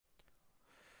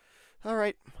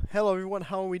Alright, hello everyone,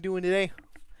 how are we doing today?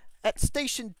 At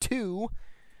Station 2,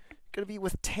 gonna be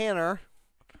with Tanner.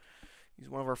 He's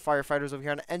one of our firefighters over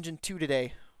here on Engine 2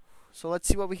 today. So let's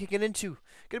see what we can get into.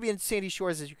 Gonna be in Sandy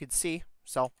Shores as you can see,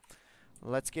 so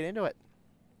let's get into it.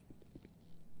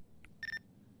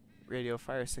 Radio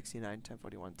fire 69,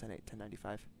 1041, 108,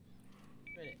 1095.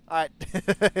 Alright,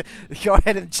 go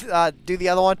ahead and do the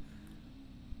other one.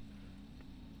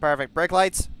 Perfect. Brake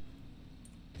lights.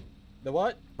 The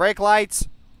what? Brake lights.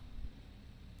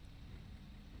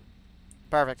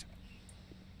 Perfect.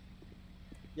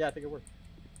 Yeah, I think it worked.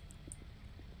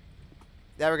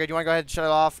 Yeah, we're good. You want to go ahead and shut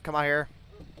it off? Come out here.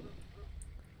 You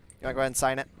want to go ahead and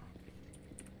sign it?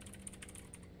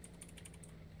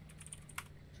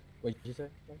 What did you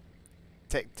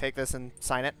say? Take this and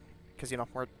sign it, because you know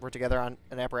we're together on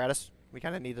an apparatus. We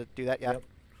kind of need to do that. Yeah.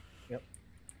 Yep.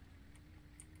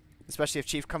 Especially if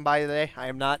Chief come by today. I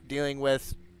am not dealing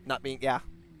with not being. Yeah.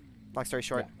 Long story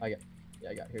short. Yeah, I got. Yeah,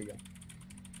 I got. Here you go.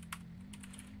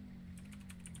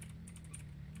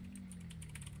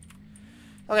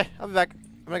 Okay, I'll be back.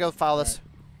 I'm gonna go file this.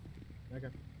 Okay.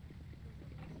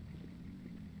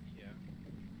 Yeah.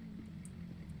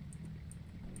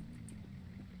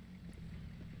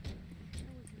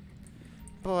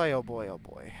 Boy, oh boy, oh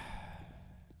boy.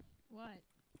 What?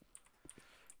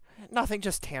 Nothing,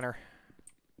 just Tanner.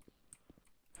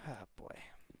 Oh boy.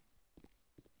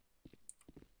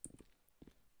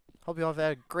 Hope you all have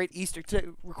had a great Easter.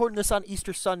 Recording this on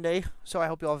Easter Sunday, so I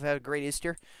hope you all have had a great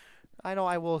Easter. I know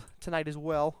I will tonight as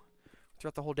well.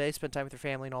 Throughout the whole day, spend time with your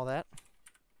family and all that.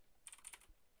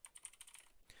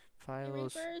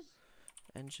 Files,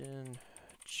 engine,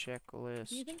 checklist.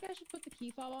 Do you think I should put the key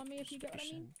fob on me if you get what I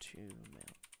mean? To mail.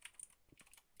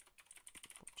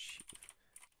 Chief.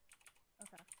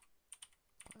 Okay.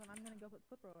 Well, then I'm gonna go put the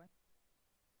clipper away.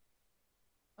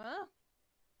 Huh?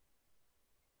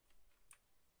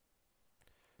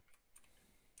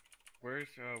 Where's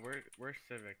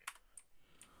Civic?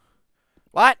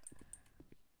 What?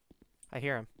 I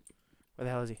hear him. Where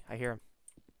the hell is he? I hear him.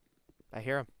 I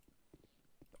hear him.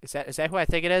 Is that who I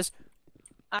think it is?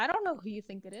 I don't know who you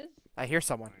think it is. I hear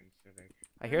someone. Fine, Civic.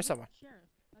 I hear someone. Sheriff,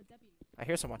 a deputy. I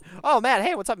hear someone. Oh, Matt.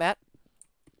 Hey, what's up, Matt?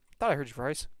 Thought I heard your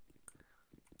voice.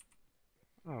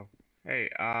 Oh, hey.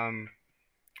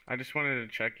 I just wanted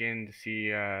to check in to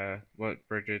see what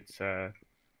Bridget's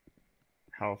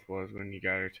health was when you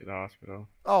got her to the hospital.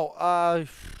 Oh,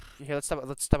 here, let's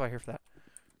step out here for that.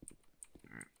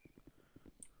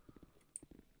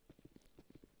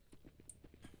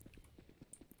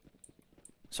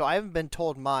 So I haven't been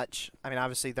told much. I mean,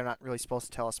 obviously they're not really supposed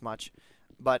to tell us much,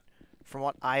 but from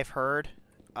what I've heard,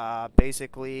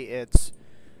 basically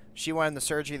she went in the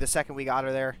surgery the second we got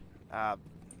her there.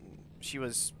 She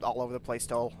was all over the place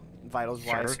still, vitals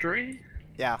wise. Surgery?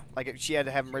 Yeah, like she had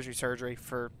to have emergency surgery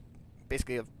for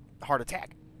basically a heart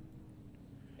attack.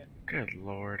 Good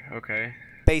lord. Okay.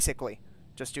 Basically,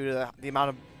 just due to the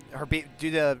amount of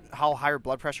due to how high her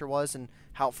blood pressure was and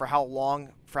how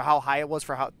high it was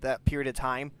for that period of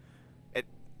time,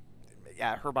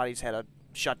 her body's had a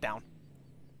shutdown.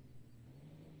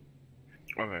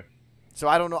 Okay. So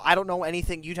I don't know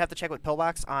anything. You'd have to check with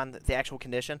Pillbox on the actual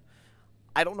condition.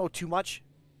 I don't know too much,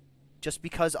 just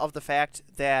because of the fact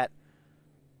that,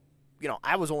 you know,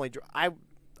 I was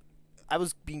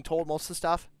being told most of the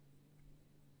stuff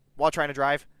while trying to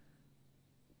drive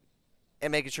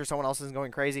and making sure someone else isn't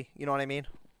going crazy. You know what I mean?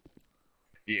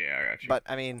 Yeah, I got you. But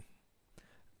I mean,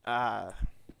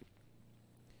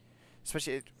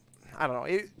 especially, I don't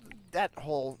know. That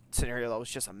whole scenario though was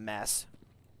just a mess.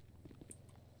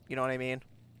 You know what I mean?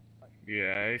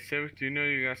 Yeah, hey, Civic, do you know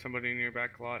you got somebody in your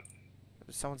back lot?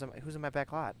 Who's in my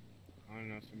back lot? I don't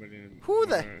know, somebody in Who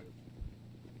the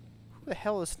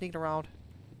hell is sneaking around?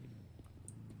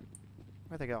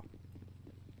 Where'd they go?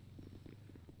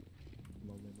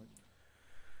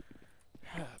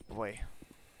 Oh, boy.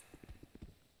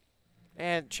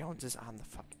 And Jones is on the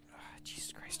fucking...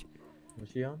 Jesus Christ. Was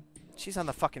she on? She's on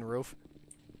the fucking roof.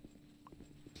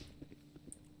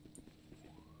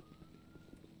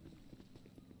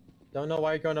 Don't know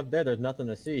why you're going up there. There's nothing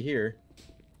to see here.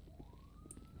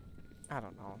 I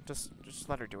don't know. Just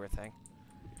let her do her thing.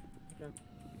 Okay.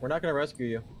 We're not gonna rescue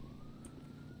you.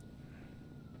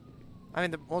 I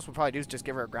mean, the most we'll probably do is just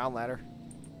give her a ground ladder.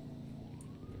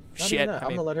 Not Shit. even that. I'm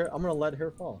gonna let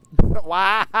her fall.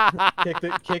 Wow.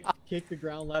 kick the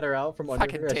ground ladder out from under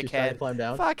Fucking her as she's trying to dickhead. climb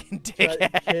down. Fucking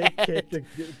dickhead. Kick the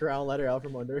ground ladder out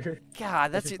from under her.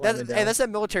 God, she's climbing down. that's that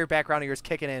military background of yours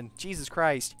kicking in. Jesus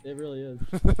Christ. It really is.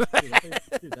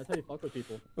 Dude, that's how you fuck with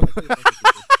people. That's how you fuck with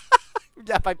people.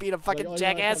 That might be a fucking Like, oh,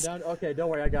 jackass. okay, don't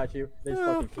worry, I got you. They just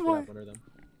fucking kick it up under them.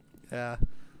 Yeah.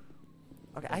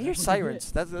 Okay, I hear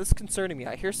sirens. That's concerning me.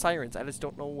 I hear sirens. I just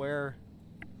don't know where.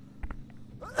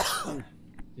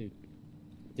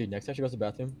 Dude, next time she goes to the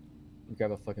bathroom, you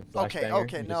grab a fucking flashbanger.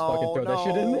 Okay, and just fucking throw that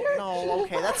shit in there. no.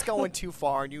 Okay, that's going too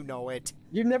far, and you know it.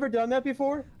 You've never done that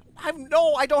before? I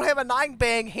don't have a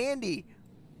 9-bang handy.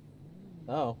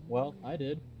 Oh, well, I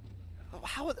did.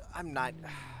 How? I'm not.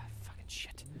 Fucking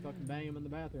shit. You fucking bang him in the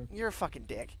bathroom. You're a fucking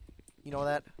dick. You know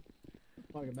that?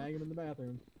 Fucking bang him in the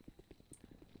bathroom.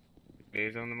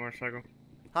 Is on the motorcycle?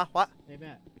 Huh? What? Hey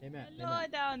Matt. Hello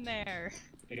down there.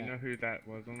 Do you know who that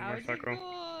was on the How's it motorcycle?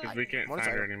 going? Because we can't find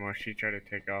her anymore. She tried to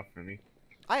take off from me.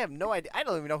 I have no idea. I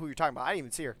don't even know who you're talking about. I didn't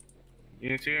even see her. You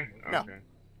didn't see her? No. Okay.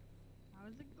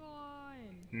 How's it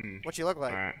going? What she look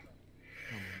like? Alright.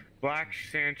 Black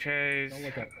Sanchez. Don't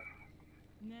look up.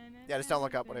 Yeah, just don't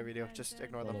look up. Whatever you do, just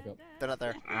ignore them. Don't look up. They're not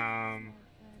there.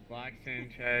 Black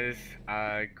Sanchez.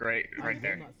 Great. Right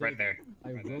there. Right there.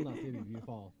 I will not save you if you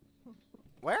fall.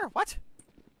 Where? What?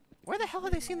 Where the hell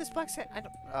have they seen this black sand? I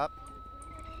don't.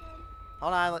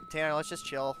 Hold on, Tanner. Let's just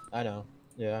chill. I know.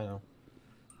 Yeah, I know.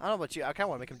 I don't know about you. I kind of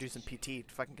want to make him do some PT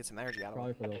to fucking get some energy out of him.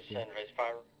 Probably for those two. San Andreas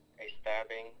Fire, a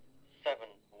stabbing,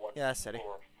 7-144 Yeah, that's steady.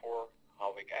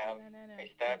 Howick Ave,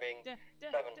 a stabbing,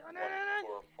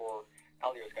 7-144.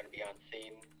 Alio is going to be on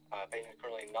scene. Patient is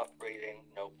currently not breathing,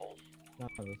 no pulse.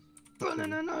 Not for this.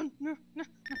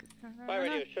 Fire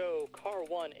radio show car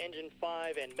 1, engine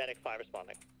 5, and medic 5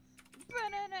 responding.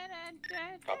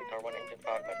 Copy car 1, engine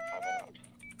 5, medic 5 out.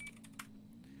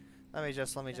 Let me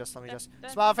just.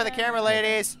 Smile for the camera,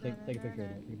 ladies. Take a picture of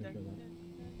that. Take a picture of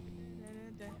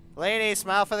that. Ladies,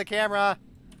 smile for the camera.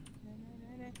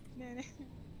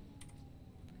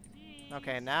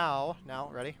 Okay, now,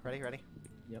 ready.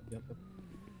 Yep.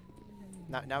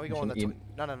 Now we go on the.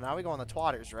 Now we go on the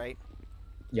twatters, right?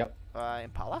 Yep.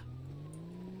 Impala.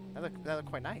 That look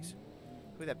quite nice.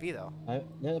 Who'd that be though?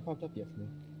 Yeah, that popped up yet for me.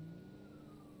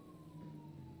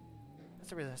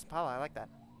 That's a really nice Impala. I like that.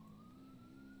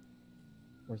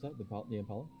 Where's that? The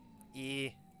Impala?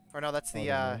 Or no, that's the Oh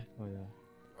yeah.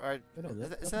 Or Wait, no,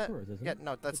 that's isn't that? Taurus, isn't Yeah, it?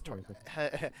 no, that's Taurus.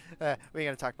 Taurus. We ain't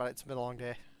gonna talk about it. It's been a long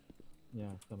day. Yeah,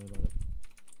 tell me about it.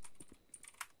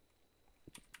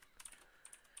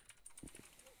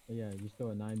 But yeah, you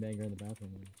still a 9-banger in the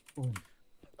bathroom. Boom.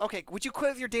 Okay, would you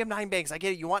quit with your damn 9-bangs? I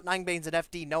get it. You want 9-bangs at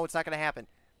FD? No, it's not gonna happen.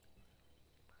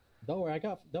 Don't worry, I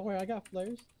got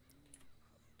flares.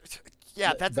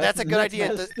 Yeah, that's a good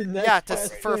idea.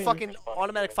 For a fucking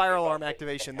automatic fire alarm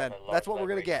activation. Then that's what we're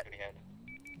gonna get.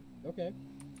 Okay.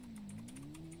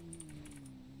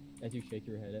 As you shake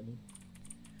your head at me.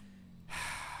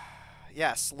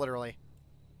 Yes, literally.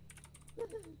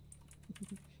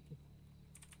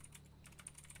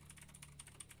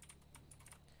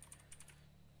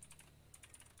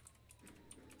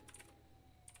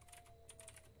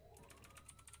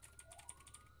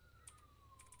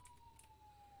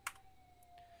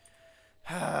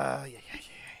 Yeah.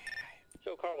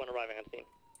 Show car 1 arriving on scene.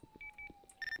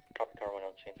 Copy car 1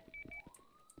 on scene.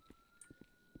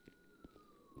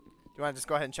 You want to just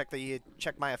go ahead and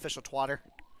check my official twatter?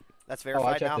 That's Oh, I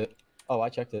verified checked now. it. Oh, I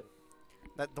checked it.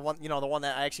 That the one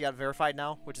that I actually got verified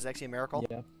now, which is actually a miracle.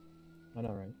 Yeah. I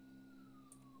know, right?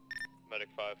 Medic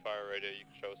 5, fire radio, you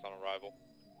can show us on arrival.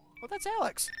 Well, that's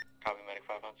Alex. Copy medic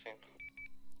 5 on scene.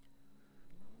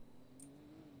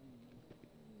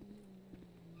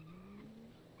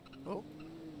 Oh,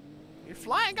 you're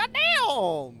flying!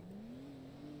 Goddamn!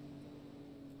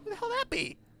 Who the hell that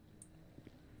be?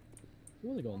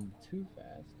 You're really going too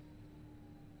fast.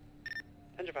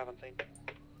 Engine 5 on scene.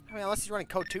 I mean, unless he's running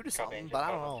code 2 to Copy something, engine but I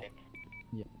 5 don't on know. scene.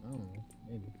 Yeah, I don't know.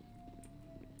 Maybe.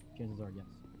 Chances are yes.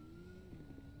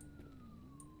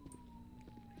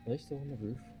 Are they still on the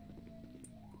roof?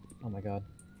 Oh my god.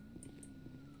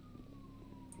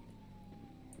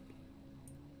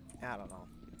 I don't know.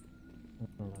 I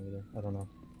don't know either. I don't know.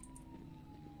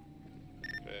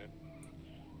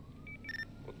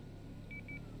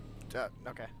 Okay.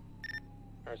 Okay.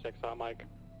 R6 on Mike.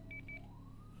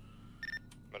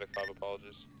 Medic 5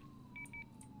 apologies.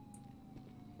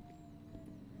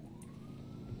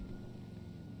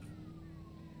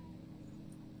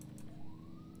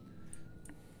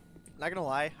 Not gonna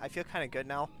lie, I feel kind of good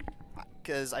now,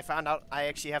 because I found out I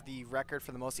actually have the record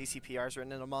for the most ECPRs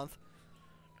written in a month.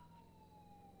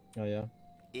 Oh yeah?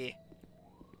 Yeah.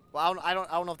 Well, I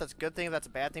don't know if that's a good thing, if that's a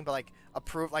bad thing, but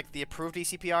like the approved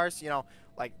ECPRs, you know,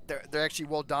 like they're actually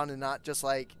well done and not just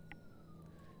like.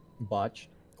 Botched.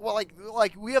 Well,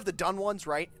 like we have the done ones,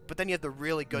 right? But then you have the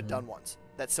really good done ones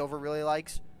that Silver really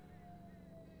likes.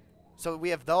 So we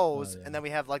have those, yeah. and then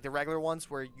we have like the regular ones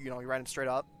where you write them straight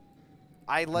up.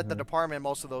 I led the department in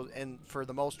most of those, and for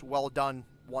the most well done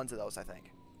ones of those, I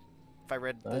think, If I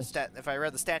read the Nice.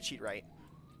 stat sheet right.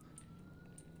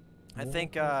 I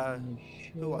think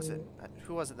who was it?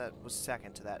 Who was it that was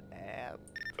second to that?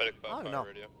 Medic 5 I don't fire know.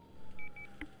 radio.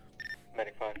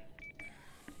 Medic 5. Be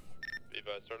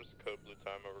advised, start us a code blue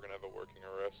timer. We're gonna have a working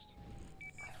arrest.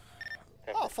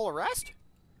 Oh, full arrest?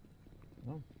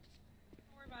 Oh. Don't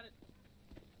worry about it.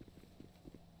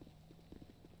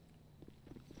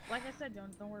 Like I said,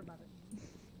 don't worry about it.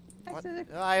 What?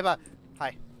 Civic. Hi.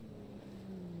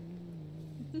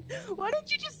 What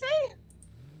did you just say?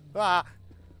 Ah.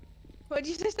 What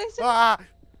did you just say? Civic? Ah. What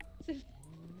did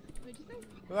you say?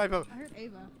 Ah. I heard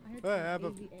Ava. I heard Ava.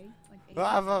 A-V-A. Like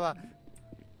Ah. Ava.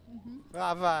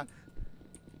 Ah.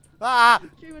 Ah.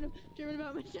 Dreaming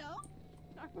about Michelle?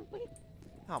 Probably.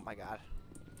 Oh my god.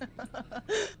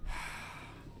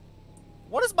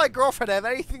 What does my girlfriend have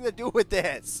anything to do with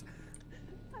this?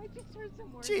 I just heard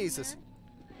some words. Jesus.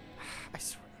 I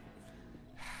swear.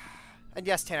 And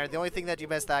yes, Tanner, the only thing that you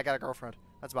missed that I got a girlfriend.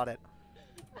 That's about it.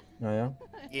 Oh yeah.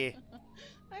 Yeah.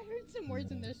 I heard some words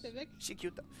in there, Civic. She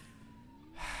cute though.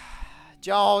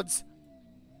 Jones.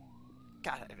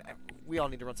 God, we all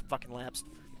need to run some fucking laps.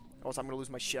 Or else I'm gonna lose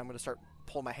my shit. I'm gonna start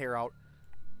pulling my hair out.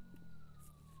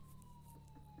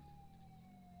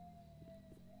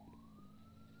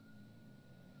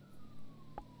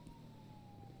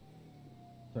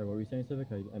 Sorry, what were you saying, Civic?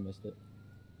 I missed it.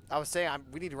 I was saying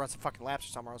we need to run some fucking laps or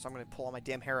somewhere, else I'm gonna pull all my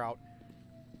damn hair out.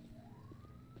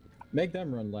 Make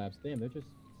them run laps. Damn, they're just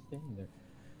standing there.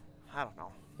 I don't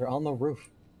know. They're on the roof.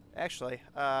 Actually,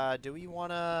 do we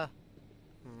wanna?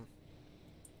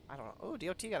 I don't know. Oh,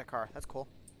 DOT got a car. That's cool.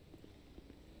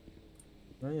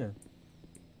 Oh yeah.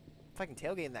 Fucking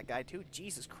tailgating that guy too.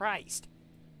 Jesus Christ.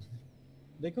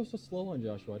 They go so slow on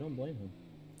Joshua. I don't blame him.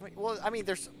 Wait, well, I mean,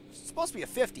 there's supposed to be a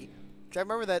 50. I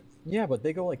remember that. Yeah, but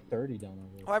they go like 30 down the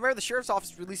road. Oh, I remember the sheriff's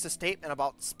office released a statement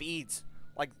about speeds,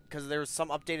 like because there was some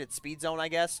updated speed zone, I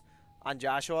guess, on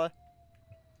Joshua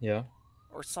Yeah.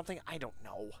 or something. I don't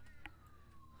know.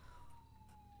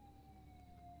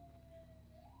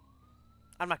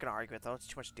 I'm not gonna argue it though. It's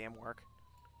too much damn work.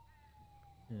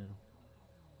 Yeah.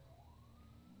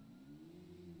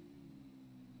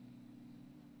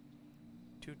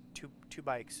 Two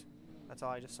bikes. That's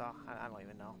all I just saw. I don't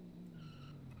even know.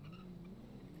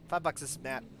 $5. This is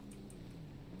Matt.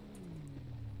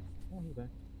 Oh, he's back.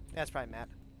 Yeah, that's probably Matt.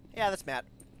 Yeah, that's Matt.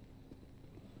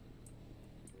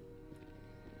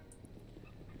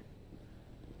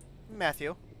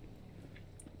 Matthew.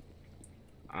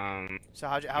 So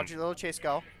how'd your little chase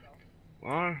go?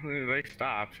 Well, they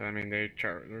stopped. I mean, they're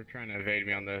trying to evade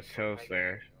me on those hills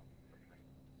there.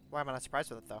 Why am I not surprised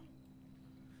with it though?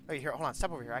 Oh, here, hold on,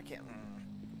 step over here. I can't.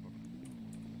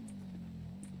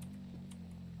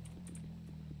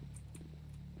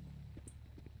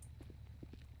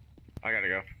 I gotta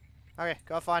go. Okay,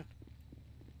 go have fun.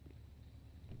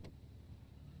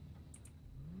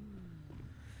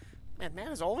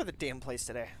 Man is all over the damn place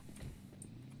today.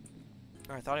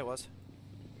 Oh, I thought he was.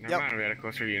 Never mind, we had a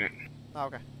closer unit. Oh,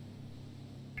 okay.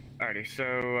 Alrighty,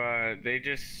 so they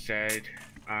just said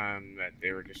that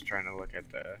they were just trying to look at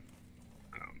the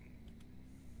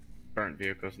burnt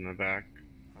vehicles in the back.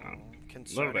 A little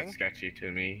Concerning. bit sketchy to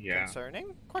me, yeah.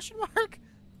 Concerning? Question mark?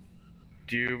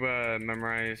 Do you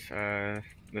memorize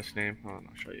this name? Hold on,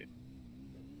 I'll show you.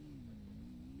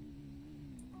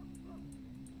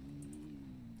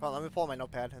 Well, let me pull my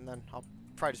notepad and then I'll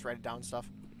probably just write it down and stuff.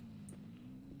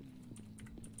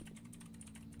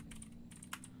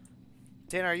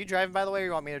 Tanner, are you driving by the way, or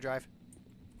you want me to drive?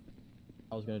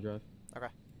 I was gonna drive. Okay.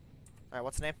 Alright,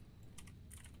 what's the name?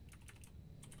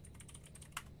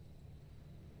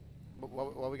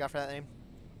 What we got for that name?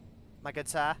 My good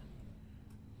sir?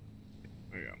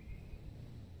 There you go.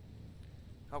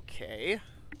 Okay.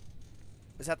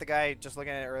 Is that the guy just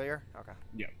looking at it earlier? Okay.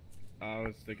 Yep. I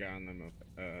was the guy on the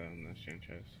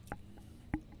Sanchez.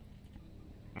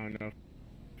 I don't know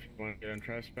if you want to get on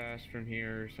trespass from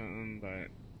here or something,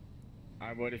 but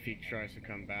I would if he tries to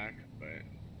come back, but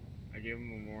I gave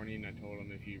him a warning. I told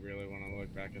him if you really want to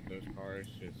look back at those cars,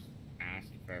 just ask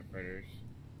the firefighters.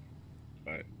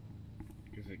 But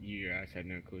because you guys had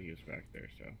no clue he was back there,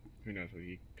 so who knows what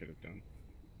he could have done.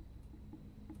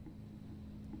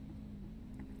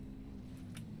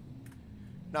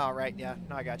 No, right, yeah.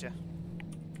 No, I got you.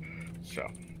 So.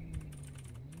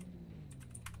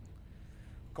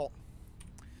 Cool.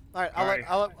 Alright,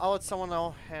 I'll let someone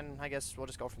know, and I guess we'll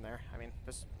just go from there. I mean,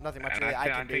 there's nothing much really I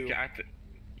can do. Yeah,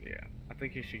 I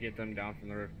think you should get them down from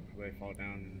the roof before they fall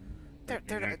down. Do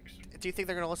you think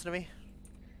they're gonna listen to me?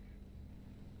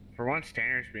 For once,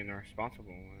 Tanner's being the responsible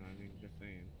one. I mean, just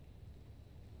saying.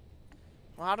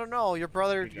 Well, I don't know. Your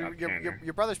brother, Good job, your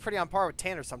Tanner. brother's pretty on par with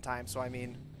Tanner sometimes. So I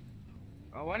mean,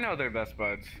 Oh, I know they're best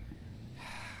buds.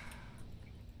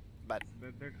 but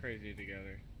They're crazy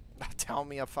together. tell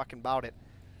me fucking about it.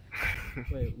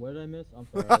 Wait, what did I miss? I'm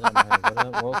sorry. I was out of my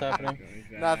head. What was happening?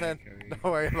 Nothing. Don't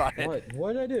worry about it. What?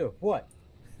 What did I do? What?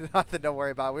 Nothing. Don't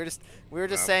worry about it. We were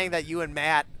just saying that you and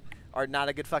Matt are not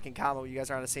a good fucking combo. You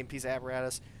guys are on the same piece of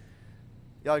apparatus.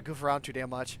 Y'all goof around too damn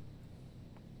much.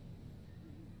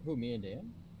 Who? Me and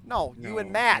Dan? No, you and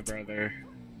my Matt. brother.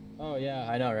 Oh yeah,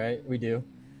 I know, right? We do.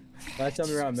 Last time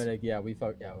we were on Medic, yeah, we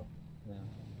fucked. Yeah.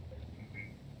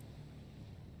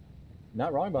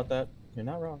 Not wrong about that. You're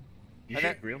not wrong. You And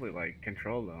should really like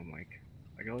control them. Like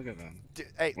look at them.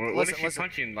 Hey, What listen, is she listen.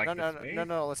 punching? Like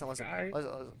No, listen. guy?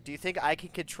 Listen. Do you think I can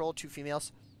control 2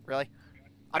 females? Really?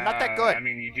 I'm not that good. I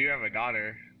mean, you do have a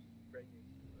daughter,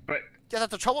 but Yeah,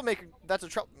 that's a troublemaker. That's a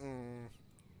trouble.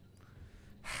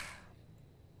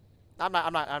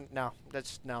 No.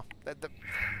 That's no.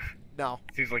 No.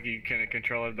 seems like you couldn't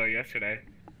control it though yesterday.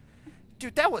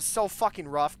 Dude, that was so fucking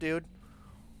rough, dude.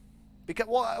 Because,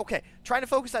 well, okay, trying to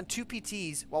focus on 2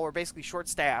 PTs while we're basically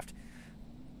short-staffed,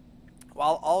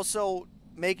 while also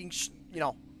making,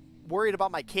 worried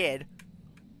about my kid,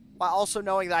 while also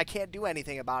knowing that I can't do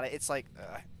anything about it. It's like,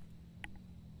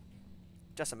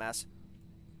 just a mess.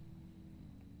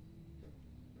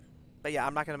 But yeah,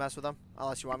 I'm not gonna mess with them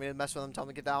unless you want me to mess with them. Tell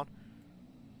them to get down.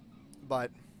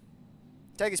 But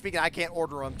technically speaking, I can't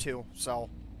order them too. So.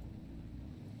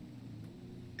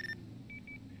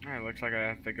 Alright, looks like I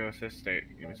have to go assist state.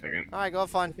 Give me a second. All right, go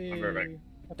have fun. I'll be right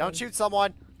back. Don't shoot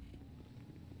someone.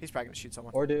 He's probably gonna shoot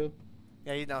someone. Or do.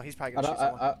 Yeah, he's probably gonna shoot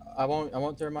someone. I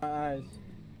won't turn my eyes.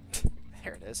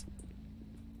 There it is.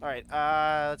 All right.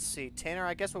 Let's see, Tanner.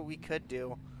 I guess what we could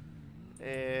do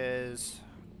is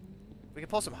we could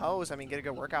pull some hose. I mean, get a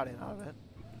good workout in out of it.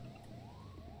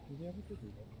 Yeah, we could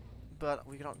do that. But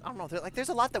we don't. I don't know. There's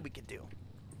a lot that we could do.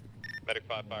 Medic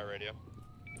 5 by radio.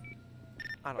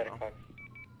 I don't know.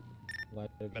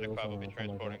 Medic 5 will be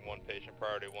transporting 1 patient,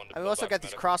 priority 1 to I mean, we also got these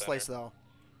medical cross-lace center. though.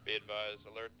 Be advised,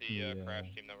 alert the Yeah. crash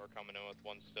team that we're coming in with,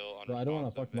 1 still But I don't want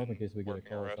to fuck unresponsive them up in case we get a working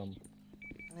call or arrest. something.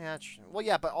 Yeah. Well,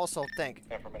 yeah, but also think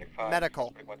Medic 5,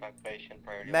 medical. patient,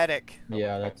 priority Medic.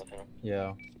 Yeah, that's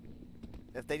yeah.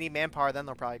 If they need manpower, then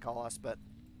they'll probably call us. But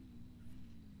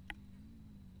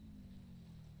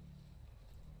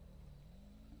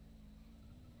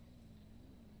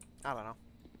I don't know.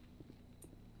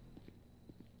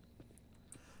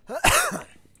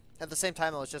 At the same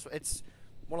time, though, it's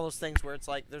one of those things where it's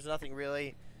like there's nothing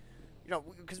really,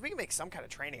 because we can make some kind of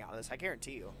training out of this. I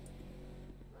guarantee you.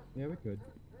 Yeah, we could.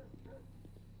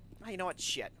 Oh, you know what?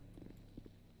 Shit.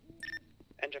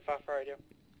 Engine 5 for radio.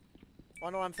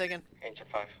 Wanna know what I'm thinking? Engine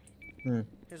 5.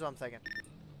 Here's what I'm thinking.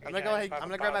 I'm gonna go ahead. I'm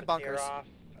gonna grab my bunkers.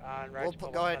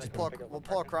 Go ahead. Just we'll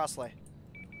pull a crosslay.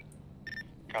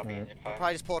 Copy, Engine 5. We'll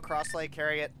probably just pull a crosslay,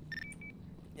 carry it.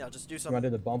 Just do You some. want to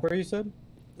do the bumper? You said?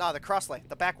 No, the crosslay,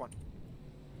 the back one.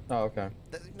 Oh, okay.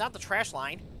 Not the trash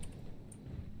line.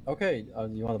 Okay.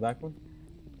 You want the back one?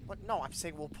 What? No, I'm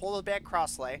saying we'll pull the back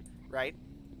crosslay, right?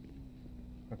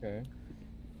 Okay.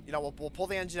 We'll pull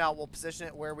the engine out. We'll position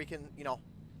it where we can,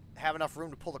 have enough room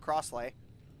to pull the crosslay.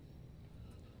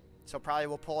 So probably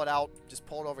we'll pull it out. Just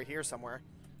pull it over here somewhere.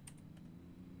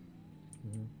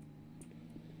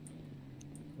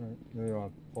 Alright. Maybe you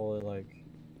want to pull it like.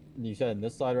 You said in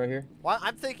this side right here? Well,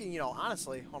 I'm thinking,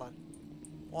 honestly, hold on.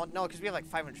 Well, no, because we have like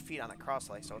 500 feet on that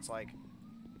crosslay, so it's like.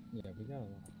 Yeah, we got it.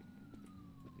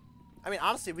 I mean,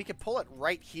 honestly, we could pull it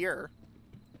right here.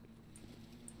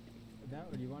 That,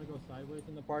 or do you want to go sideways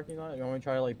in the parking lot? You want me to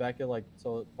try to like back it like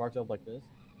so it parks up like this?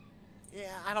 Yeah,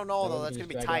 I don't know, That way though. we That's can going to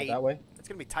be just drag it out tight. that way? It's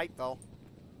going to be tight, though. I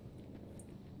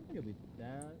don't think it'll be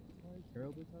that tight,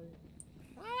 terribly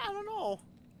tight. I don't know.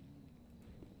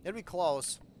 It'll be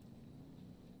close.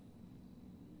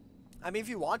 I mean, if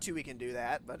you want to, we can do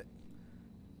that, but...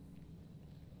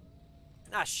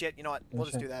 Ah, shit. You know what? We'll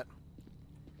just do that.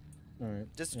 Alright.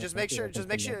 Just make sure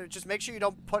you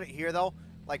don't put it here, though.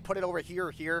 Like, put it over here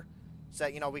or here, so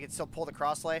that, we can still pull the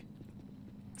crosslay.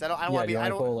 Cause I don't want to be...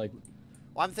 Pull, like,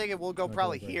 well, I'm thinking we'll go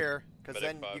probably right. here, because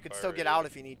then Medic 5 you can fire still get radio. out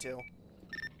if you need to.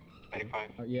 Medic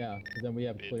 5. yeah, because then we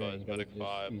have Be clearance. advised, but Medic it's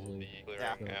 5 will easily. be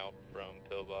clearing out from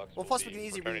pillbox. Well, plus we can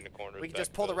easily we can back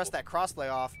just pull the rest of that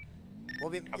crosslay off. We'll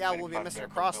be Medic missing a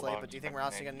 5 crosslay, pillbox, but do you think we're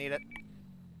honestly gonna need it?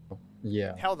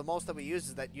 Yeah. Hell, the most that we use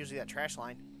is usually that trash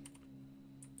line.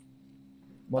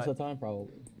 Most of the time, probably.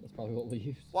 That's probably what we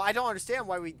use. Well, I don't understand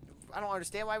why we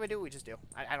do it. We just do.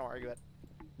 I don't argue it.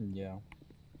 Yeah.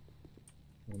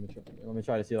 Let me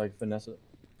try to see like finesse it.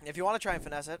 If you want to try and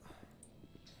finesse it,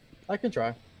 I can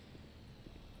try.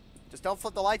 just don't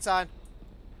flip the lights on.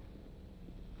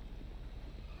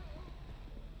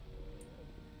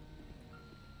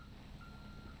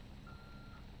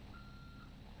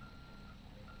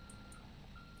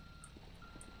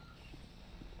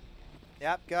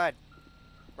 Yep, good.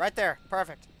 Right there.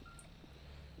 Perfect.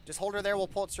 Just hold her there. We'll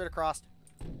pull it straight across.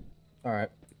 All right.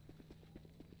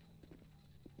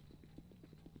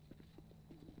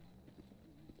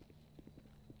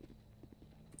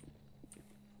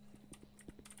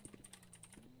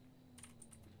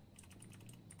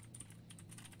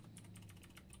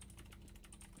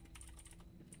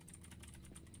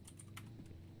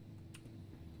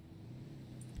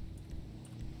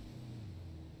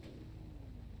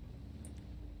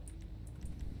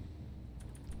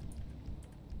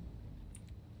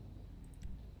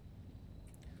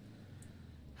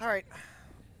 All right.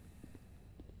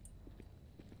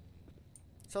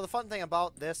 So the fun thing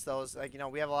about this, though, is like, you know,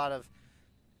 we have a lot of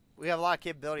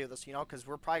capability with this, you know, because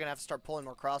we're probably gonna have to start pulling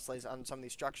more crosslays on some of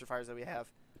these structure fires that we have.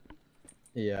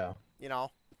 Yeah. You know,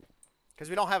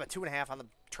 because we don't have a 2.5 on the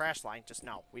trash line. Just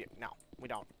no, we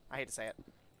don't. I hate to say it.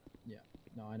 Yeah.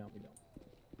 No, I know we don't.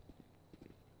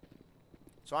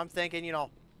 So I'm thinking, you know,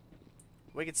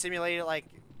 we could simulate it like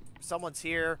someone's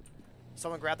here,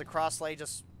 someone grab the crosslay,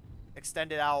 just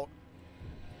extend it out.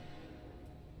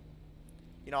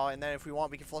 You know, and then if we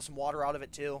want, we can flow some water out of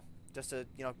it too, just to,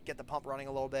 you know, get the pump running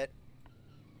a little bit.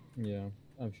 Yeah,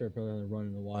 I'm sure probably hasn't run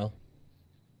in a while.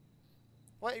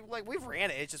 Well, like we've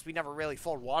ran it, it's just we never really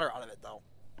flowed water out of it though.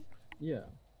 Yeah.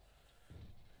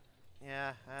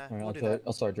 Yeah, All right, we'll do that.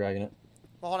 I'll start dragging it.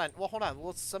 Well, hold on.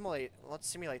 Let's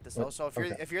simulate this though. So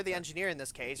if you're the engineer in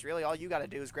this case, really all you got to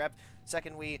do is grab.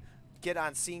 Second we get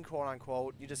on scene, quote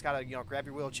unquote, you just gotta, you know, grab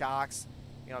your wheel chocks,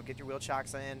 you know, get your wheel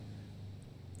chocks in.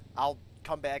 I'll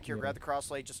come back here, grab the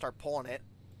crosslay, just start pulling it.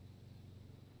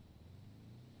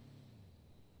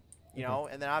 You know,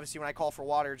 and then obviously when I call for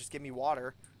water, just give me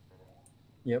water.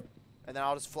 Yep. And then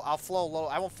I'll flow a little.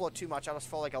 I won't flow too much. I'll just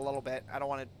flow like a little bit. I don't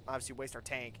want to obviously waste our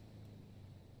tank.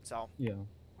 So. Yeah.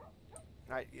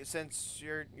 All right, since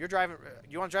you're driving,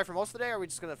 you want to drive for most of the day, or are we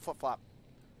just gonna flip flop?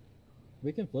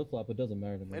 We can flip flop. It doesn't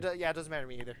matter to me. Yeah, it doesn't matter to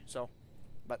me either. So,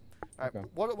 but all right, Okay.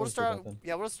 we'll start.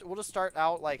 Yeah, we'll just start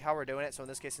out like how we're doing it. So in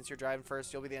this case, since you're driving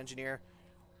first, you'll be the engineer.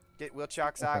 Get wheel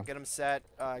chocks out, get them set.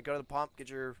 Go to the pump, get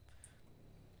your,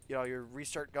 you know, your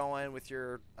restart going with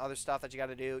your other stuff that you got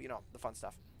to do. You know, the fun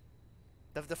stuff.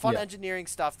 The fun engineering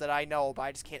stuff that I know, but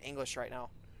I just can't English right now.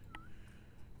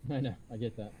 I know. I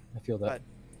get that. I feel that.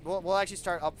 But we'll actually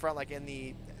start up front, like in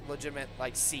the legitimate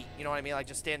like seat. You know what I mean? Like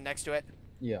just stand next to it.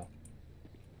 Yeah.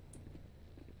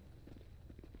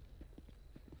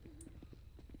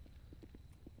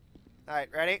 All right,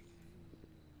 ready?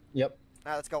 Yep.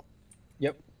 All right, let's go.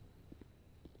 Yep.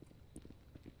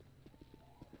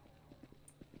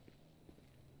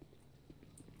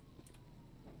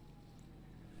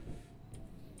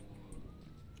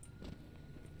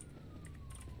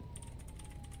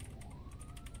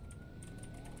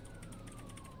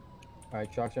 All right,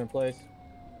 chocks are in place.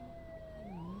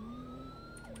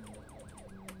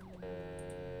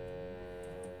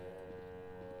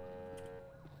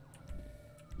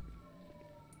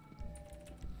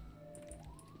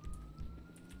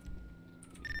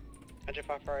 Engine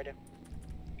 5 for radio.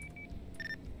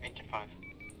 Engine 5.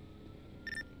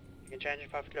 You can change Engine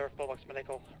 5 clear of Bullbox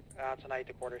Medical tonight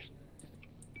to quarters.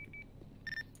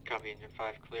 Copy, Engine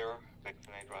 5 clear. Back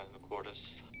tonight, rise to the quarters.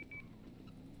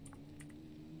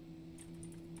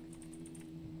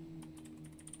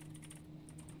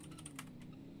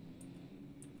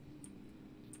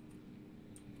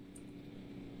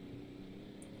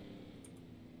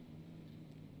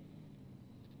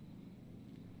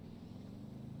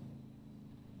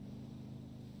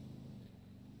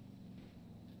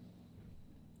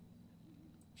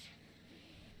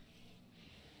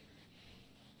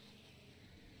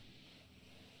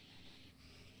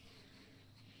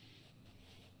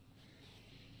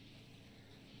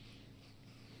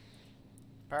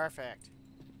 Perfect.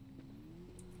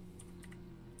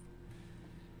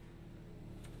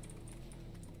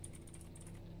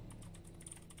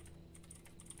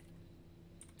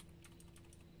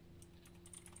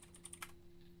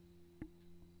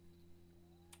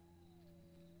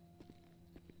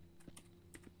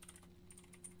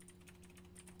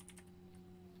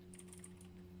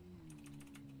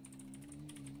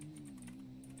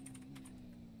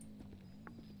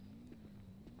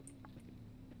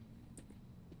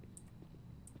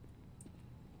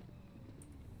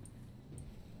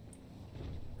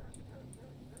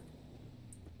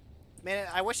 Man,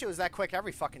 I wish it was that quick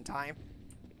every fucking time.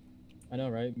 I know,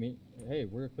 right? Hey,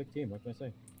 we're a quick team. What can I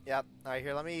say? Yep. All right,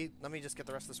 here. Let me just get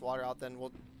the rest of this water out. Then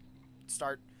we'll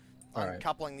start All right.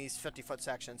 uncoupling these 50-foot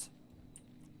sections.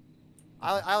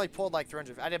 I only pulled like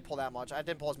 300. I didn't pull that much. I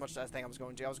didn't pull as much as I think I was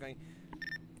going to.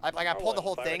 I pulled the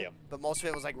whole thing, but most of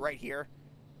it was like right here.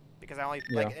 Because I only,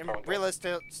 Yeah. like, in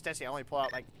realistic statistic, I only pull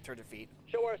out, like, 200 feet.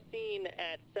 Show our scene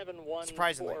at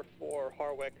 7144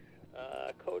 Harwick,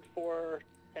 code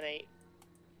 410-8,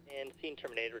 and scene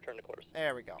terminated, return to quarters.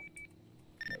 There we go.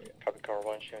 Copy car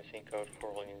 1, show scene code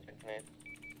 4 Williams and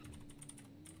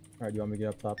Alright, do you want me to get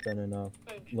up top then and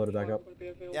load it back up?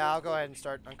 Yeah, I'll go ahead and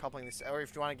start uncoupling this, or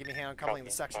if you want to give me a hand uncoupling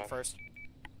the section first.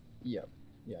 Yep.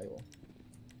 Yeah, I will.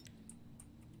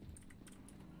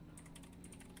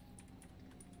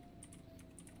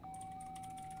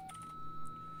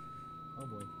 Oh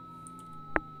boy.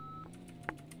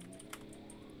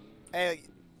 Hey,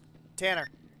 Tanner.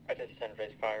 I did San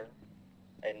Andreas fire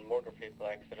and motor vehicle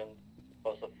accident.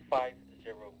 Also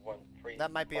 5013.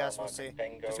 That might be us. We'll see.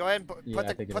 Tango. Just go ahead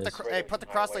and put the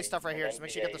crosslay stuff right here. And Just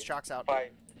make sure you get those chocks out.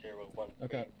 5013.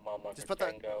 Okay. Just put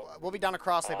the. We'll be down a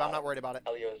crosslay, but I'm not worried about it.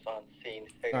 Elio is on scene,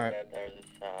 stating Alright. that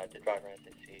there's the driver has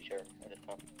a seizure at this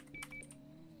time.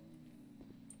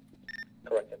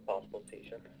 Corrected possible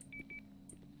seizure.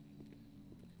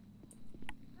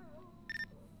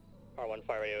 Car 1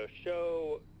 fire radio.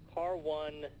 Show car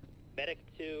 1, medic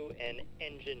 2, and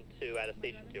engine 2 at a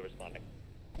station 2 responding.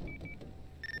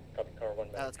 Copy car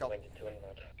 1, Let's go. engine 2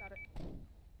 inbound. Got it.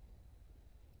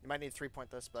 You might need to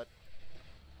 3-point this, but.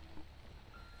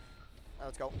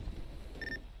 Let's go.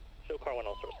 Show car 1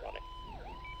 also responding.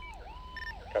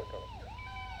 Copy car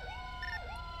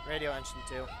 1. Radio engine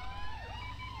 2.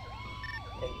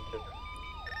 Engine 2.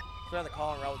 Clear on the call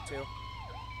on route 2.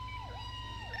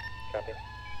 Copy.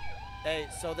 Hey,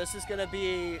 so this is gonna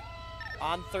be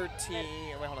on 13.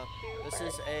 Wait, hold on. This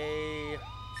is a.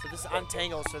 So this is on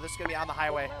Tangle. So this is gonna be on the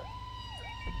highway.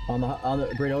 On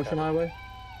the Great Ocean Highway?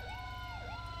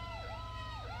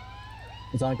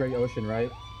 It's on Great Ocean,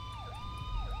 right?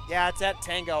 Yeah, it's at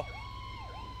Tango.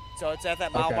 So it's at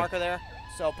that mile Okay. marker there.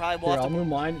 So probably we'll Here, have I'll to. move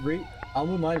mine. I'll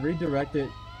move mine. Redirect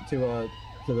it to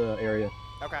the area.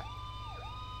 Okay.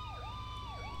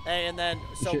 Hey, and then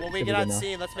so Should- when we should get be on good now.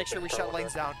 scene, let's make sure we shut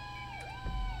lanes down.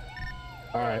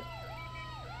 All right.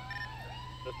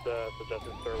 Just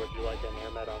suggested, sir, would you like an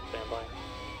air med on standby?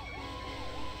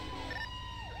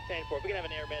 10-4, we can have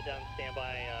an air med on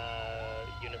standby,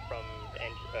 unit from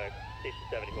station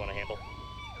 7 if you want to handle.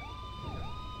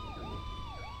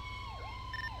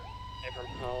 Hey,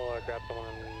 I'll grab someone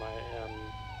in my,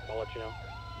 I'll let you know.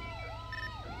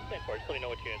 10-4, just let me know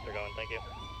which units are going, thank you.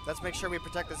 Let's make sure we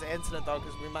protect this incident though,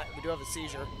 because we do have a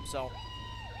seizure. So.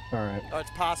 All right. Oh,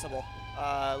 it's possible.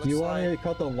 Do you want me to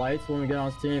cut the lights when we get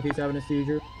on scene if he's having a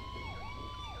seizure?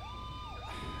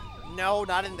 No,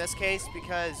 not in this case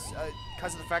because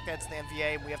of the fact that it's the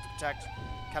MVA and we have to protect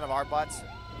kind of our butts.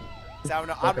 So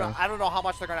I don't know how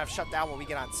much they're gonna have shut down when we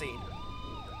get on scene.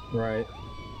 Right.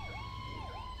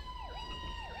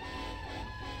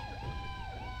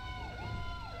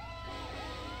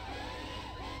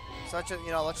 So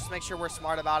let's just make sure we're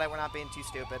smart about it. We're not being too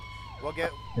stupid. We'll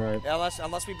get Right.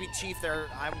 unless we beat Chief there.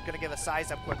 I'm gonna give a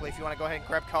size up quickly. If you want to go ahead and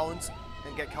grab cones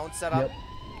and get cones set up. Yep.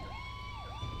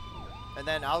 And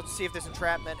then I'll see if there's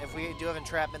entrapment. If we do have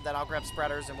entrapment, then I'll grab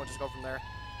spreaders and we'll just go from there.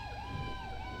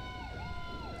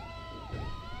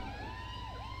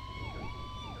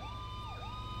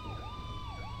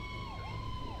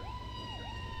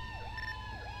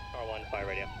 R1, fire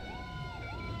radio.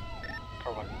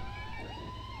 Car 1.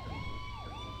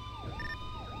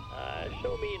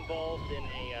 Show me involved in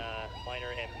a minor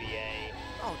MVA.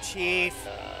 Oh, Chief.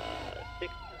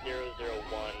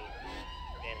 6001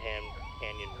 Manhattan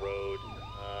Canyon Road.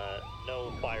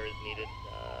 No fire is needed.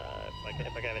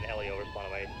 If I can have an LEO respond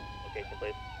to my location,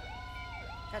 please.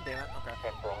 God damn it. Okay.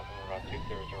 10-4, on route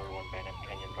 2001 Banham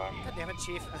Canyon Drive. God damn it,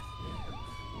 Chief.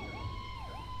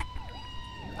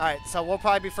 Alright, so we'll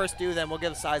probably be first due then. We'll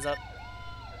get a size up.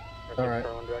 All right.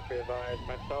 Directly advised,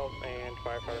 myself and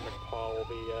firefighter McPaul will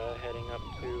be heading up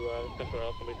to Central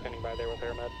Else. We'll be standing by there with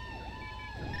air med.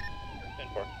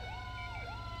 10-4.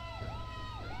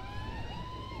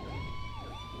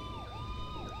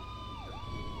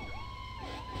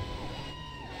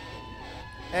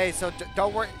 Hey, so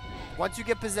don't worry. Once you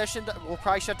get positioned, we'll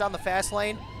probably shut down the fast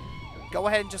lane. Go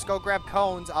ahead and just go grab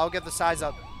cones. I'll give the size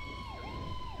up.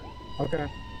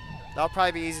 Okay. That'll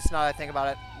probably be easiest now that I think about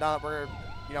it. Now that we're,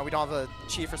 we don't have the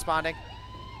Chief responding.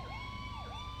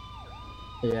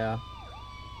 Yeah.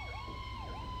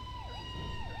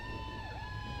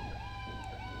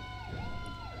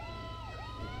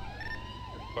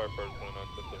 Firefighters going on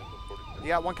to 742. You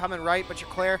got one coming right, but you're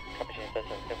clear. Copy, James, that's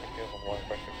 752 1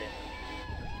 pressure team.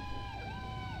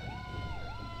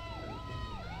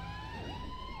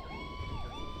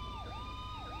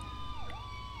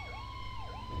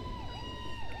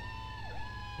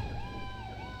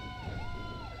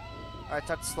 Alright,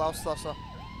 touch slow, slow, slow.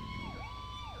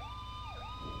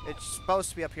 It's supposed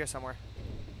to be up here somewhere.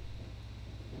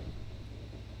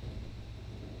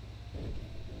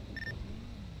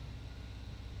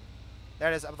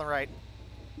 There it is, up on the right.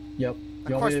 Yep.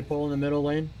 You want me to pull in the middle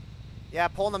lane? Yeah,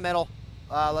 pull in the middle.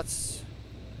 Let's...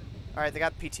 Alright, they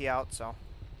got PT out, so...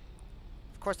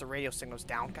 Of course the radio signal's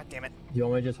down, god damn it. Do you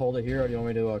want me to just hold it here, or do you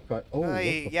want me to cut? Oh,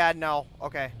 yeah, no.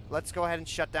 Okay, let's go ahead and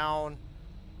shut down...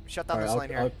 Shut down this lane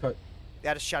here. I'll cut.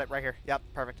 Yeah, just shut it right here. Yep,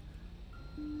 perfect.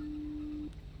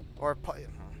 Or...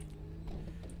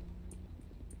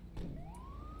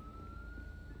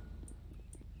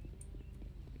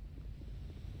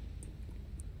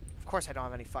 Of course I don't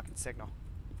have any fucking signal.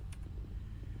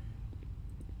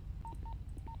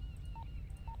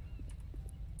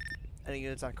 Any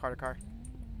units on car to car?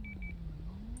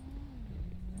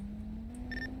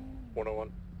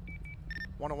 101.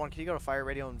 101, can you go to fire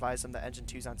radio and advise them that engine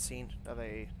 2's on scene of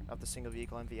the single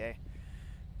vehicle MVA?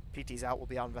 PT's out, we'll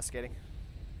be out investigating.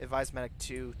 Advise medic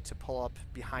 2 to pull up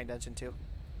behind engine 2.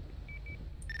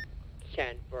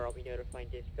 10-4, I'll be notifying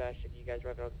dispatch if you guys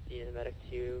arrive on the scene and the medic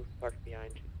 2 parked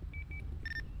behind.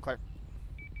 Clear.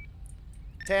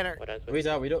 Tanner, He's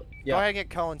out. We don't. Yeah. go ahead and get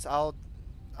cones. I'll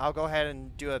go ahead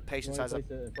and do a patient size up.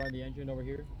 In front of the engine over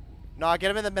here. No,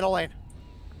 get him in the middle lane.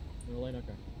 Middle lane,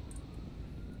 okay.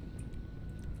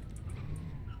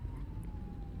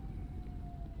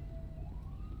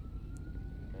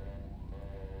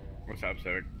 What's up,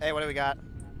 Civic? Hey, what do we got?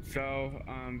 So,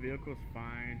 vehicle's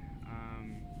fine.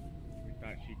 We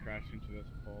thought she crashed into this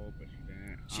pole, but she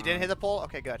didn't. She didn't hit the pole?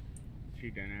 Okay, good.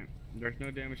 She didn't. There's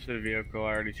no damage to the vehicle.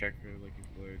 I already checked for leaking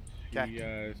fluids. She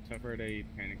suffered a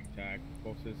panic attack.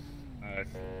 Pulse is a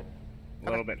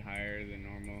little bit higher than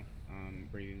normal.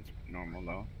 Breathing's normal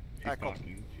though. She's Alright, cool.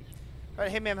 talking.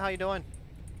 Alright, hey ma'am, how you doing?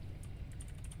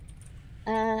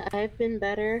 I've been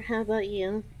better. How about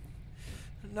you?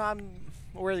 No,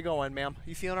 where are you going, ma'am?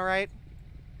 You feeling alright?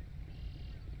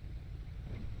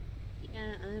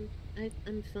 Yeah,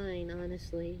 I'm fine,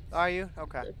 honestly. Are you?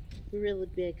 Okay. A really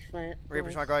big flat. Reaper,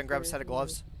 you want to go ahead and grab a set of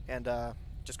gloves and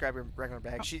just grab your regular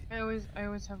bag. I always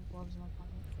have gloves in my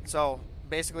pocket. So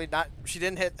basically, she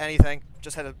didn't hit anything.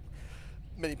 Just had a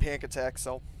mini panic attack.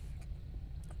 So,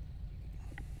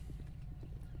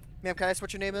 ma'am, can I ask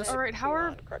what your name is? All right, how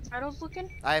are vitals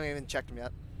looking? I haven't even checked them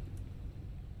yet.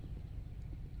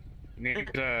 Name's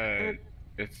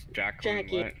it's Jacqueline.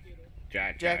 Jackie. What?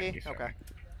 Jackie? sorry. Okay. Alright,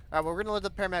 well, we're gonna let the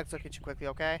paramedics look at you quickly,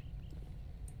 okay?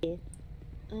 Hey,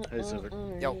 Civic.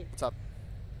 Yo, what's up?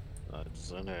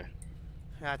 It's in there.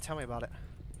 Yeah, tell me about it.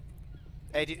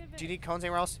 Hey, do you need cones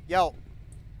anywhere else? Yo,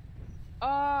 do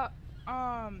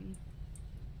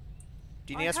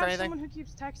you need us for I have anything? someone who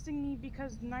keeps texting me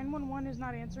because 911 is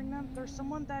not answering them. There's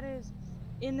someone that is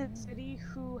in the city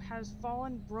who has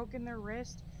fallen, broken their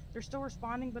wrist. They're still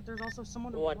responding, but there's also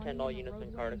someone. 110, all units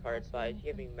in car to car advice.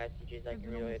 Giving messages, I can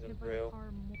relay them through.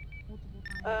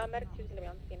 Medic 2's gonna be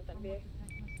on the scene of NBA.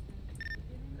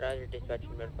 Roger, dispatch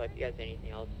and notify if you guys need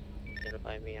anything else.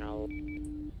 Notify me and I'll.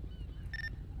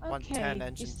 110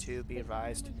 engine 2, be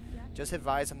advised. Just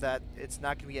advise them that it's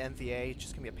not going to be an MVA, it's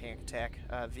just going to be a panic attack.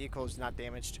 Vehicle is not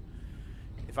damaged.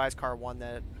 Advise car 1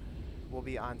 that we'll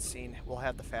be on scene. We'll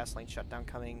have the fast lane shutdown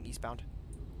coming eastbound.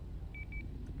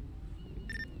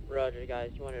 Roger,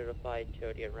 guys. You want to notify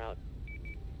Toady en route?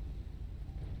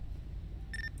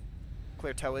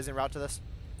 Clear, tow is en route to this.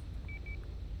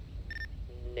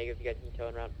 Negative, you guys can tow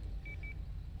en route.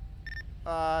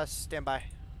 Stand by.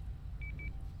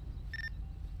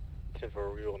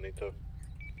 10-4, we will need to.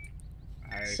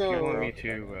 If you want me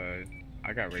to,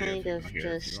 I got radio kind of signal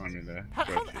here. If just you want me to How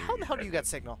the hell do you got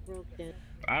signal? broken.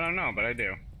 I don't know, but I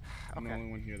do. I'm the Okay.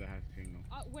 only one here that has signal.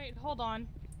 Wait, hold on.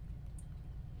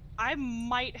 I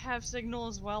might have signal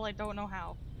as well. I don't know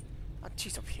how. Oh,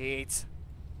 jeez, oh, Pete.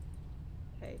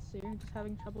 Okay, so you're just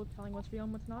having trouble telling what's real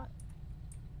and what's not?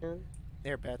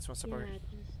 There, Bats, what's up? Yeah, Yeah,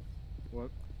 just,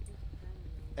 What?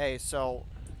 hey, so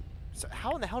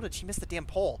how in the hell did she miss the damn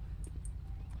pole?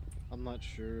 I'm not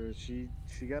sure. She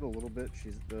got a little bit.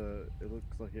 It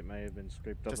looks like it may have been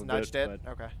scraped up Just a nudged bit. it?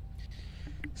 Okay.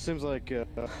 Seems like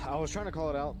I was trying to call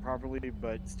it out properly,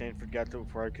 but Stanford got to it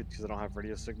before I could because I don't have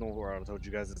radio signal, or I would have told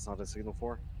you guys it's not a signal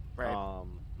for. Right.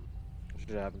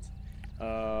 Shit happens.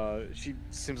 She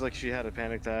seems like she had a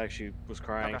panic attack. She was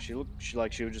crying. Okay. She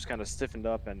was just kind of stiffened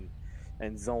up and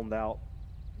zoned out,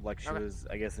 like she Okay. was,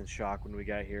 I guess, in shock when we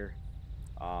got here.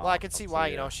 Well, I could see why,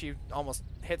 yeah. you know, she almost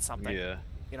hit something. Yeah.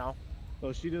 You know?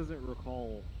 Well, she doesn't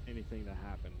recall anything that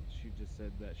happened. She just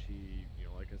said that she,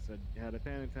 like I said, had a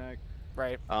panic attack.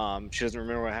 Right. She doesn't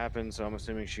remember what happened, so I'm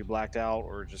assuming she blacked out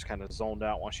or just kind of zoned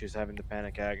out while she was having the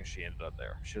panic attack, and she ended up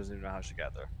there. She doesn't even know how she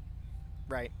got there.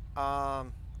 Right.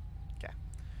 Okay.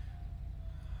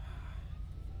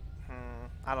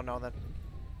 I don't know then.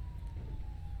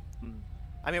 Hmm.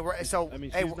 I mean, we're so. I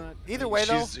mean, hey, she's not. either way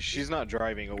though, she's not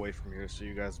driving away from here, so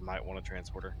you guys might want to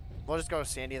transport her. we'll just go with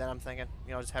Sandy then. I'm thinking.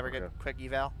 You know, just have her get Okay. quick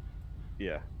eval.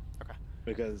 Yeah. Okay.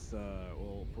 Because,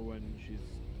 well, for when she's,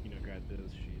 got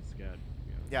this, she's got,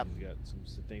 Yep. she's got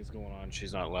some Things going on.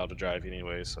 She's not allowed to drive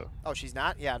anyway, so. Oh, she's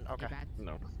not. Yeah. Okay.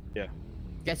 No. Yeah.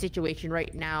 That situation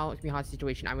right now, it's a hot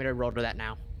situation. I'm gonna roll to that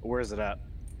now. Where is it at?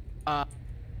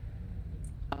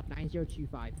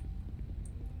 9025.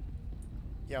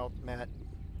 Yo, Matt.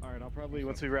 All right. I'll probably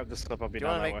once we wrap this up, I'll be Do you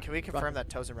down want to that make? way. Can we confirm that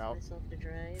tows en route Myself to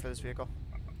drive. for this vehicle?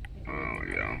 Oh,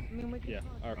 yeah. I mean, we can Yeah.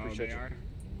 talk. I appreciate they you. are?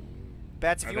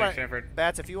 Bats, if Are you they want, separate?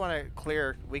 Bats, if you want to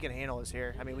clear, we can handle this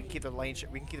here. I mean, we can keep the lane,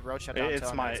 we can keep the road shut down. It's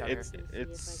until my everyone's out here.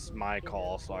 it's my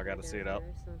call, so I gotta see it out.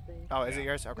 Oh, is it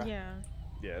yours? Okay. Yeah.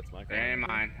 Yeah, it's my They call. ain't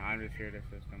mine. I'm just here to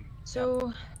assist them.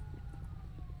 So,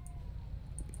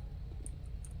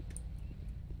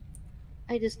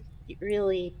 I just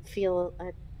really feel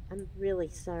I'm really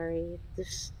sorry.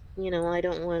 This, I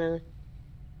don't want to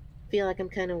feel like I'm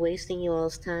kind of wasting you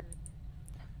all's time.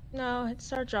 No,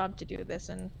 it's our job to do this,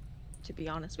 and to be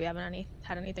honest, we haven't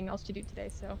had anything else to do today,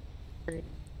 so.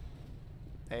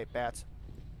 Hey, Bats.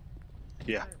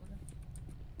 Yeah.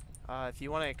 If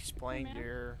you want to explain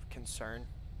your concern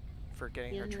for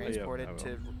getting her Yeah. transported I will.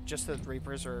 to just the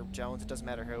Reapers or Jones, it doesn't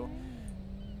matter who.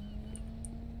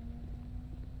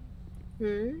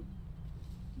 Hmm?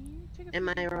 can you take a Am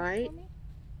few I deep breaths right? for me?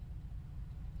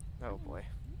 Oh boy.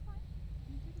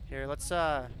 Here, let's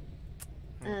uh.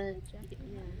 Yeah.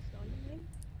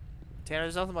 Tanner,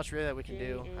 there's nothing much really that we can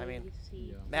do. I mean,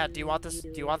 Matt, do you want this?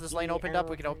 Do you want this lane opened up?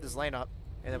 We can open this lane up,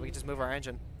 and then we can just move our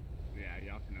engine. Yeah,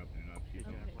 y'all can open it up. You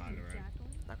can apply the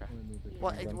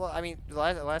road. Okay. Well, I mean, the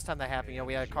last time that happened,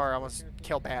 we had a car almost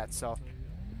kill Bats, so.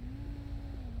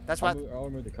 That's why. I'll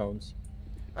remove the cones.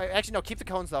 Actually, no. Keep the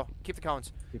cones though. Keep the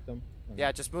cones. Keep them. Okay.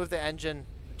 Yeah, just move the engine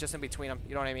just in between them.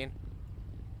 You know what I mean?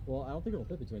 Well, I don't think it'll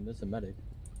fit between this and medic.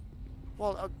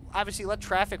 Well, obviously, let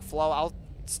traffic flow. I'll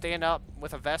stand up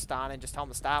with a vest on and just tell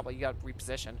them to stop while you got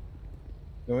reposition.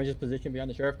 You want me to just position behind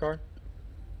the sheriff car?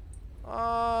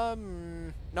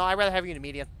 No, I'd rather have you in the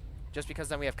median, just because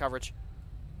then we have coverage.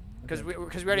 Because we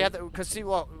already have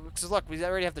the look, we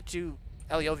already have the two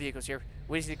LEO vehicles here.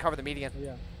 We just need to cover the median.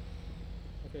 Yeah.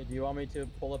 Okay. Do you want me to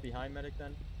pull up behind medic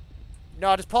then?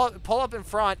 No, just pull up in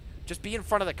front. Just be in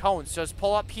front of the cones. Just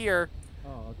pull up here.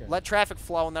 Oh, okay. Let traffic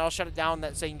flow, and then I'll shut it down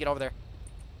so you can get over there.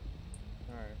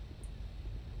 All right.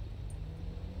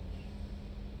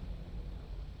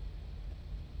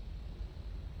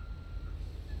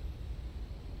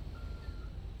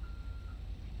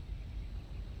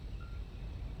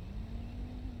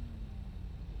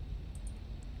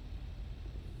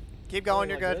 Keep going,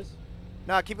 Oh, you're like good. this?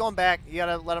 No, keep going back. You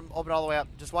gotta let them open all the way up.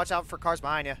 Just watch out for cars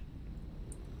behind you.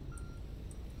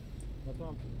 That's what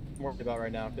I'm worried about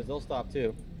right now, because they'll stop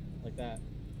too, like that.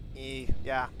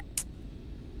 Yeah.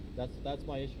 That's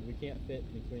my issue. We can't fit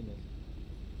between this.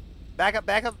 Back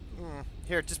up.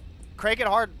 Here, just crank it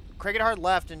hard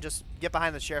left, and just get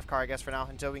behind the sheriff car, I guess, for now,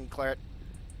 until we can clear it.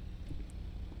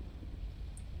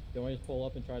 Don't we just pull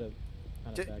up and try to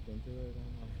kind of back into it?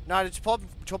 No, just pull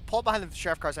up behind the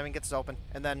sheriff car so I can get this open,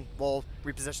 and then we'll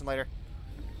reposition later.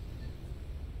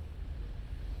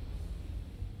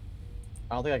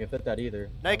 I don't think I can fit that either.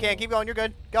 No, you can't. Keep going. You're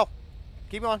good. Go.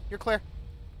 Keep going. You're clear.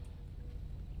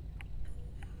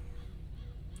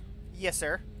 Yes,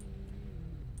 sir.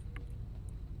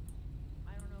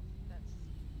 I don't know if that's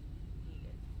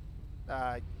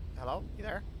needed. Hello? You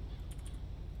there?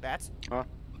 Bats? Huh?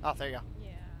 Oh, there you go.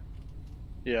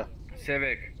 Yeah.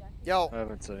 Civic. Yo. I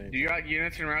haven't seen. Do you got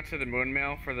units en route to the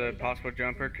windmill for the possible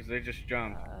jumper? Because they just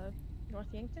jumped. North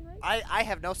Yankton, right? I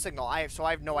have no signal. So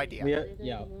I have no idea. We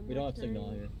don't have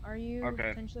signal here. Are you Okay.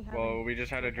 potentially having... Well, we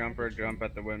just had a jumper jump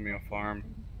at the windmill farm.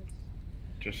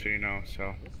 Just so you know,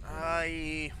 so.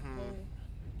 Okay.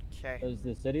 Is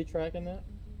the city tracking that?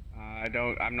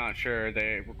 I'm not sure.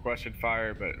 They requested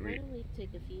fire, but Why don't we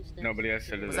take a few steps? nobody has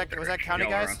said Was that county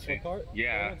y'all are guys? on scene. Well,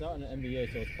 Yeah. It's out in the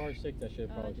NBA, so it's car 6 that should have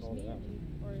probably just called me it out.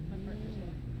 or if my partner's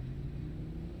there.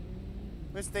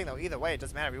 Here's the thing, though. Either way, it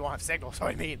doesn't matter. We won't have signal, so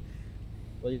I mean.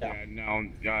 Well, yeah. Yeah, no,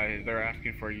 they're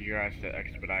asking for you guys to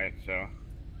expedite, so.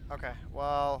 Okay.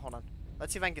 Well, hold on.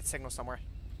 Let's see if I can get signal somewhere.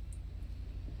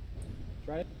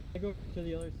 Try to go to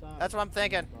the other side. That's what I'm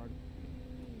thinking.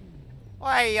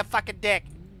 Why, you fucking dick?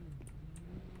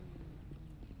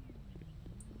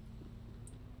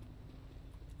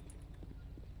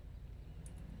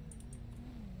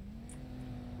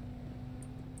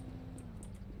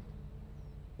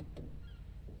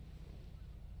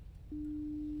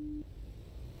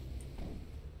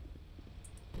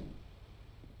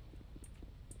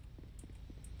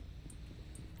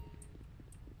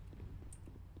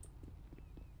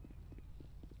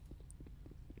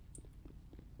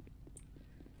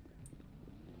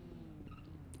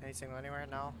 Any signal anywhere?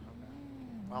 No? Okay.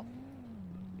 Well.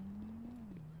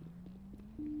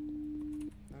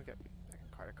 Let me get back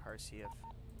in car to car, see if...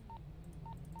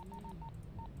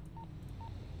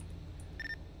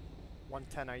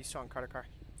 110, are you still on car to car?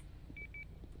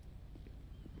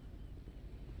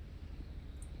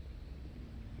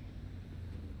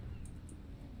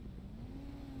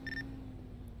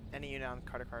 Any unit on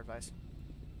car to car advice?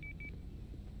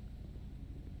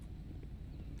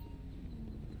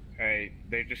 Hey,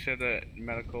 they just said that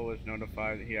medical was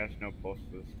notified that he has no pulse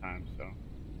this time, so.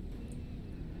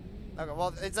 Okay,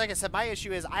 well, it's like I said, my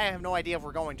issue is I have no idea if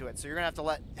we're going to it, so you're gonna have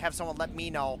to have someone let me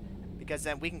know, because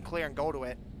then we can clear and go to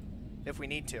it if we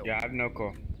need to. Yeah, I have no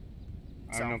clue.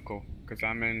 I have no clue, cause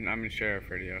I'm in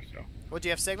sheriff radio, so. Well, do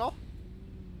you have signal?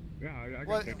 Yeah, I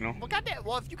got signal. Well, goddamn.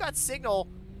 Well, if you got signal,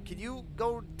 can you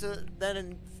go to then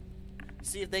and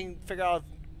see if they can figure out if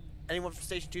anyone from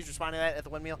Station 2 is responding to that at the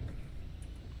windmill?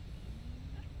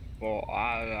 Well,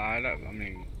 I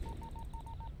mean,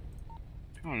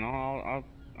 I don't know.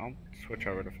 I'll switch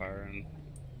over to fire and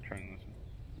try and listen.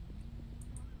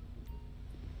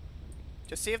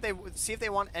 Just see if they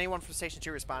want anyone from Station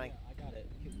 2 responding. I got it.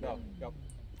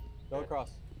 Go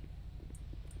across.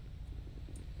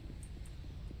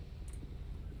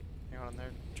 Hang on, they're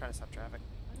trying to stop traffic.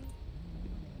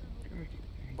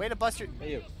 Way to bust your.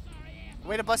 Hey, you.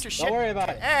 Way to bust your shit. Don't worry about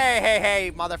it.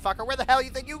 Hey, motherfucker! Where the hell you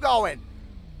think you going?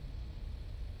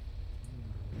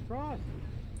 Cross.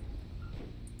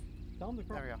 Tell him to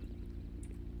cross. There we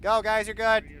go. Go, guys, you're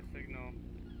good. Signal.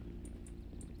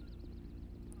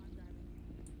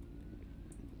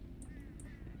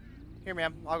 Here,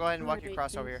 ma'am. I'll go ahead and walk you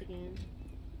across over here. Again.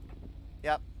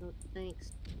 Yep. Oh,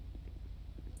 thanks.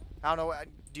 I don't know. Are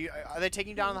they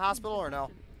taking you down to the hospital or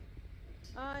no?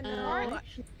 No.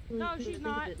 No, she's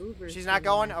not. She's not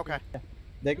going. Okay.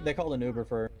 They called an Uber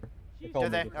for.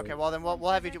 Did they? Okay. Well, then we'll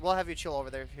have you chill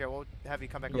over there. Here, we'll have you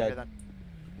come back over here then.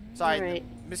 Sorry,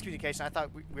 miscommunication. I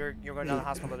thought you were going down to the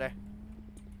hospital today.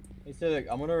 Hey, Civic,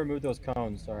 I'm gonna remove those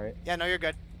cones. All right. Yeah. No, you're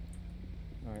good.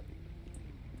 All right.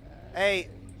 Hey.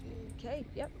 Okay.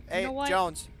 Yep. Hey, you know what?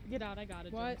 Jones. Get out. I got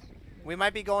it. What? Jones. We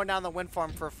might be going down the wind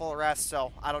farm for a full arrest,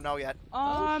 so I don't know yet.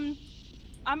 I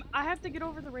have to get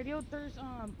over the radio. There's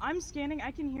I'm scanning. I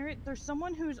can hear it. There's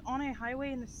someone who's on a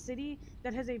highway in the city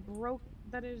that has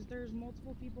there's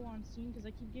multiple people on scene because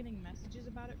I keep getting messages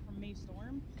about it from May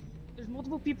Storm. There's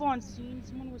multiple people on scene.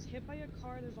 Someone was hit by a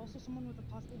car. There's also someone with a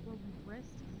possible broken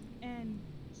wrist, and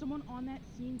someone on that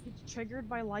scene gets triggered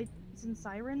by lights and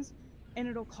sirens, and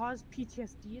it'll cause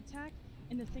PTSD attack.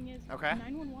 And the thing is,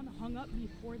 911 hung up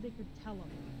before they could tell them.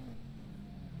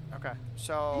 Okay, And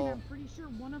so... I'm pretty sure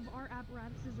one of our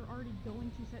apparatuses are already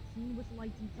going to set scene with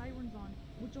lights and sirens on,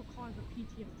 which will cause a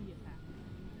PTSD attack.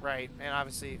 Right, and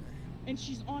obviously... And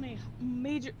she's on a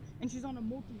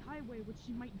multi-highway, which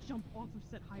she might jump off of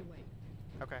said highway.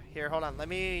 Okay, here, hold on. Let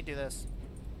me do this.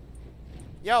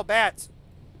 Yo, Bats!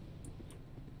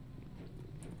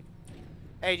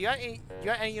 Hey, do you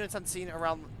got any units on scene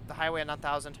around the highway at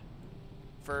 9000?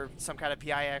 For some kind of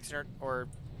PI accident or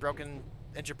broken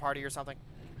injured party or something?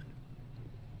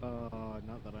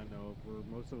 Not that I know of.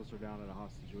 Most of us are down at a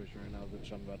hostage situation right now,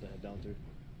 which I'm about to head down to.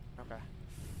 Okay.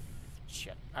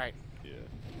 Shit. Alright. Yeah.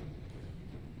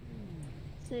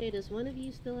 Say, does one of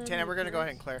you still have... Tana, we're gonna go ahead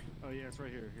and clear. Oh yeah, it's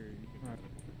right here. Here, you can.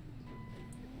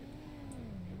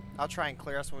 I'll try and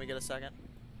clear us when we get a second.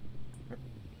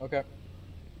 Okay.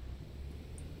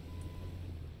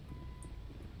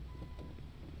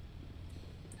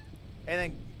 And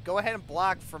then go ahead and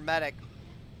block for medic.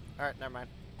 Alright, never mind.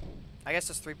 I guess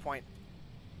it's 3 point.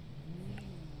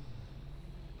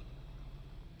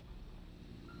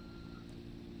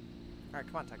 Alright,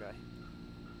 come on, Tug Guy.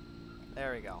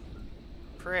 There we go.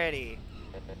 Pretty.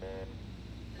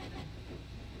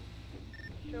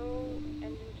 Show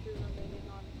engine 2 remaining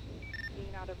on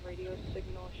scene out of radio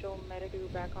signal. Show medic 2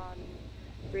 back on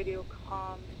radio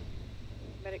comms.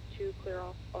 Medic 2 clear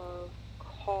off of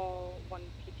call 1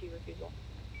 PT refusal.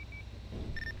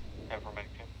 And for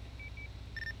medic 2.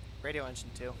 Radio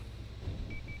engine 2.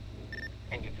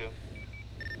 Engine 2.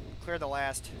 Clear the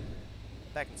last.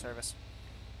 Back in service.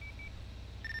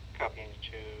 Copy engine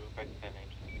 2, back to 10 engine.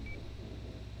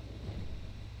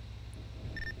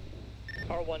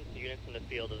 Car 1 units in the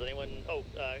field. Does anyone... Oh,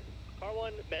 Car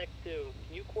 1, Medic 2,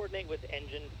 can you coordinate with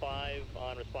Engine 5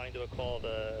 on responding to a call of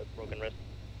a broken wrist?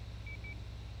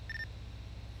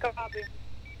 Copy.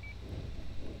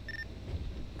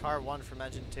 Car 1 from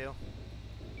engine 2.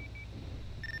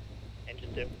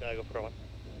 Engine 2, go for Car 1.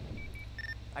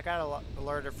 I got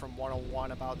alerted from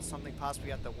 101 about something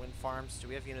possibly at the wind farms. Do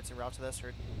we have units en route to this,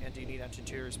 and do you need engine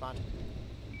 2 to respond?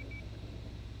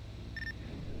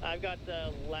 I've got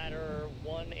ladder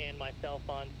 1 and myself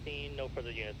on scene. No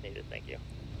further units needed. Thank you.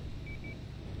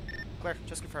 Clear.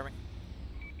 Just confirming.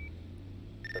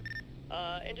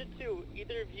 Engine 2,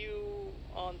 either of you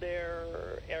on their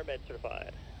air med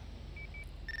certified?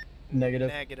 Negative.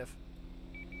 Negative.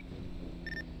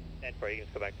 And for you can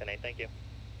just go back to 8. Thank you.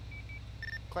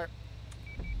 Clear.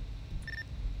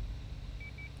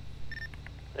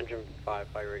 Engine 5,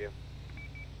 fire radio.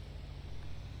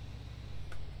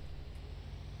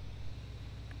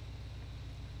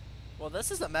 Well,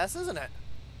 this is a mess, isn't it?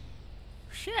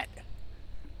 Shit.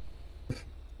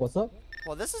 What's up?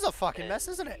 Well, this is a fucking mess,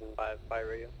 isn't it? 5, fire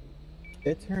radio.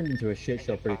 It turned into a shit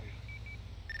show pretty.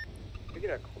 We get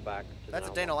a call back. To That's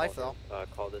a day in the life, though.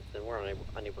 Call this in. We're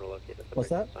unable to locate it. What's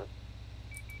that?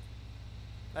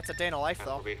 That's a day in the life,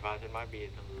 though. Be advised, it might be a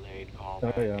delayed call Oh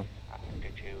back. yeah. Due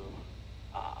to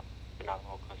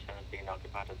phenomenal concerns being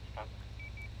occupied at this time.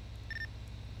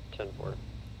 10-4.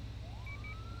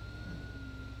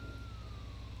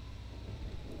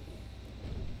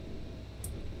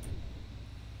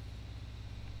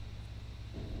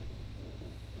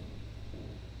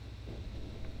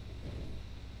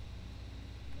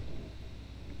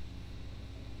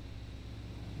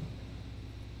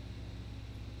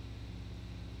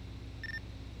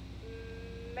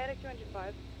 Medic to engine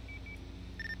 5.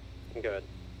 Good.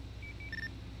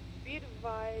 Be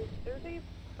advised, there's a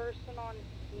person on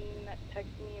scene that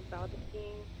texted me about the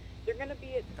scene. They're going to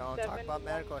be at Don't talk about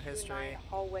medical history. 7129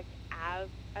 Hallwick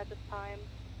Ave at this time.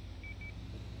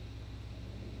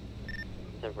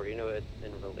 10-4, you know it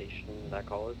in relation to that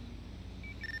call is?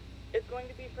 It's going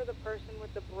to be for the person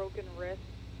with the broken wrist.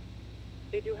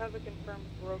 They do have a confirmed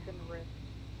broken wrist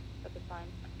at the time.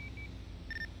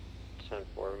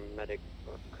 10-4, medic,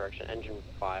 or correction, engine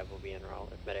 5 will be en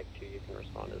route. If medic 2, you can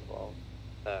respond as well,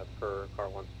 per car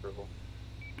 1's approval.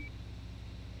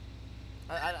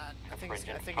 I think he's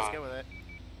good with it.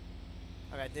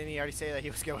 Okay, didn't he already say that he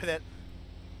was good with it?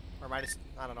 Or am I just,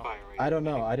 I don't know. I don't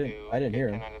know. I didn't hear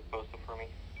him.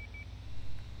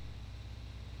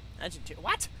 Engine 2,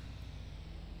 what?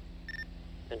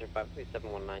 Engine 5, please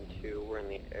 7192, we're in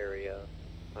the area,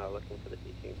 looking for the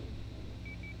DT.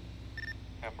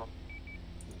 10-4.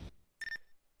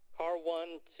 Car 1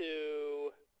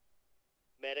 to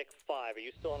Medic 5. Are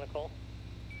you still on the call?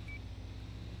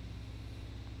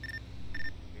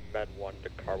 Med 1 to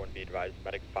Car 1, be advised.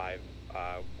 Medic 5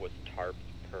 was tarped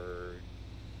per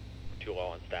too low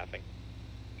on staffing.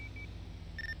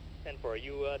 10-4, are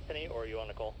you 10-8 or are you on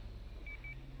the call?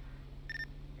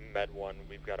 Med 1,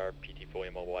 we've got our PT fully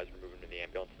immobilized. We're moving to the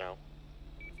ambulance now.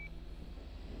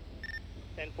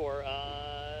 10-4,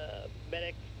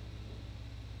 Medic,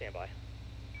 stand by.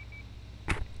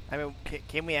 I mean,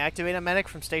 can we activate a medic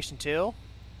from Station 2?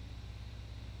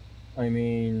 I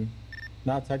mean,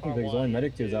 not technically, because only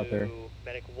Medic 2 is out there.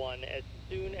 Medic 1, as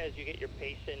soon as you get your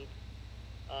patient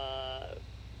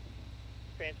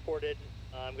transported,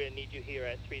 I'm going to need you here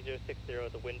at 3060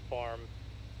 at the wind farm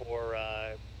for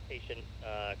patient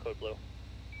code blue.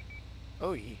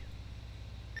 Oh, yeah.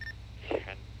 10-4,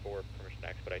 permission to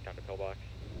expedite down to pillbox.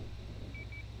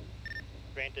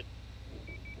 Granted.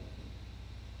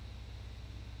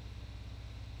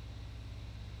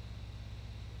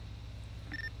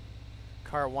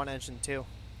 Car 1, engine 2.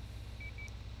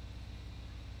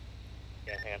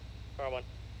 Yeah, hang on. Car 1.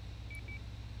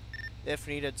 If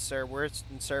needed, sir, we're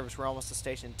in service. We're almost to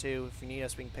Station 2. If you need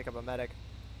us, we can pick up a medic.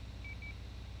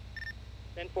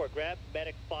 10-4, grab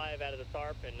Medic 5 out of the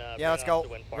tarp and yeah, let's go.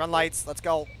 Run lights. Let's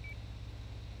go.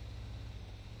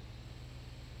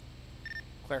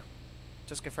 Clear.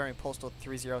 Just confirming postal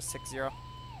 3060. 10-4,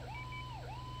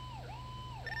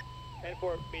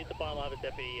 meet the bottom. I'll have a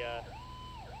deputy.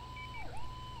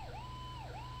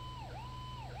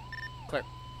 Clear.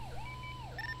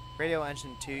 Radio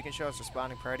engine 2, you can show us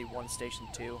responding priority 1 station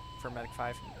 2 for medic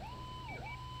 5.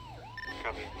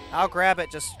 Copy. I'll grab it,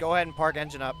 just go ahead and park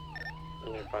engine up.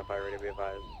 Engine 5 fire ready to be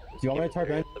advised. Do you want me to tarp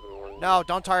it? No,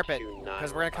 don't tarp it,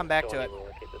 because we're going to come back to it.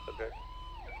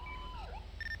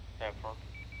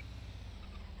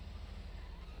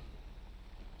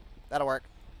 That'll work.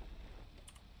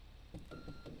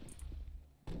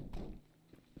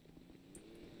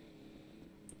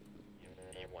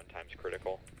 One time's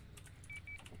critical.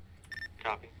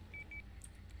 Copy.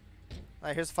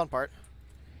 Alright, here's the fun part.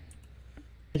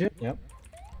 Yep.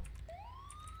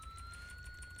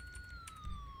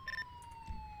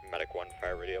 Medic 1,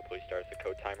 fire radio, please start the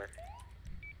code timer.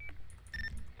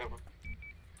 Over.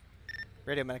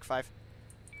 Radio medic 5.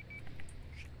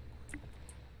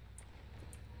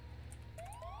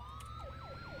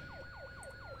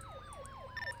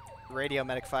 Radio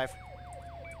medic 5.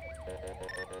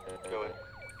 Go ahead.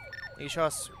 You show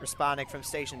us responding from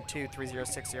station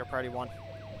 23060, priority 1.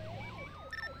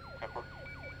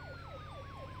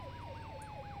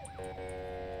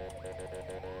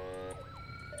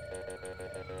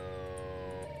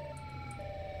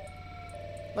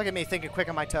 Look at me thinking quick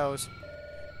on my toes.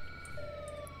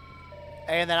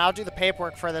 And then I'll do the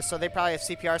paperwork for this, so they probably have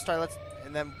CPR start,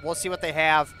 and then we'll see what they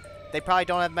have. They probably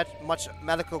don't have much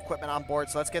medical equipment on board,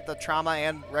 so let's get the trauma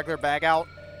and regular bag out.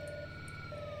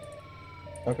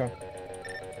 Okay.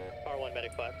 R1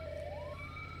 Medic 5.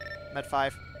 Med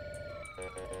 5.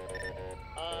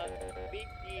 Meet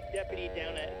the deputy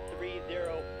down at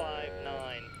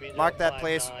 3059. Mark that,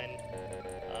 please.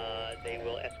 They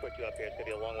will escort you up here. It's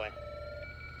going to be a long way.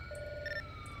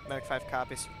 Medic 5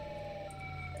 copies.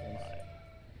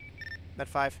 Med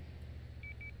 5.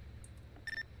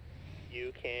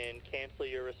 You can cancel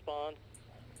your response,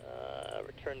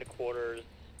 return to quarters.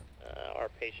 Our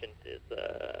patient is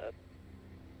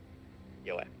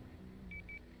YOA.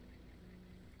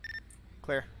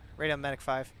 Clear. Radio Medic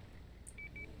 5.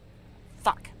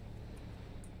 Fuck.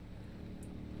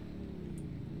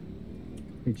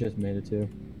 We just made it too.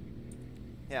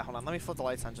 Yeah, hold on. Let me flip the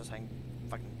lights on just so I can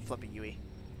fucking flip a UE.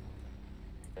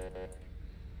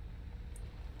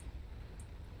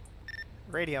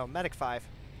 Radio Medic 5.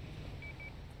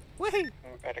 Woohoo!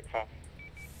 Medic 5.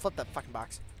 Flip that fucking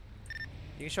box.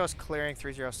 You can show us clearing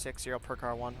 3060 per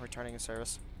car 1, returning in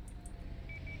service.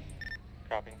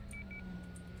 Copy.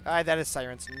 Alright, that is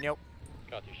sirens. Nope.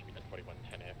 Car 2 should be at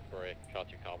 2110 here for a car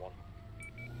 2 car 1.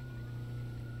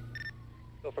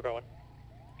 Go for car 1.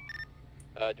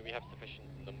 Do we have sufficient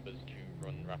numbers to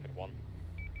run rapid 1?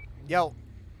 Yo.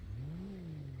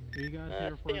 Are you guys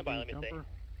here for stand by, the let me see. jumper?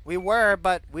 We were,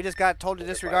 but we just got told to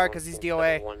disregard because he's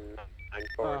DOA.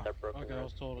 Oh, okay, I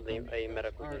was told to A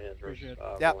medical Alright, unit is appreciate it.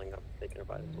 Yep. rolling up, taking a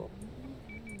bite as well.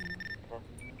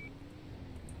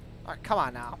 Alright, come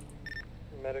on now.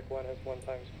 Medic 1 has 1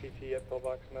 times PT at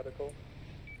Pillbox Medical.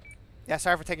 Yeah,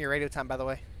 sorry for taking your radio time, by the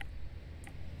way.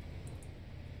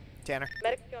 Tanner.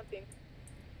 Medic 2 on scene.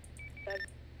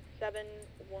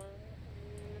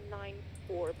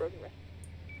 7194, broken wrist.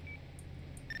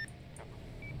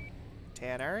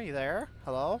 Tanner, you there?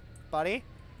 Hello? Buddy?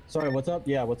 Sorry, what's up?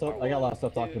 Yeah, what's up? I got a lot of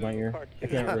stuff talking about here. I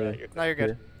can't really. No, you're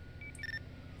good.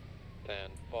 Then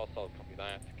 4 solid copy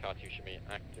that. Car 2 should be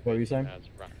activated What were you saying? as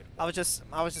rapid. I was just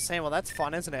saying, well, that's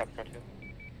fun, isn't it?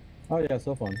 Oh yeah,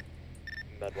 so fun.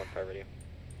 Med 1 fire radio.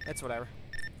 It's whatever.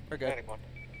 We're good. Medic 1.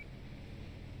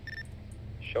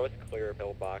 Show us clear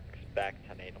pillbox back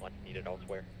 10-8 unless needed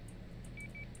elsewhere.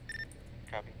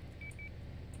 Copy.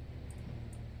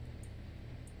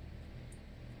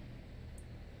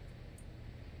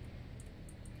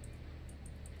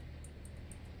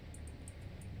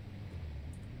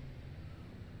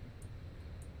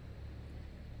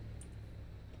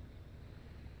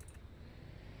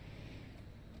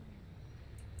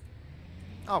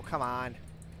 Oh, come on.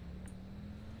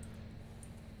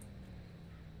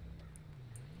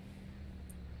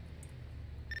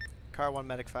 Car 1,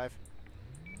 Medic 5.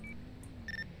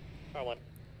 Car 1.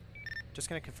 Just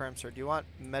gonna confirm, sir. Do you want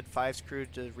Med 5's crew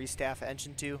to restaff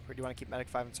Engine 2, or do you want to keep Medic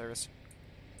 5 in service?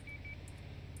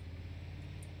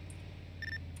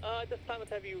 At this time,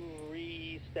 let's have you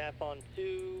re-staff on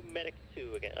 2, Medic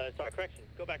 2 again. Sorry, correction.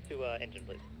 Go back to engine,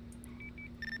 please.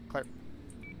 Clear.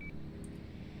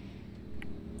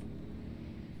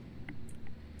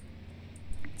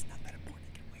 It's not that important.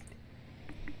 It can wait. It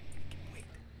can wait.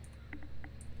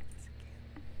 Yes, it can.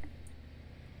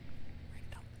 Write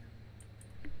it down there.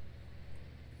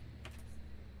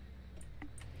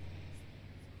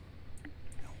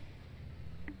 No.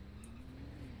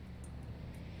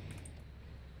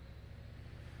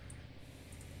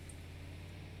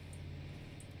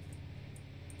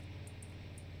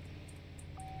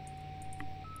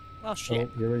 Oh shit.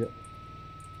 Oh, here we go.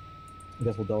 I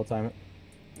guess we'll double time it.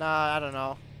 Nah, I don't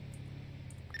know.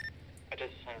 This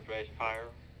is San Andreas Fire.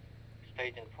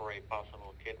 Staging for a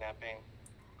possible kidnapping.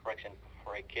 Correction,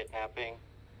 for a kidnapping.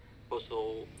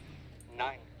 Postal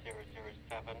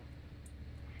 9007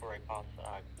 for a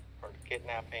for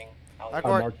kidnapping. I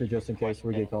marked it just in case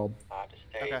we get called.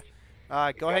 Okay.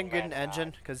 Go ahead and get an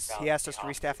engine, because he asked us to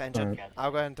restaff engine. Alright.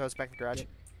 I'll go ahead and throw us back in the garage.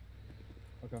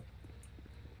 Okay.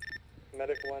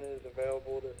 Medic 1 is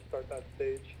available to start that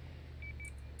stage.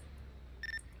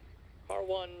 Car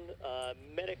 1,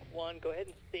 Medic 1, go ahead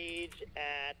and stage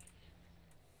at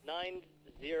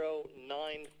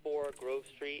 9094 Grove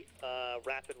Street,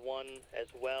 Rapid 1 as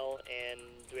well, and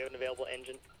do we have an available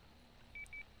engine?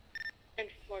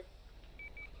 Engine 4.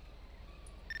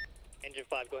 Engine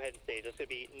 5, go ahead and stage. That's going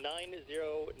to be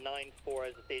 9094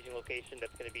 as the staging location.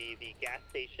 That's going to be the gas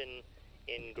station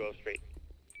in Grove Street.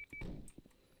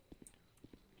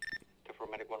 For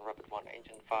Medic 1, Rapid 1,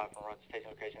 Engine 5 on road station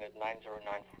location at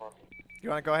 9094. You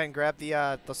want to go ahead and grab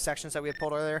the those sections that we had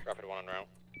pulled earlier? Rapid 1 on route.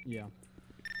 Yeah.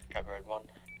 Copy, Red 1.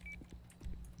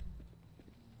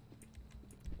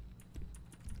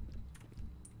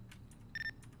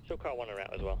 Show car 1 on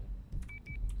route as well.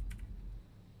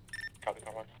 Copy,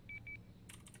 car 1.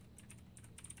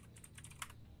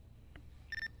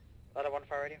 Ladder 1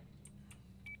 fire radio.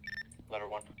 Letter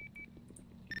 1.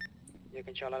 You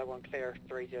can show ladder 1 clear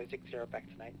 3060 back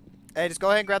tonight. Hey, just go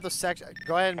ahead and grab those sections.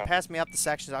 Go ahead and pass me up the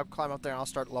sections. I'll climb up there and I'll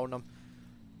start loading them.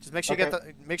 Just make sure you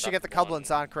get the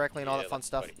couplings on correctly and all that fun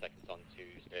stuff. 20 seconds on to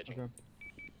staging. Okay.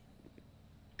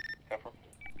 Confirm.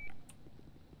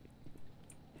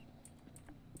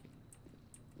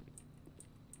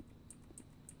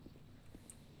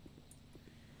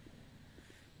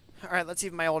 All right, let's see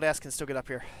if my old ass can still get up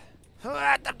here.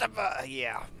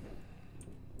 Yeah.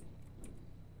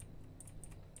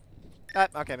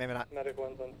 Okay, maybe not. Medic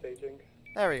 1's on staging.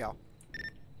 There we go.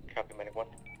 Copy, Medic 1.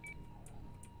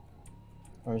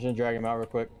 I'm just gonna drag him out real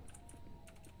quick.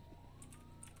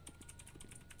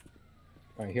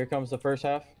 Alright, here comes the first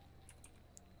half.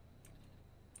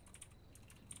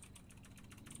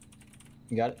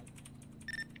 You got it?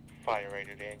 Fire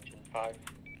rated Engine 5.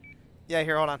 Yeah,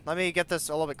 here, hold on. Let me get this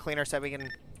a little bit cleaner so we can,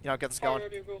 get this going.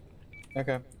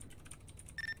 Okay.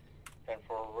 And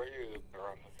for review of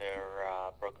their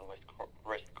broken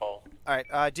wrist call. All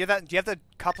right. Do you have the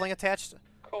coupling attached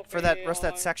for that rest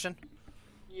of that section?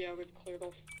 Yeah, we've cleared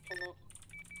off from that.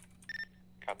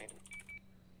 Copy.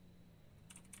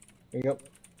 Here you go.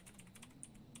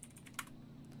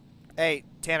 Hey,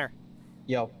 Tanner.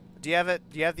 Yo. Do you have it?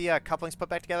 Do you have the couplings put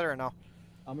back together or no?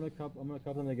 I'm gonna couple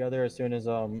them together as soon as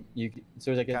as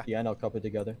soon as I get to the end. I'll couple it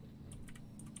together.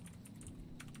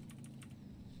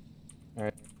 All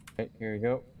right. Here we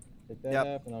go. Take that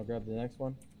half, and I'll grab the next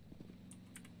one.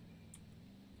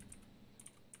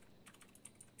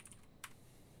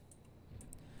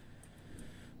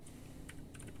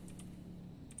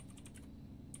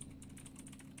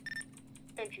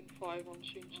 Engine 5 on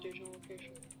scene staging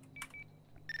location.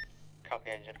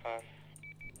 Copy, Engine 5.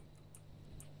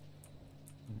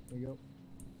 There you go.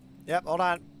 Yep. Hold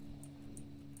on.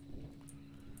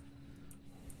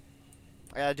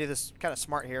 I gotta do this kind of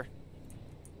smart here.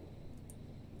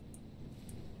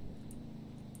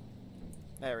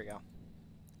 There we go.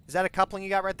 Is that a coupling you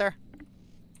got right there?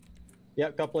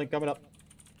 Yep, coupling coming up.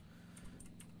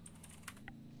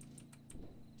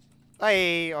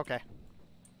 Hey, okay.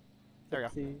 There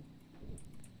we go.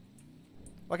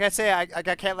 What can I say? I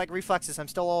got cat-like reflexes. I'm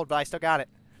still old, but I still got it.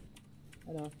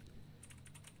 I know.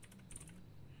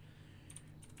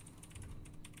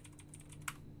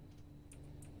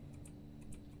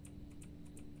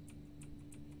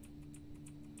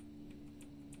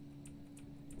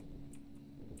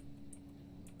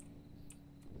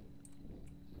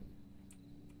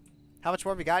 How much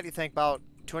more have we got, you think? About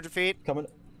 200 feet? Coming.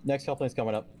 Next coupling's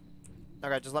coming up.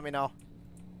 Okay, just let me know.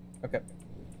 Okay.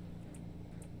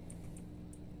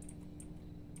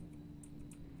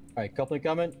 Alright, coupling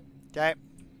coming. Okay.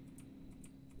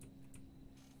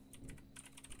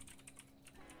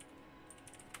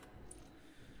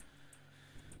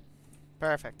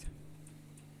 Perfect.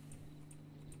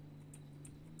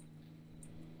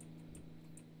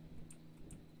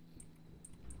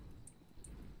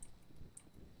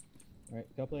 Alright,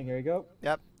 coupling, here you go.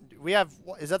 Yep. We have,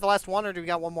 is that the last one, or do we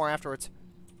got one more afterwards?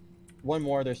 One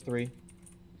more, there's 3.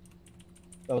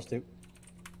 That was 2.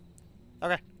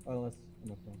 Okay. Oh, that's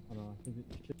enough one. I don't know. Should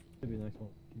be the next one.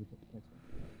 Should be the next one.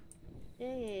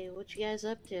 Hey, what you guys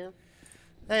up to?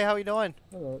 Hey, how you doing?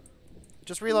 Hello.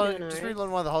 Just reloading, doing alright.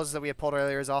 reloading one of the hoses that we had pulled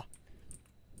earlier is all.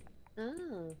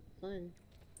 Oh, fun.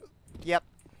 Yep.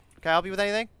 Can I help you with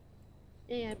anything?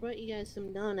 Hey, I brought you guys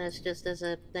some donuts just as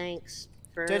a thanks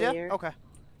for Did earlier. ya? Okay.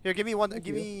 Here, give me one.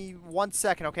 Give me 1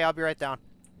 second, okay? I'll be right down.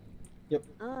 Yep.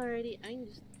 Alrighty, I can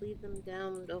just leave them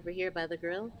down over here by the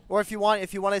grill. Or if you want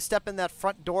to step in that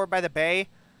front door by the bay,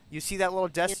 you see that little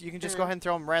desk. You can just go ahead and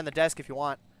throw them right on the desk if you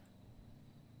want.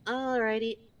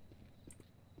 Alrighty.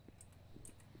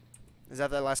 Is that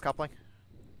the last coupling?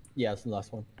 Yeah, it's the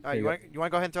last one. All right. You want to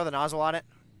go ahead and throw the nozzle on it,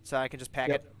 so I can just pack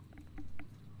it.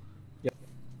 Yep.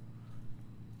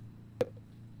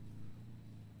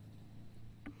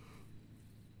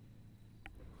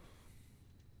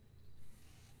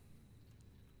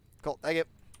 Cool. Thank you.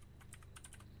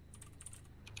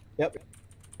 Yep.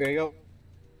 There you go.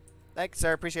 Thanks,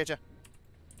 sir. Appreciate you.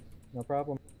 No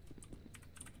problem.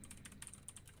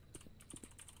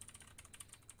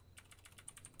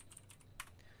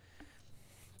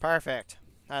 Perfect.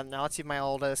 Now let's see if my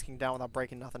old ass can down without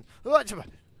breaking nothing. There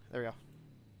we go.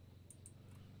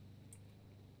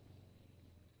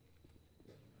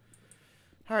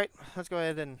 Alright, let's go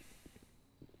ahead and...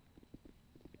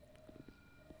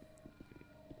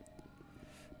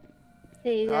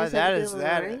 Hey, you guys have a good one,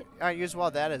 alright? Alright, use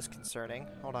well, that is concerning.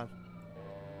 Hold on.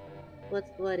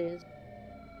 What is?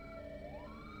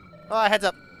 Oh, heads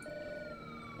up.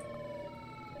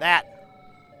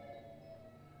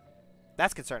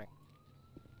 That's concerning.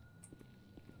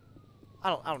 I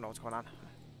don't know what's going on.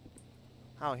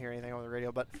 I don't hear anything over the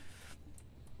radio, but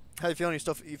how you feeling?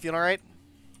 You feeling all right?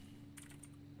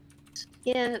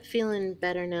 Yeah, feeling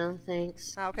better now,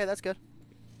 thanks. Ah, okay, that's good.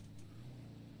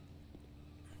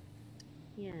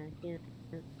 Yeah.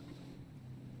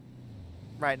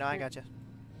 Right, no, I got you.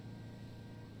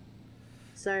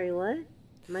 Sorry, what?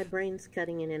 My brain's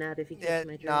cutting in and out if you catch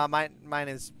my drift. No,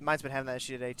 mine's been having that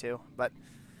issue today too. But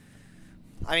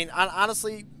I mean,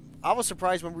 honestly, I was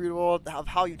surprised when we were of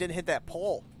how you didn't hit that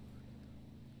pole.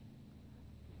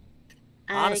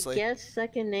 Honestly, I guess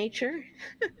second nature.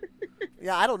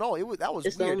 Yeah, I don't know. That was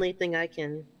it's weird. the only thing I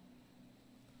can.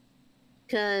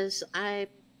 Cause I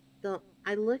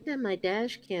looked at my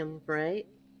dash cam, right?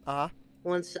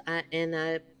 Once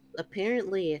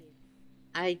apparently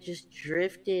I just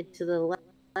drifted to the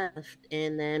left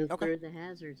and then threw the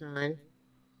hazards on,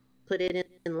 put it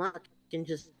in lock, and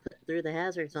just threw the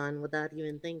hazards on without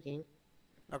even thinking.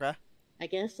 Okay. I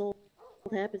guess old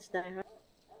habits die hard.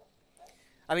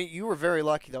 I mean, you were very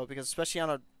lucky though, because especially on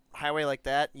a highway like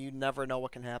that, you never know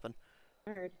what can happen.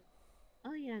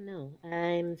 Oh yeah, no,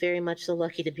 I'm very much so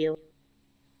lucky to be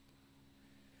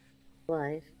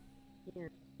alive. Yeah,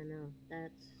 I know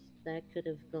that could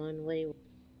have gone way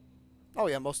Oh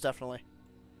yeah, most definitely.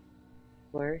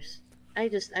 worse. I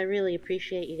really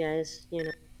appreciate you guys.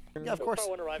 Yeah, of course.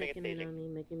 Checking in on me,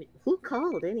 making me. Who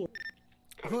called anyway?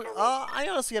 I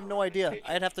honestly have no idea.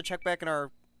 I'd have to check back in our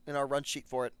run sheet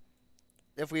for it.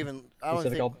 If we even, I don't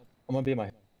think. I'm gonna be in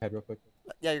my head real quick.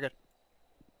 Yeah, you're good.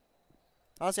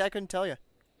 Honestly, I couldn't tell you.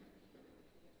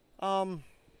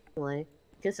 Why?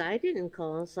 Because I didn't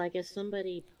call, so I guess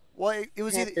somebody. Well, it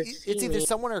was had either to see it's either me.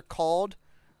 someone are called,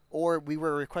 or we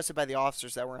were requested by the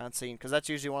officers that were on scene. Because that's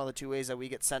usually one of the two ways that we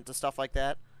get sent to stuff like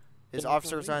that. Is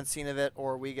officers are on scene of it,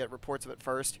 or we get reports of it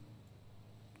first.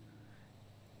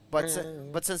 But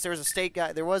since there was a state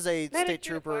guy, there was a state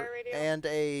trooper and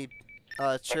a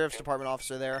sheriff's department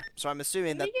officer there, so I'm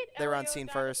assuming that they were on scene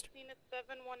first.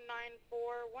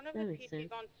 7194. One of That the makes PTs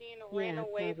sense. on scene ran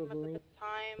away from us Probably. at the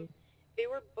time. They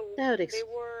were That would they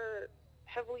were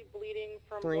heavily bleeding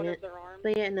from explain one it. of their arms.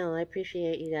 But yeah, no, I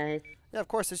appreciate you guys. Yeah, of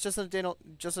course. It's just a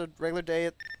regular day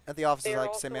at the office, They I are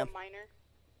like to say, also ma'am. a minor.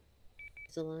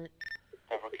 It's a lot.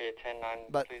 Fabricate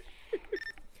 10-9, But please.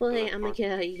 Well, hey, I'm gonna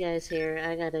get out you guys here.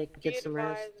 I gotta get some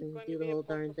rest and do the whole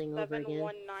darn thing over again.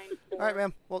 all right,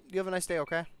 ma'am. Well, you have a nice day,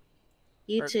 okay?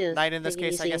 You Or too. Night in this Take it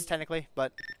case, I easy. guess technically,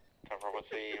 but Cover, what's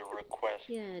the request?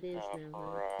 Yeah, it is now.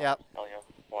 For, Yep. Elio?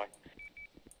 Why?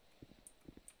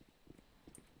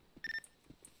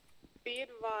 Be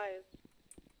advised.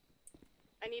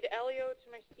 I need Elio to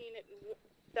my scene at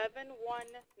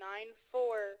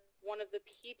 7194. One of the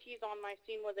PTs on my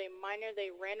scene was a minor. They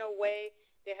ran away.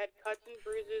 They had cuts and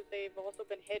bruises. They've also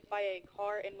been hit by a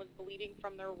car and was bleeding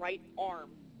from their right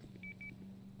arm.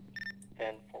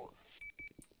 10-4.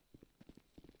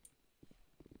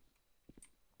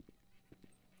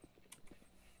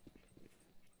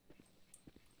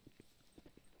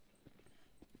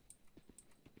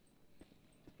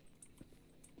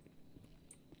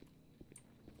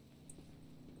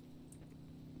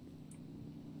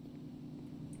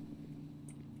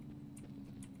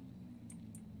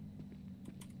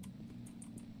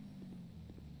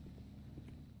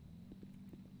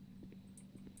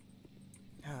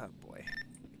 oh boy.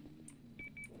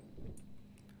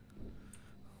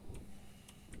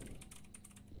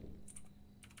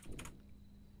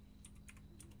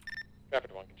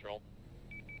 Rapid 1 control.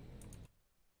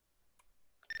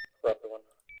 Rapid 1.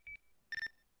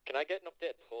 Can I get an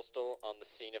update postal on the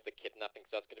scene of the kidnapping?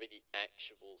 So that's going to be the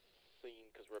actual scene,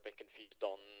 because we're a bit confused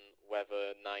on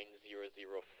whether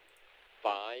 9005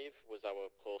 was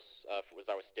our was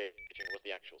our staging, was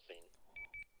the actual scene.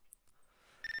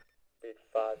 Beat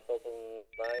 5, total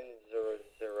 9008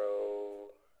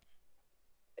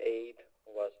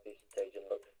 was the staging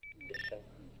location.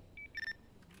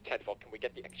 10-4, can we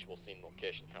get the actual scene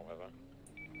location, however?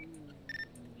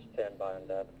 Stand by on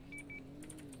that.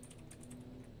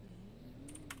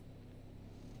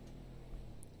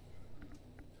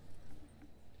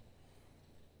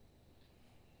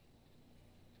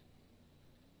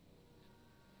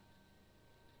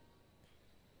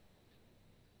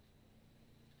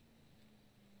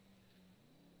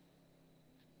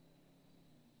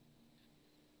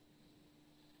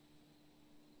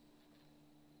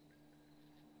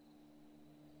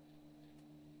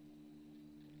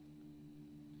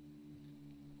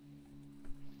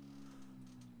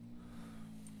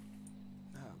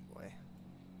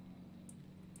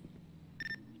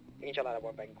 You can chill out at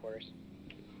one back in quarters.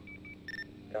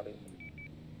 Copy.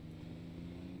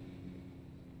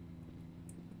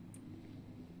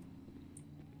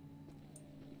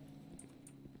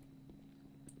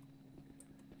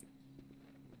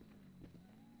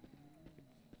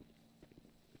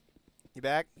 You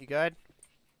back? You good?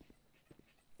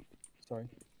 Sorry.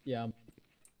 Yeah, I'm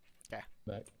Okay.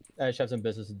 back. I just have some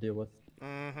business to deal with.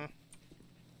 Mm-hmm.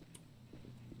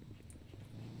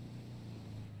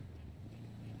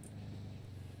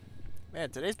 Man,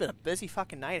 today's been a busy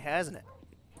fucking night, hasn't it?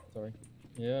 Sorry.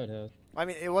 Yeah, it has. I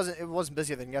mean, it wasn't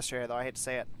busier than yesterday, though. I hate to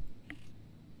say it.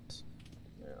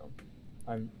 Yeah.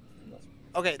 I'm.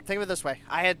 Okay, think of it this way.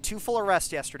 I had 2 full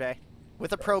arrests yesterday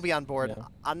with a probie on board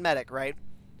on medic, right?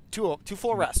 Two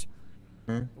full arrests.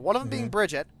 One of them being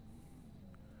Bridget.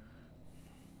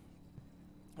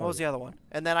 What was the other one?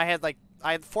 And then I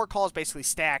had 4 calls basically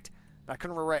stacked. I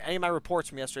couldn't write any of my reports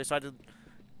from yesterday, so I had to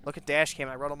look at dash cam.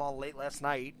 I wrote them all late last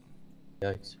night.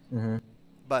 Yikes.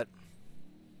 But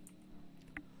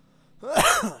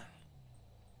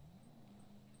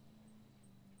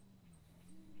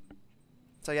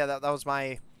so yeah, that was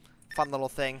my fun little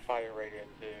thing. Fire radio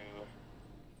to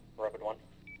Rapid 1.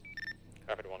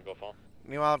 Rapid 1, go fall.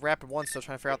 Meanwhile, Rapid 1's still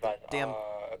trying to figure out the damn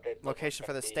location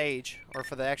for the stage, or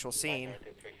for the actual scene.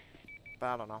 But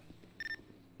I don't know.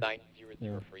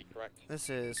 9003, correct?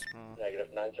 This is... Negative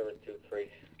 9023.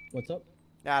 What's up?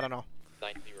 Yeah, I don't know.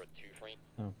 9023.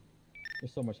 Oh.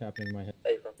 There's so much happening in my head.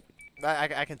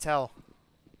 I can tell.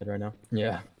 Right now?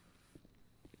 Yeah.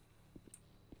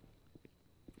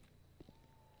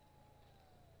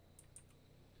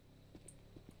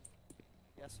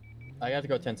 Yes. I have to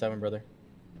go 10-7, brother.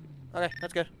 Okay,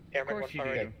 that's good. Of course you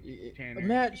do. Tanner.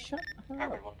 Matt, shut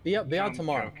up. Be on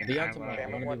tomorrow. joking. Be on I tomorrow. love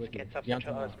I'm gonna be with you. Be on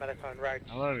tomorrow.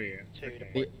 I love you.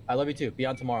 I love you too. Be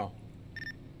on tomorrow.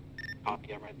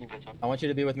 Copy, I'm ready to catch up. I want you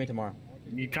to be with me tomorrow.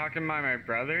 You talking about my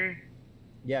brother?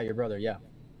 Yeah, your brother. Yeah.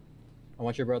 I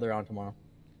want your brother on tomorrow.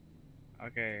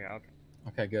 Okay, I'll...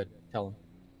 Okay, good. Tell him.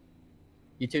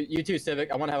 You too, Civic.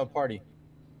 I want to have a party.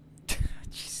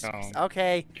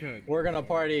 Okay. Good. We're gonna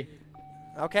party.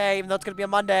 Okay, even though it's gonna be a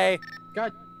Monday.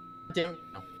 God damn.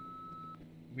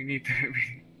 We need to...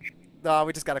 No,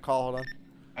 we just got a call. Hold on.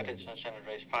 Attention, San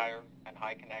Andreas fire and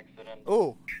hiking accident.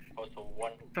 Ooh. Postal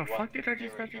 1. The fuck did I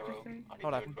just say?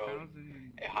 Hold on. Road.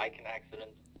 A hiking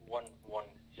accident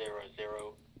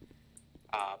 1100.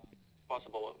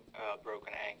 Possible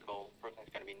broken ankle. Person's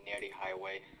gonna be near the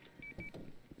highway.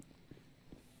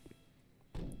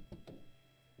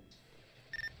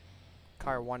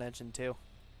 Car 1, engine 2.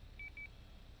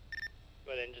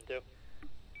 What engine 2?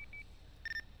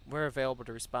 We're available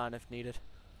to respond if needed.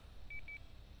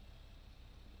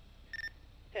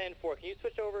 10-4, can you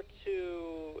switch over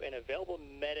to an available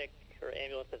medic or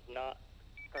ambulance that's not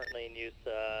currently in use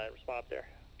and respond up there?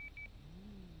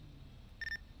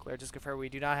 Claire, just confirm we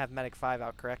do not have Medic 5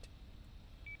 out, correct?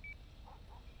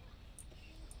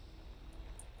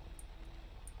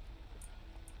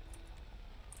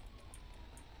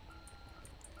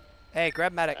 Hey,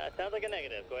 grab Medic. Sounds like a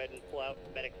negative. Go ahead and pull out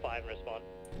Medic 5 and respond.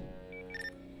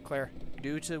 Claire,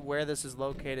 due to where this is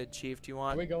located, Chief, do you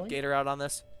want we going? Gator out on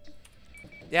this?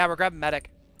 Yeah, we're grabbing Medic.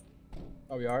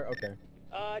 Oh, we are? Okay.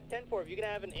 10-4, if you can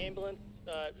have an ambulance,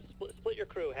 split your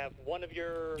crew. Have one of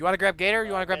your... You want to grab Gator or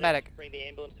you want to grab Medic? Bring the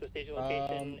ambulance to a station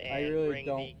location and I really bring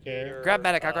don't the care. Gator, Grab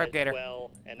Medic, I'll grab Gator.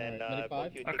 Well, and then Medic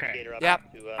 5? you take the Okay. Gator up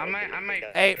Yep. to, I might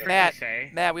Hey,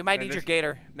 say Matt, we might that need your this-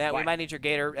 Gator. Matt, we What? might need your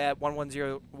Gator at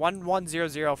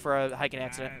 1100 for a hiking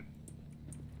accident.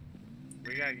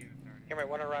 We got you. Camera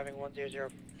 1 arriving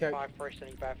 1005 for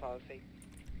extending 5 feet.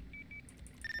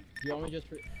 You want me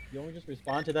just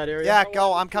respond to that area? Yeah,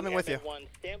 go. I'm coming with you.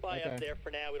 Stand by Okay. up there for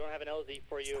now. We don't have an LZ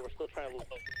for you. We're still trying to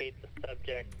locate the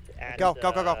subject at Go.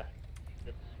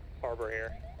 this harbor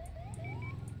here.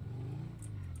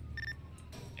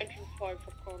 Engine 5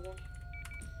 for car 1.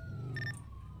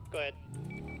 Go ahead.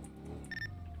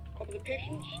 Copy. The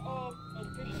patient's going to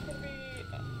be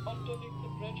underneath the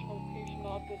bridge location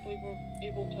that I believe we're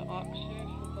able to access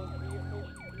with our vehicles.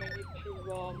 We might need to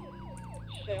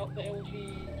set up the LG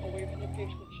away from the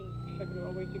patients and figure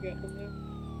out a way to get them there.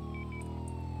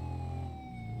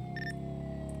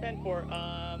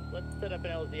 10-4, let's set up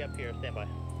an LZ up here. Stand by.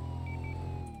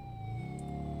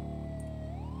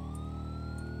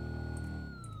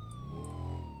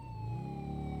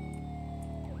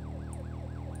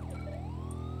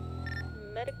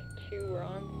 Medic 2, we're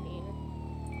on scene.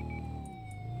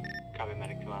 Copy,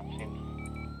 medic 2 on scene.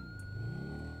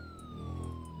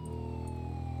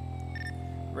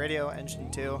 Radio,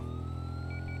 engine 2.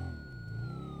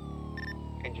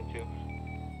 Engine 2.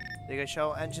 They gonna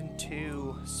show engine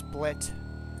 2 split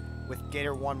with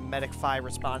Gator 1, Medic 5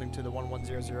 responding to the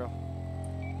 1100.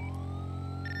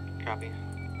 Copy.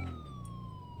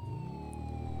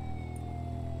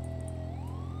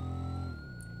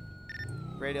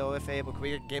 Radio, if able, can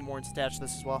we get more and stats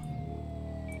this as well?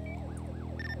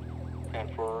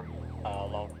 10-4,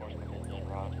 law enforcement is en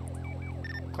route.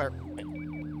 Clear.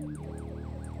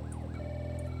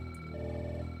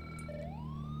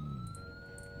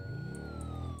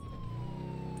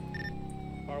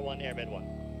 R1, Airmed 1.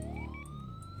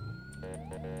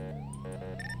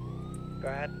 Go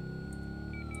ahead.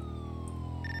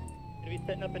 Gonna be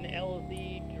setting up an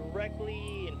LZ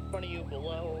directly in front of you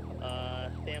below.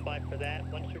 Stand by for that.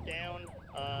 Once you're down,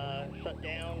 shut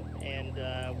down, and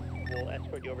we'll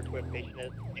escort you over to where the patient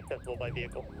is, accessible by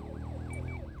vehicle.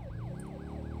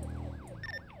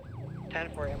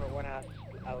 10-4, Emerald 1 has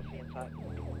LC inside.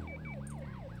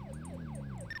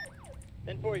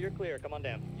 10-4, you're clear. Come on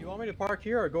down. You want me to park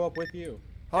here or go up with you?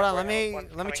 Hold on, let me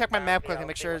check my map quickly,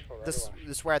 make sure this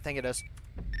is where I think it is.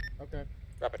 Okay.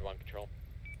 Rapid 1, control.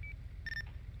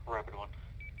 Rapid 1.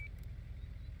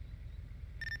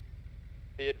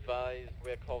 Be advised,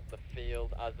 we're called the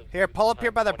field as of... Here, pull up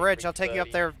here by the bridge. I'll take you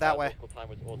up there that way. Local time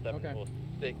was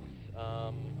 0746.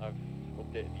 I've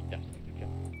updated the desk.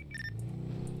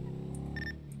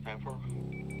 10-4.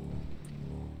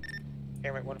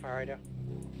 Airmed 1 fire radio.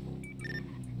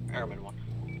 Airman 1.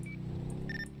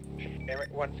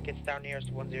 Airmed 1 skids down nearest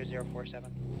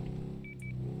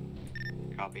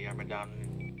 10047. Copy, Airman down,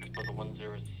 explosive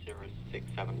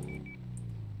 10067.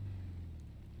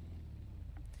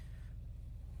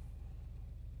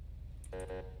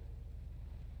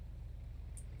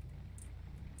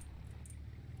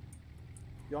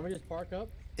 You want me to just park up?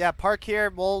 Yeah, park here.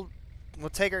 We'll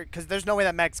take her, because there's no way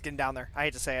that Meg's getting down there. I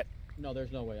hate to say it. No,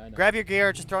 there's no way. I know. Grab your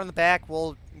gear, just throw it in the back.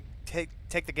 We'll take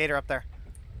the Gator up there.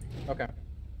 Okay.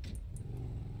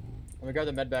 Let me grab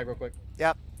the med bag real quick.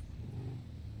 Yep.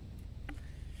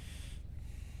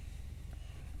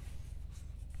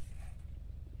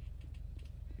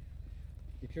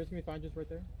 You sure it's gonna be fine just right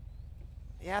there?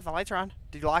 Yeah, the lights are on.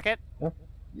 Did you lock it? Oh.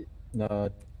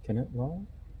 No, can it lock?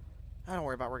 Don't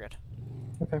worry about it. We're good.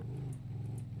 Okay.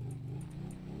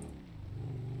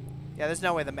 Yeah, there's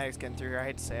no way the medic's getting through here. I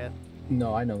hate to say it.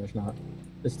 No, I know there's not.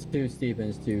 It's too steep and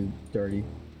it's too dirty.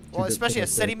 Well, especially a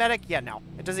city medic? Yeah, no.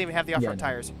 It doesn't even have the off-road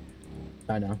tires.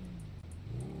 I know.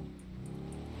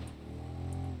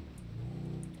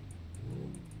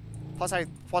 Plus,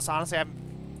 honestly, I haven't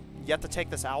yet to take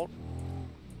this out.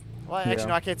 Well, actually,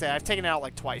 no, I can't say that. I've taken it out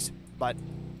like twice, but...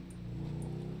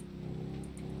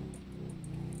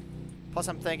 Plus,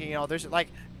 I'm thinking, you know, there's like,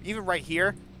 even right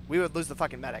here, we would lose the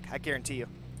fucking medic. I guarantee you.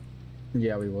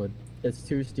 Yeah, we would. It's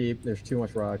too steep. There's too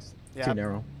much rocks. Yeah. Too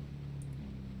narrow.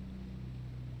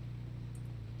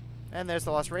 And there's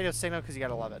the lost radio signal because you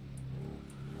gotta love it.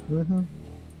 Mm-hmm.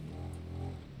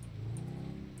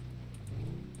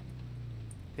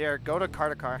 Here, go to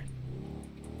car.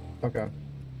 Okay.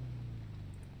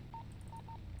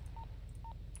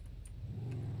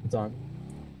 It's on.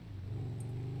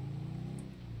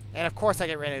 And of course I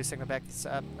get radio signal back.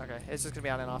 Okay, it's just gonna be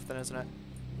on and off then, isn't it?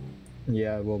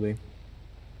 Yeah, it will be.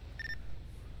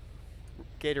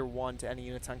 Gator 1 to any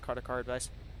units on car advice.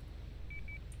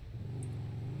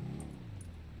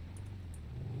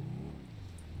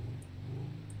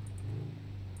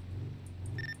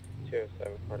 car.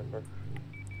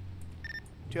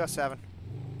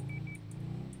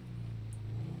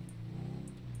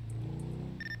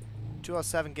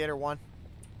 207. Gator 1.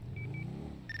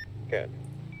 Good.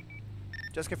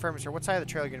 Just confirm, sir. What side of the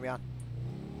trail are you gonna be on?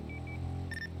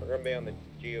 We're gonna be on the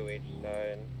GOH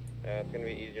side. It's gonna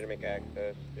be easier to make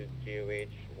access to GOH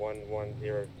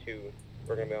 1102.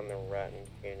 We're gonna be on the Ratton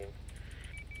Canyon.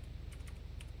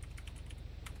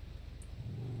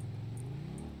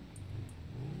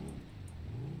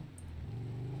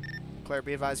 Claire,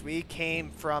 be advised, we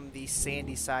came from the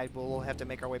sandy side, but we'll have to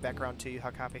make our way back around to you.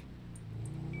 How copy?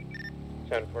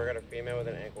 10-4, got a female with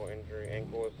an ankle injury.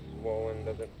 Ankle is swollen,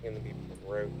 doesn't seem to be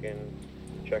broken.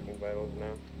 Checking vitals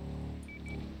now.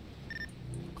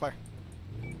 Claire.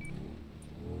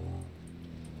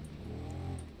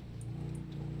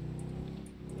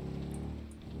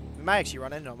 We might actually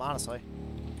run into them, honestly.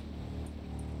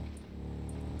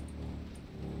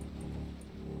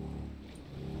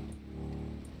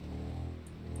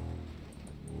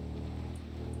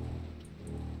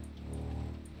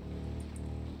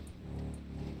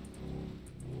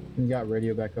 You got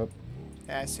radio back up.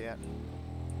 Yeah, I see it.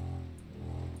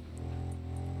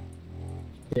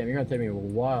 Damn, you're gonna take me a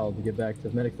while to get back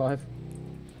to Medic 5.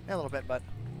 Yeah, a little bit, but...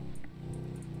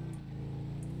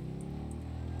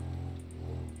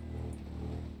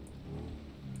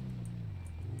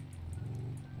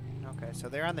 Okay, so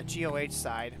they're on the GOH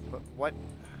side, but what?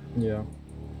 Yeah.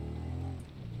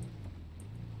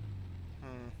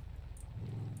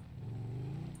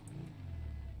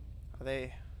 Are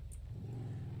they?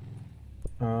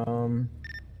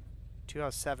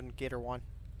 207 Gator 1.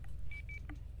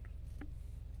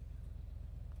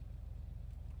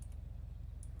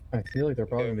 I feel like they're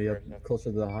probably gonna be up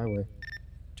closer to the highway.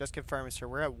 Just confirming, sir.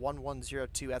 We're at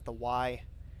 1102 at the Y,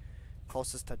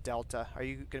 closest to Delta. Are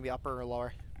you gonna be upper or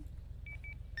lower?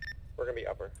 We're gonna be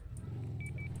upper.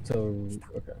 So,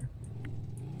 okay.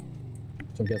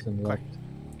 So I'm guessing left.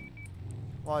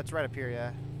 Well, it's right up here,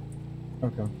 yeah.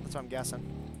 Okay. That's what I'm guessing.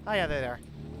 Oh yeah, there they are.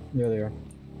 There they are.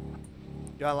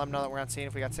 You wanna let them know that we're on scene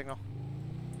if we got signal?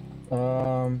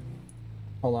 Hold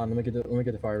on. Let me get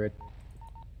the fire rate.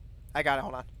 I got it.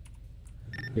 Hold on.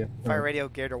 Yeah. Fire radio,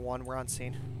 Gator 1. We're on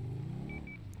scene.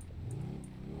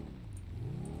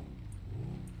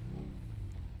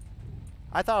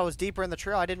 I thought it was deeper in the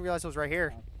trail. I didn't realize it was right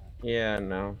here. Yeah,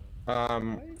 no.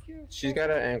 She's got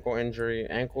an ankle injury.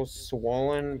 Ankle's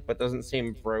swollen, but doesn't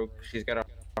seem broke. She's got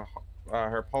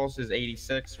her pulse is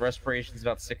 86. Respiration's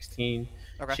about 16.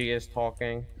 Okay. She is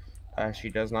talking. She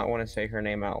does not want to say her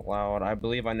name out loud. I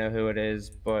believe I know who it is,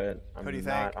 but I'm Who do you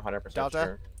not think? 100% Delta?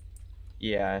 sure.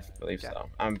 Yeah, I believe so.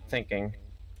 I'm thinking.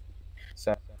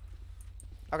 So.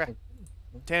 Okay.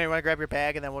 Tanner, you want to grab your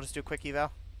bag and then we'll just do a quick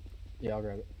eval? Yeah, I'll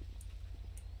grab it.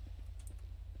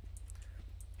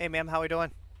 Hey, ma'am, how we doing?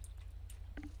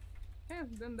 Yeah,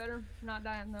 it's been better. Not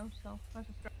dying though, so that's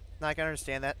a start. No, I can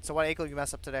understand that. So what ankle you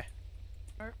mess up today?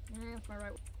 That's my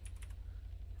right.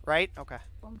 Right? Okay.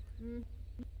 Mm.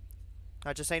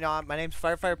 Just say no. My name's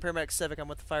Firefighter Paramedic Civic. I'm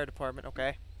with the fire department.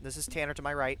 Okay. This is Tanner to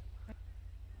my right.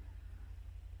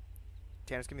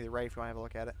 Tanner's give me the right if you want to have a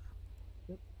look at it.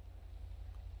 Yep.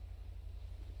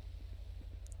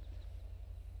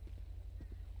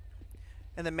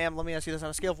 And then, ma'am, let me ask you this: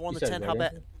 on a scale of 1 to 10, how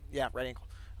bad? Yeah, right ankle.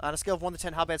 On a scale of 1 to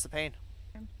 10, how bad's the pain?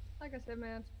 Like I said,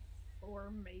 man, it's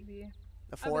 4 maybe.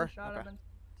 A 4? I've been shot, Okay. I've been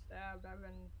stabbed, I've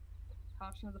been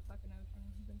tossed into the fucking ocean.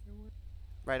 I've been through worse.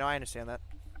 Right, no, I understand that.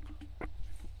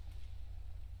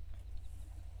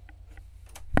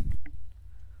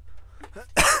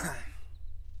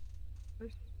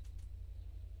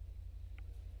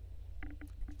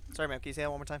 Sorry, ma'am, can you say that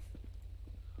one more time?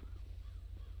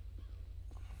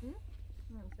 I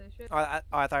didn't say shit. Oh, I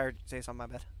thought I heard you say something, my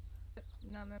bad.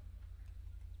 No, man.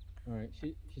 Alright,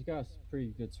 she's got a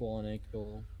pretty good swollen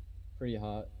ankle. Pretty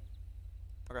hot.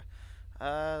 Okay.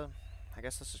 I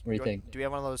guess this is. What do you think? Do we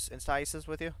have one of those Insta Ices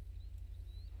with you?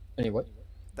 Any what?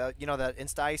 The the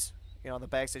Insta Ice? You know, the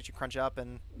bags that you crunch up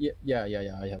and. Yeah,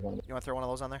 I have one of them. You want to throw one of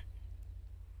those on there?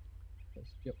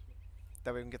 Yep.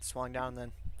 That way we can get the swelling down, and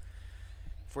then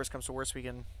if worst comes to worst, we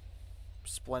can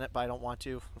splint it, but I don't want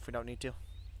to if we don't need to.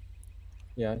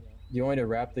 Yeah. Do you want me to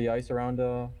wrap the ice around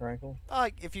her ankle?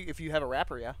 If you have a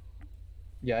wrapper, yeah.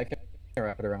 Yeah, I can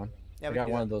wrap it around. Yeah, I we got can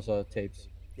do one that. of those tapes.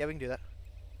 Yeah, we can do that.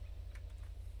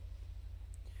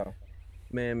 Oh.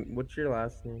 Ma'am, what's your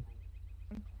last name?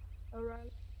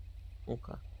 Alright.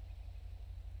 Okay.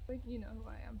 Like, you know who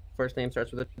I am. First name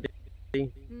starts with a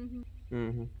D?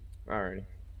 Mm-hmm. Alrighty.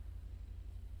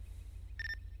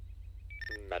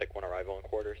 Medic 1 arrival in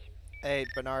quarters. Hey,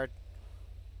 Bernard.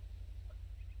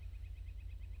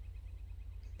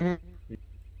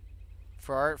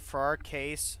 For our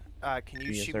case, can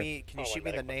you Yes, shoot sir. me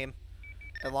the name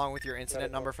along with your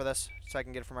incident number for this so I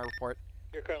can get it for my report?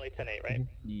 You're currently 10-8, right?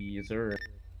 Yes, sir.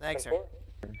 Thanks, sir.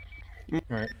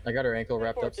 Alright, I got her ankle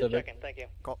wrapped up, Just Civic. checking, thank you.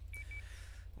 Cool.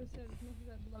 As much as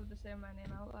I'd love to say my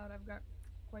name out loud, I've got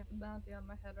quite the bounty on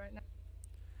my head right now.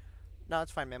 No,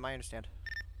 it's fine, ma'am. I understand.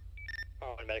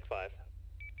 Oh, and Medic 5.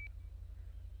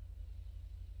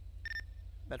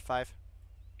 Med 5.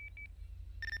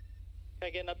 Can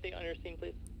I get an update on your scene,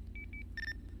 please?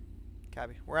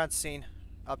 Copy. We're on scene.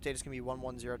 Update is going to be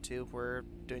 1102. We're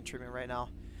doing treatment right now.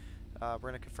 We're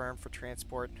going to confirm for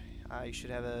transport. You should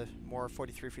have a more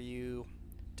 43 for you.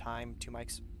 Time, 2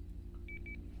 mics.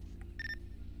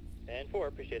 And 4,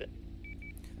 appreciate it.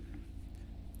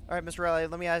 All right, Mr. Riley,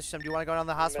 let me ask you something. Do you want to go down to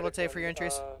the hospital today for your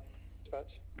injuries?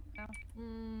 Dispatch. No.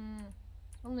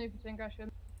 Only if you think I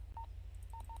should.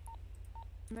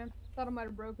 Man, thought I might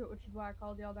have broke it, which is why I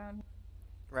called y'all down.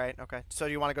 Right, okay. So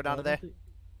do you want to go down today?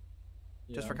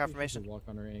 Just for confirmation? Walk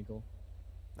on her ankle.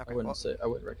 Okay, I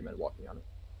wouldn't recommend walking on it.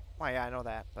 Well, yeah, I know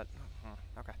that, but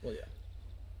okay. Well,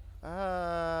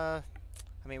 yeah.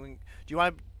 I mean, do you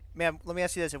want to, ma'am? Let me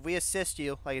ask you this: if we assist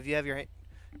you, like if you have your,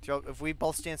 if we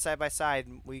both stand side by side,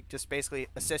 and we just basically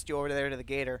assist you over there to the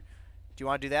gator, do you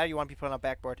want to do that, or you want to be put on a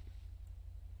backboard?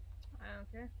 I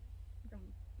don't care. I can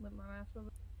lift my ass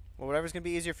over. Well, whatever's gonna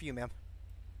be easier for you, ma'am.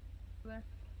 there.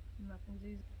 Nothing's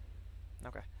easy.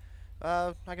 Okay.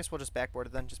 I guess we'll just backboard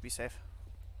it then. Just be safe.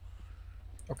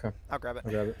 Okay. I'll grab it.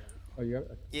 I'll grab it. Oh, you grab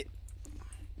it? Yeah.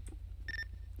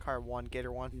 Car 1,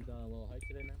 Gator 1. He's on a little hike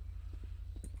today,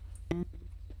 man.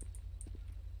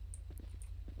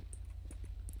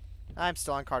 I'm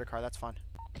still on car to car. That's fine.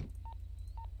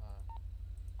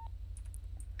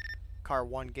 Car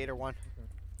 1, Gator 1.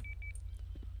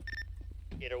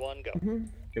 Gator 1, go.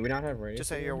 Do we not have radio? Just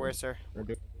so you're aware, sir. Or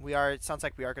do We are. It sounds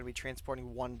like we are going to be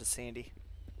transporting 1 to Sandy.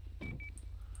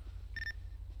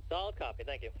 Solid copy,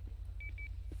 thank you.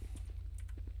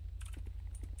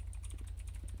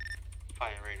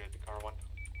 Fire radio to car 1.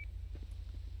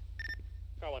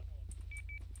 Car 1.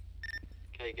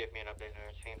 Okay, give me an update on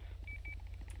our scene.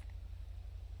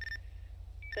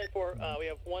 10-4, we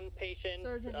have one patient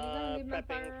Sergeant, you gonna leave my prepping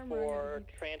firearm or for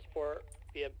transport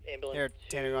via ambulance Here,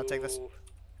 Tanner, you want to take this?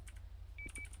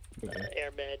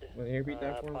 Air Med, Will you repeat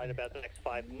that for me? probably about the next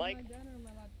 5 mics.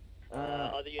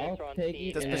 Other units are on take scene.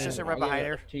 it This and position right I'll behind get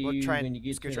her. it to We'll you try when and you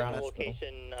get scoot to her on the it.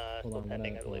 Location still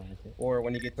pending, I believe. Or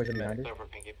when you get to behind her. Over,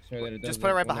 Pinky. So that it Just put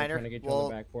it right doesn't- when behind they're her. trying to get you on We'll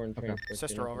the backboard and transport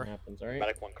assist you, her nothing over. happens, all right?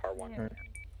 Medic 1, car 1. Alright.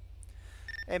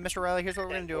 Hey, Mr. Riley, here's what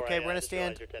we're going to do, 10-4, okay? We're going to just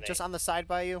realized stand you're 10-8. just on the side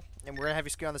by you, and we're going to have you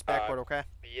scoot on this backboard, okay?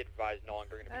 Be advised, no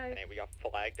longer going to be 10-8. We got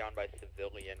flagged down by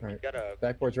civilian. Alright. We've got a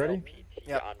Backboard's ready? PT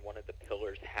Yep. on one of the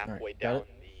pillars halfway Alright, got down it.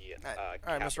 the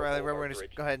All right, Mr. Riley, we're going to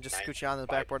go ahead and just scoot you on the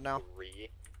backboard now. 953.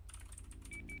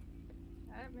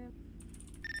 Alright, man.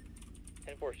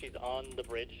 10-4, she's on the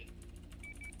bridge.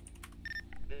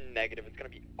 Negative. It's going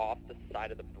to be off the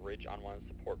side of the bridge on one of the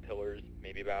support pillars,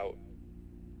 maybe about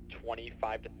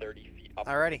 25 to 30 feet up.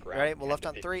 Alrighty, from the ground, ready? We'll 10 left to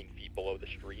on 15 3. feet below the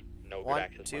street. No 1, good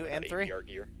access 2, points and at 3. ADR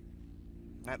gear.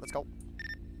 All right, let's go.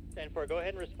 10-4, go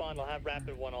ahead and respond. I'll have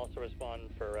Rapid 1 also respond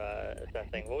for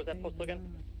assessing. What was that postal again?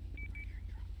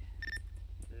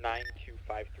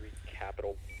 9253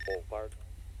 Capitol Boulevard.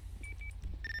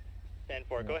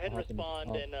 10-4, go ahead and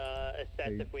respond and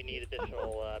assess if we need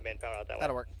additional manpower out that way.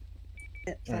 That'll work.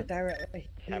 Directly.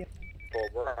 10-4,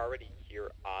 we're already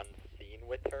here on scene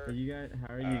with her.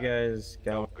 How are you guys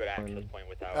No going? good access point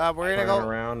without. We're going to Turning go.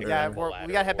 around Yeah, or-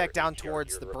 we got to head back or down ADR towards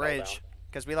gear the to rappel bridge down.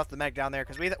 because we left the medic down there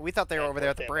because we thought they were over there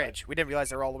at the bridge. We didn't realize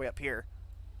they were all the way up here.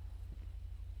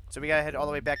 So we got to head all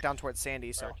the way back down towards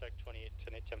Sandy. So. Fire check 28,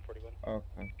 1041.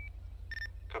 Okay.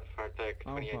 Copy fire tech,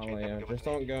 I'll 28 follow chain you. up, Just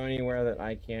don't go anywhere that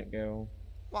I can't go.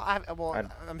 Well, I'd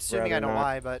I'm assuming I know rather not.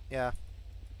 why, but yeah.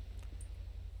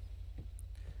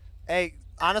 Hey,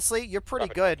 honestly, you're pretty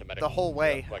Traffic good to medic. the whole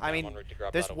way. Like I I'm mean, on route to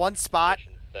grab there's that one spot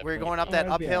that where you're point. going up Oh, that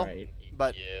it'd be uphill, alright.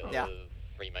 but yeah.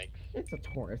 3 mics. It's a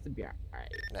Taurus. It'd be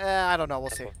alright. I don't know. We'll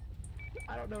see.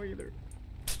 I don't know either.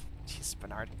 Jeez,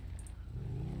 Bernard.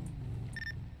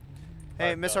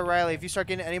 Hey, Miss O'Reilly, if you start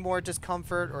getting any more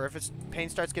discomfort or if it's pain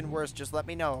starts getting worse, just let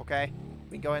me know, okay?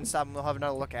 We can go ahead and stop and we'll have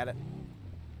another look at it.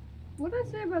 What did I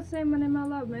say about saying my name out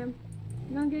loud, ma'am?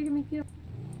 You gonna get me killed?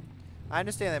 I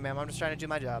understand that, ma'am. I'm just trying to do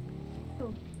my job.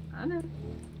 I know.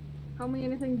 Call me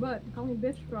anything but. Call me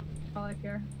bitch for all I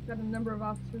care. Got a number of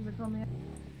officers that call me.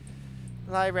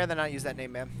 Well, I'd rather not use that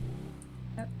name, ma'am.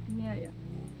 Yeah.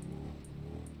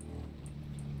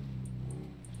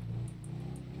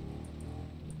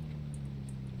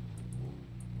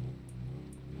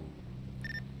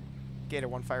 Gator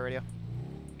 1 fire radio.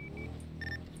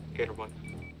 Gator 1.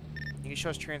 You can show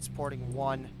us transporting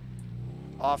 1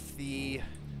 off the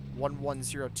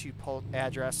 1102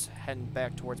 address, heading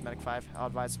back towards Medic 5. I'll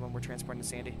advise when we're transporting to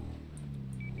Sandy.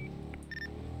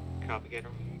 Copy, Gator.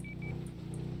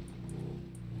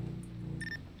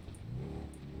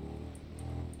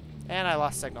 And I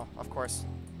lost signal, of course.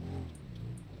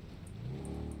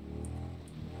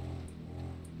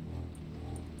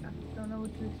 Don't know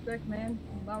what to expect, man.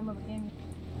 Bottom of a game.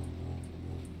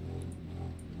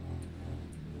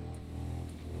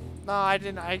 No, I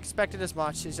didn't. I expected as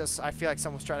much. It's just I feel like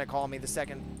someone's trying to call me the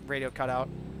second radio cut out.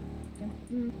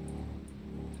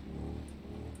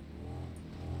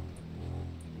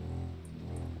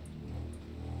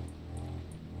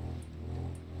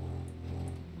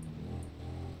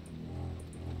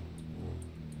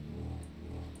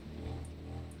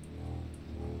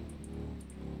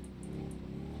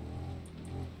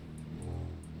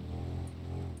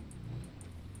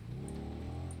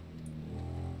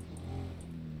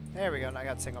 There we go. And I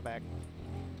got signal back.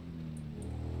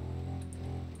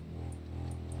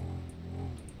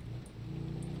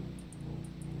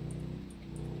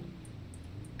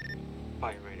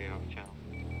 Fire radio off channel.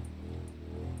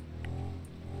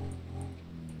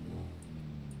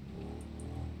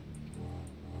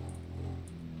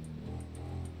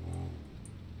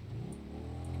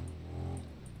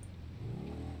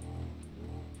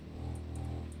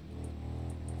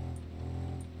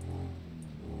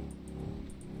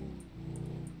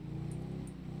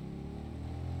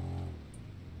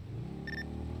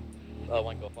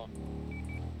 One go phone.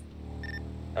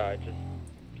 Just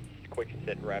quick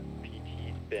sit rep.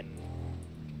 PT's been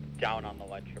down on the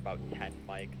ledge for about 10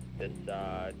 mics. This,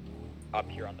 up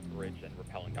here on the bridge and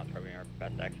rappelling down toward our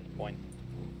best access point.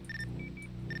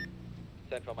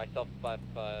 Send for myself, 5,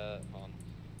 hold on.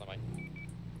 Mic.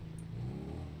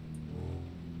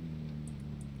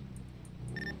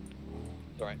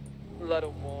 Sorry. Ladder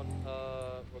 1,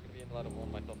 we're going to be in ladder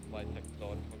 1, myself, 5, 6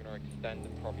 sword. We're going to extend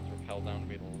and probably to rappel down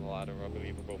with the ladder. I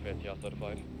believe we're both ATR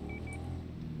certified.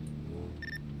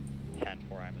 10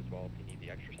 for I'm as well if you need the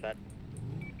extra set.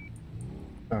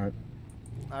 Alright.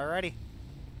 Alrighty.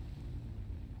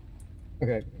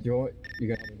 Okay, you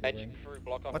got Edging through,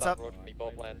 block off What's that up? road for me,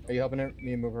 both lands. Are you helping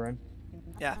me move her in?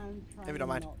 Yeah, if you don't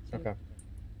mind. Okay.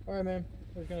 Alright, man.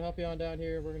 We're just gonna help you on down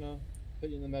here. We're gonna put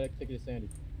you in the medic, take you to Sandy.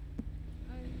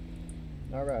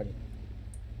 Alrighty.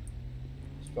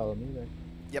 Just follow me there.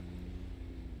 Yep.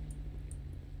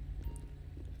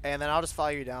 And then I'll just follow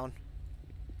you down.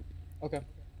 Okay.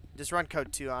 Just run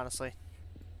code 2, honestly.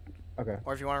 Okay.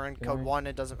 Or if you want to run code 1,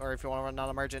 it doesn't. Or if you want to run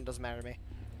non-emergent, it doesn't matter to me.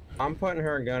 I'm putting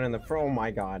her gun in the front. Oh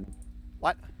my god.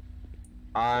 What?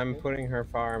 I'm putting her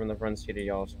firearm in the front seat of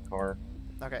y'all's car.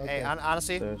 Okay. Hey,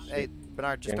 honestly, So hey,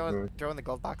 Bernard, just Yeah. throw in the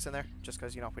glove box in there, just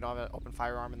because you know we don't have an open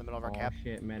firearm in the middle of our Oh cab.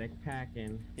 shit, medic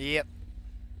packing. Yep.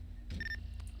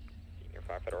 Senior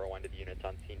firefighter one to the units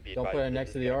on scene. Be Don't advised put it this next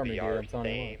is to the gonna army, be dude. our I'm telling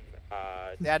you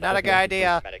same, Yeah, not a good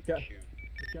idea. Medic Got-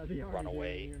 to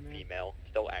runaway female,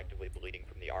 still actively bleeding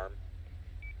from the arm.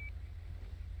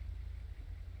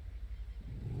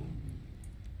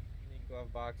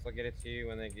 Glove box. I'll get it to you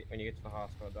when you get to the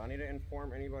hospital. Do I need to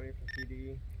inform anybody from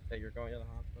PD that you're going to the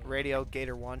hospital? Radio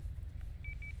Gator 1.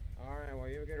 All right. Well,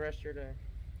 you have a good rest of your day.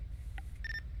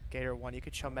 Gator 1. You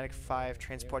could show medic 5,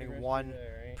 transporting 1,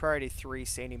 priority 3,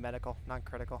 Sandy medical,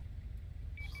 non-critical.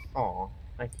 Aw,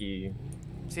 thank you.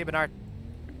 See you, Bernard.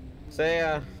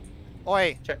 Say,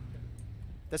 Oi. Check.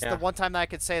 This is Yeah. the one time that I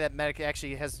could say that medic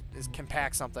actually can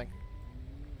pack something.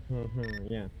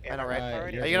 Yeah. I know, right? Are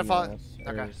your you gonna follow? emails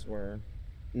Okay. are swear.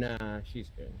 Nah, she's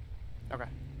good. Okay.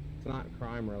 It's not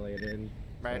crime related.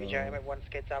 Right. so- one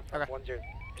skids out from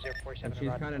 1047. And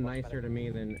she's kind of nicer to me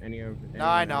than anyone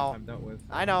I else know. I've dealt with.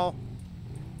 I know.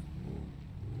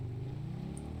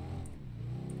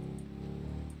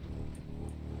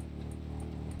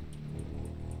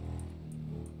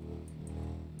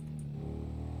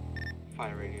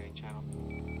 Fire radio in channel.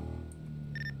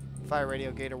 Fire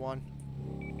radio Gator 1.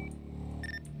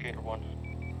 Gator 1.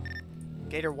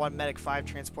 Gator 1, medic 5,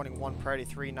 transporting 1, priority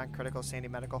 3, non-critical, Sandy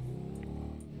medical.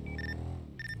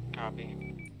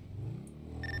 Copy.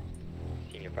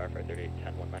 Senior firefighter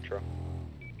 3810 Metro.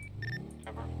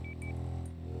 Cover.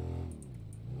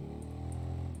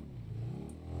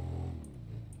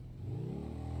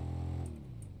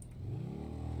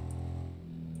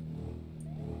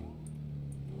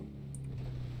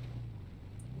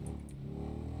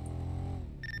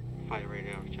 Fire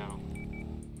radio channel.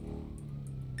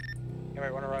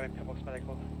 Anybody want to run in Pebbles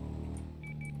Medical?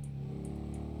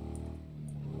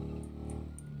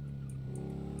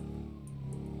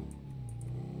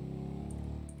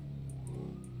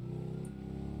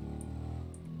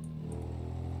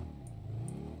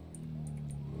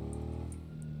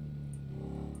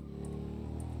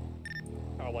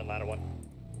 One, ladder 1.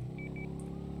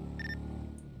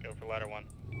 Go for ladder 1.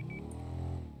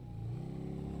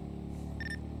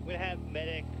 We have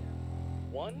medic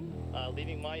 1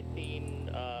 leaving my scene,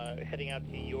 heading out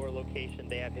to your location.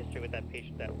 They have history with that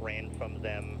patient that ran from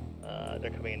them.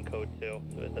 They're coming in code 2.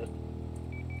 So is this?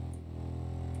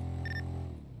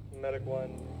 Medic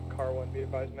 1, car 1, be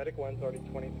advised. Medic 1's already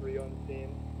 23 on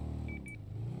scene.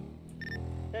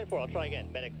 10-4, I'll try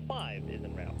again. Medic 5 is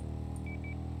en route.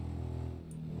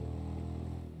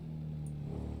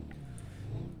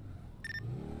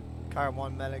 Car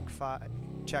 1, medic 5.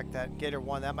 Check that. Gator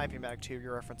 1, that might be medic 2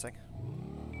 you're referencing.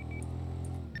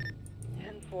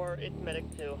 10-4, it's medic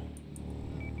 2.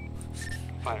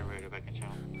 Fire radio back in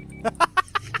channel.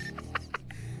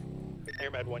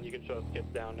 Airmed 1, you can show us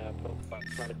skips down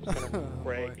Medic's gonna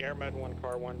break. Airmed 1,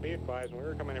 car 1, be advised, when we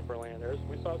were coming in for landers,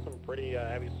 we saw some pretty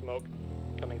heavy smoke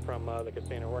coming from the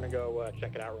casino. We're gonna go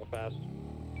check it out real fast.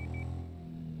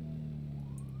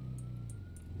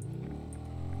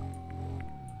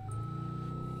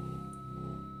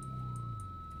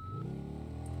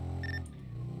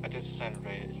 Attention San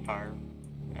Andreas fire.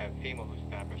 A female who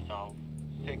stabbed herself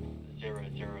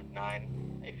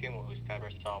 6009. A female who stabbed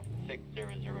herself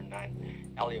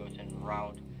 6009. Elio is en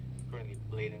route, currently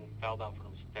bleeding, fell down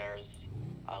from the stairs,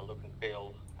 looking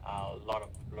pale, a lot of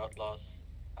blood loss,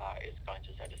 is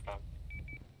conscious at this time.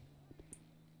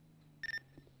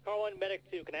 Car 1, Medic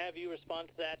 2, can I have you respond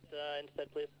to that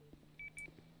instead, please?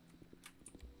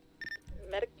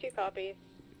 Medic 2 copies.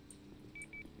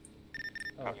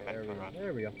 Oh, okay,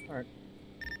 there we go. Alright.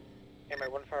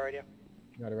 Airmed 1 fire radio.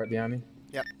 Got it right behind me.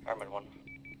 Yep. Airmed 1.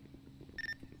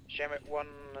 Shamit 1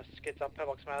 skids up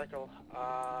Pebbox Medical,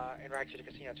 interact to the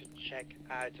casino to check,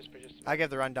 suspicious. I give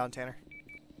the rundown, Tanner.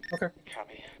 Okay.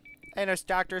 Copy. Hey, nurse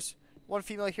doctors. One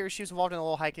female here, she was involved in a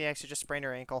little hiking accident, just sprained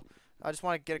her ankle. I just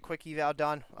want to get a quick eval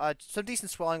done. Some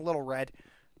decent swelling, a little red.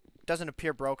 Doesn't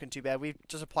appear broken too bad. We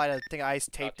just applied a thing of ice,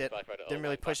 taped it. Didn't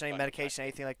really push any medication,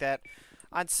 anything like that.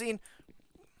 On scene,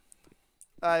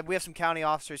 we have some county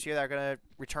officers here that are going to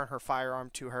return her firearm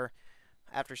to her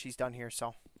after she's done here,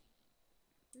 so.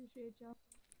 Appreciate you.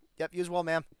 Yep, you as well,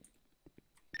 ma'am.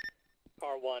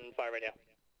 Car 1, fire radio.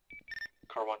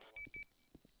 Car 1.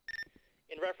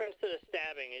 In reference to the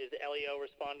stabbing, is LEO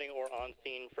responding or on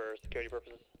scene for security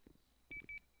purposes?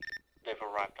 They've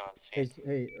arrived on scene.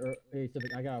 Hey,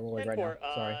 Civic, I gotta roll it right now.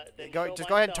 Sorry. Just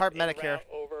go ahead and tarp medic here.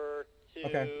 Over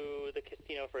to the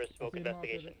casino for a smoke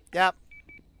investigation. Yep.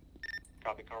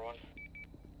 Copy, Car 1.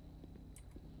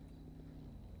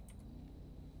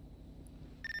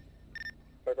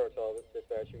 Park Hotel, this is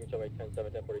dispatch. You can show me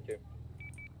 10-7, 10-42.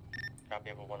 Copy,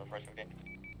 Able 1, the first 15.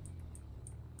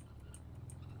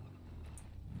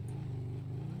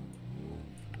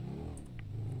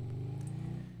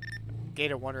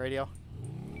 Gator 1 radio.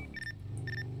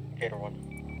 Gator 1.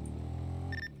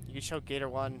 You can show Gator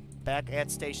 1 back at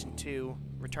Station 2,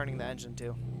 returning the engine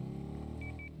 2.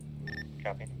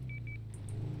 Copy.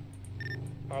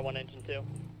 Car 1, engine 2.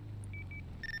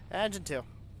 Engine 2.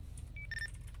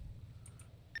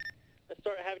 Let's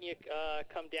start having you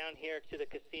come down here to the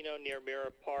casino near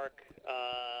Mirror Park.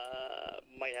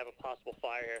 Might have a possible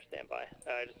fire here. Stand by.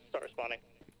 Just start responding.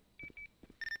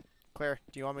 Clear.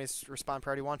 Do you want me to respond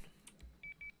priority 1?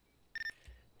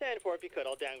 10-4 if you could.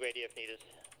 I'll downgrade you if needed.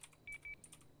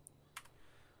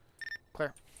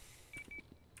 Clear.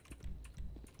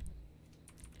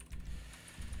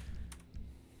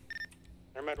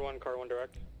 Airmed 1, Car 1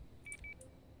 direct.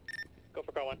 Go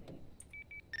for Car 1.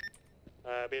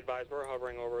 Be advised, we're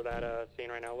hovering over that scene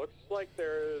right now. Looks like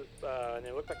there's, and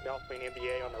it looks like there's also an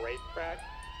MBA on the racetrack.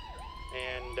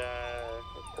 And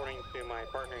according to my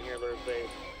partner here, there's a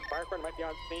firefighter might be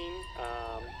on scene.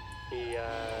 He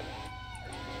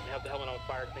has the helmet on with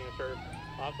fire extinguisher.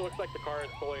 Also looks like the car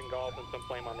is fully engulfed and some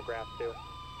flame on the grass too.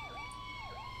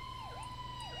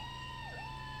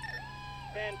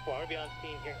 And 4, I'll be on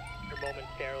scene here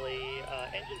momentarily.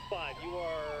 Engine 5, you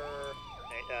are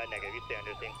negative. You stay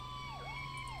under scene.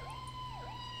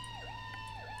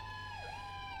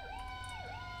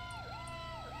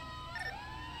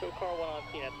 So car 1 on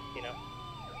scene at the casino.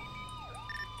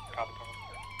 Copy, Car 1.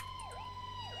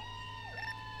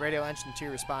 Radio engine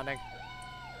 2 responding.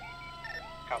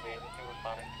 Copy, engine 2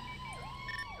 responding.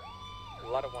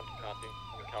 Ladder 1 to copy.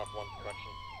 We count 1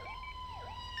 correction.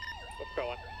 What's car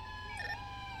 1?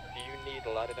 Do you need a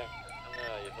ladder down?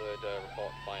 You heard report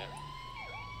fire.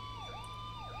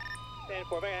 And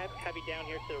 4, if I have you down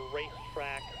here to the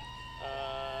racetrack,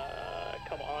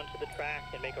 come onto the track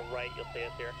and make a right, you'll see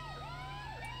us here.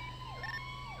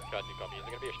 Copy. Is it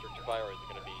going to be a structure fire or is it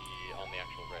going to be on the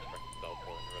actual racetrack itself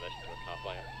or in relation to a car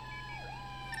fire?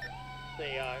 It's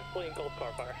a fully engulfed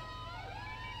car fire.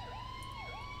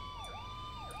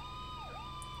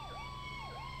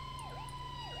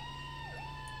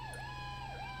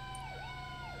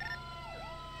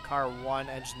 Car 1,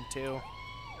 engine 2.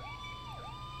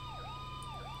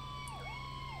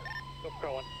 Go for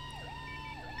car 1.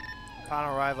 Upon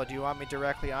arrival, do you want me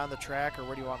directly on the track, or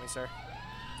where do you want me, sir?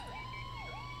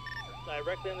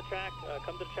 Directly on the track,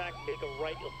 come to the track, make a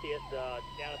right, you'll see us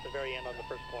down at the very end on the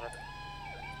first corner.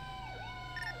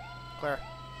 Clear.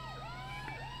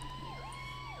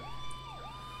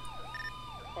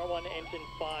 R1, engine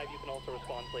 5, you can also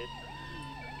respond, please.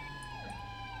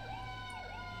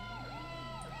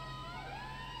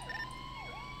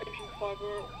 Engine 5,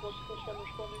 what's the first one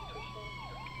responding to, sir?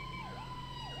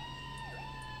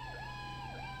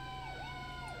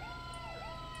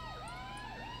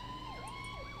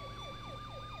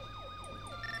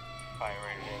 Fire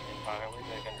rated engine 5, I believe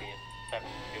they're going to be at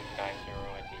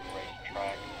 7290 at the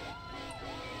racetrack.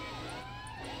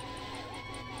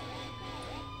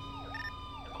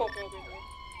 Copy, I'll be there.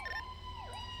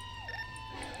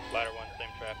 Ladder 1, same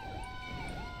traffic.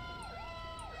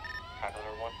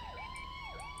 Ladder 1.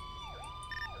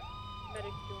 Medic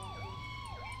 2 on scene.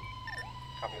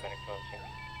 Copy, medic 2 on scene.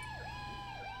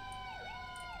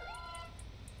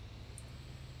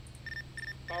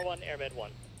 R1, Airmed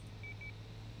 1.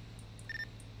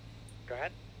 Go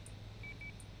ahead.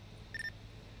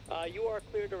 You are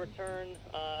cleared to return.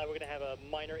 We're going to have a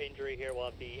minor injury here. We'll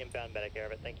have the inbound medic care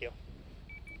of it. Thank you.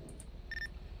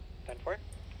 10-4.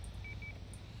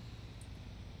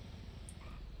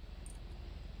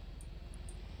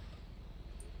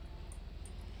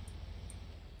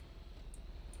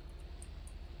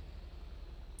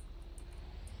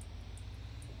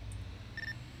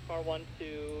 Car 1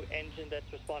 to engine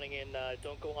that's responding in,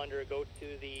 don't go under, go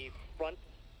to the front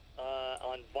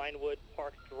on Vinewood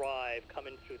Park Drive,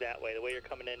 coming through that way. The way you're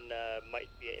coming in might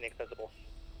be inaccessible.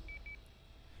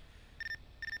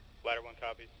 Ladder 1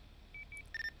 copies.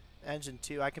 Engine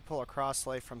 2, I can pull a cross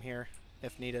lay from here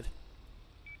if needed.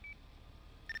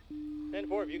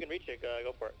 10-4, if you can reach it,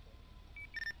 go for it.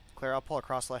 Clear, I'll pull a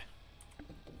cross lay.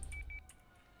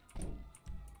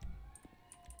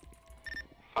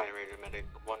 Fire rated medic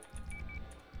 1.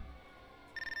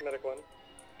 Medic 1.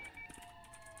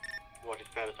 What is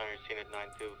status on your scene at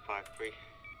 9253?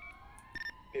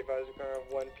 Be advised, we currently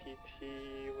have 1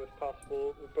 PT with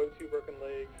possible, with both 2 broken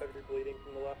legs, heavy bleeding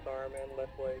from the left arm and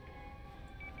left leg.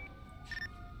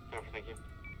 Thank you.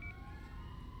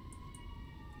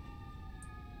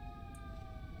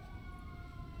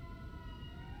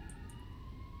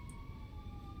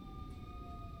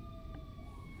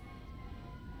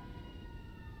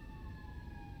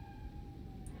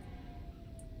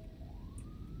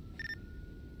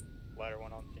 Ladder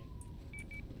 1 on scene.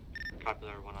 Copy,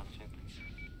 ladder 1 on scene.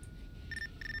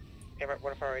 Airman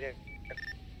 1 fire right in.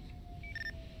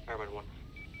 Airman 1.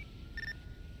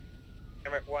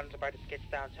 Airman 1's about to sketch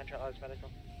down centralized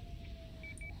medical.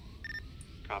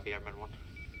 Copy, Airman 1.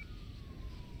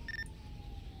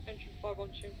 Engine 5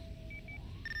 on scene.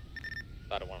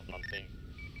 Ladder 1 on scene.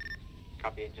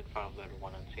 Copy, engine 5, ladder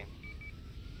 1 on scene.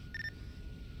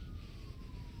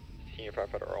 Senior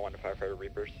firefighter or 1 to firefighter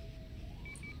Reapers.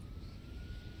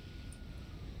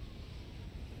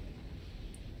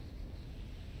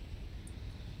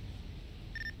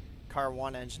 Car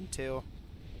 1, engine 2.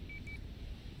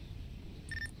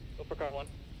 Go for car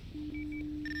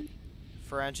 1.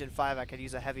 For engine 5, I could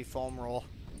use a heavy foam roll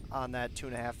on that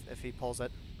 2.5 if he pulls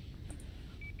it.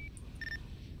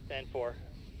 10-4.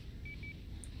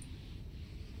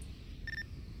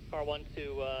 Car 1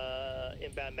 to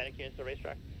inbound medic units to the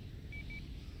racetrack.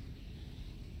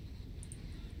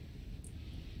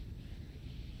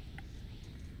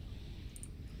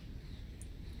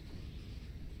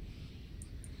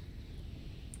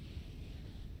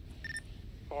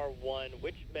 Car 1,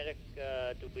 which medic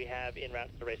do we have en route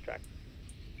to the racetrack?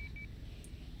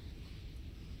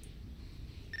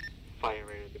 Fire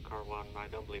rated to car 1. I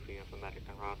don't believe we have a medic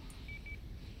en route.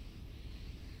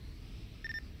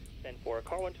 10-4.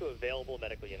 Car 1 to available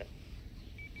medical unit.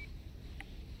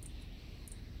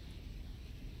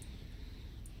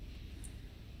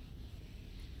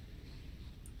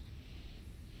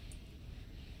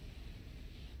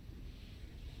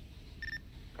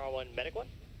 Car 1, medic 1?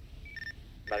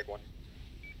 Medic 1.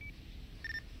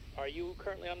 Are you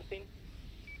currently on the scene?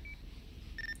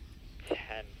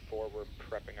 10-4, we're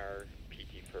prepping our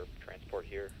PT for transport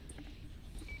here.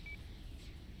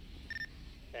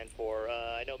 10-4,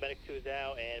 I know medic 2 is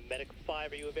out, and medic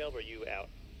 5, are you available, or are you out?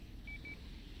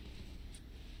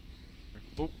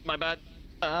 Oop, my bad.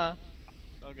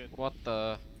 Okay. What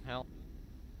the hell?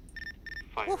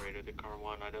 Fire rated to car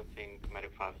 1. I don't think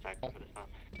medic 5 is active for this time.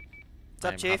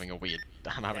 What's up, Chief?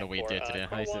 I'm having a weird day today.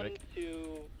 Hi, Civic.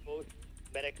 To both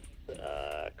medics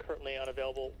currently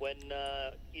unavailable. When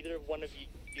either one of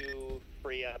you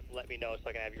free up, let me know so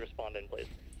I can have you respond in, please.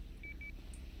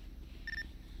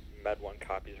 Med 1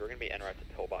 copies. We're going to be en route to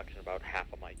pillbox in about half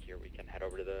a mic here. We can head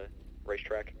over to the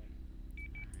racetrack.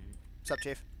 What's up,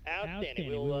 Chief?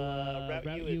 Outstanding. We'll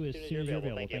route you as soon as you're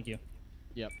available. Thank you.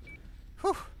 Yep.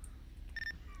 Whew.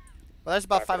 Well, there's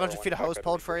about 500 feet of hose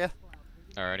pulled for you.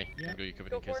 Alrighty. I'm going to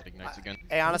cover in case it ignites again.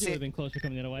 Hey, honestly, been closer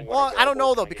coming the other way. well, I don't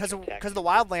know though because of the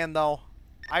wildland though.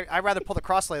 I'd rather pull the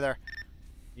crosslay there.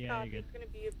 Yeah, you're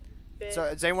good. So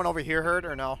is anyone over here hurt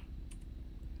or no?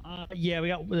 Yeah, we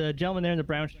got the gentleman there in the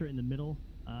brown shirt in the middle.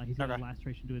 He's got a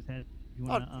laceration to his head. If you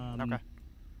want to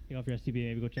take off your STB,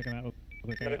 maybe go check him out real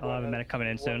quick. I'll have a medic coming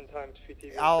in soon.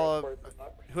 I'll.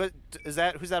 Who is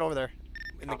that? Who's that over there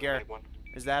in the gear?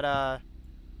 Is that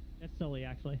That's Sully,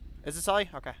 actually. Is it Sully?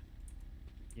 Okay.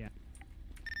 Yeah.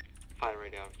 Fire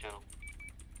rate out of channel.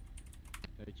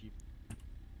 Hey, Chief.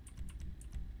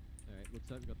 Alright,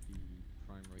 looks like we got the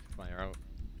primary fire out.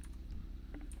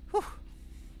 Whew.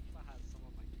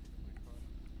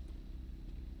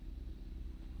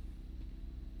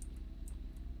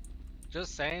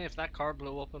 Just saying, if that car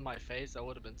blew up in my face, I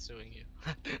would have been suing you.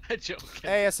 I'm joking.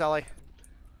 Hey, Sully.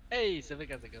 Hey, Civic,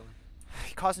 how's it going?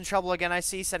 Causing trouble again, I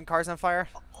see. Setting cars on fire.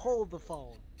 hold the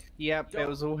phone. Yep, it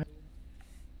was all.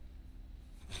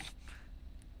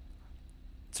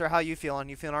 Sir, how you feeling?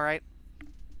 You feeling all right?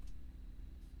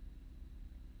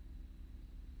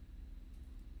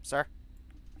 Sir?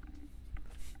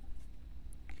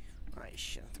 Oh,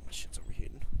 shit. I think my shit's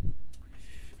overheating.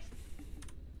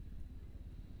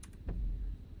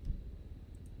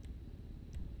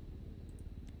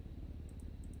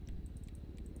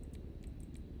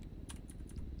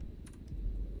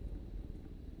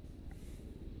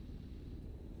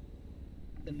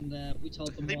 And we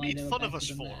told them They why made they were fun of better us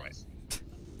than for theirs. it.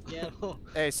 Yeah.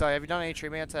 Hey, so have you done any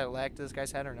treatment to lag to this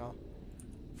guy's head or no?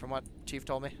 From what Chief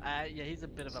told me? Yeah, he's a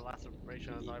bit of a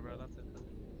laceration on his eyebrow, that's it.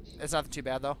 It's nothing too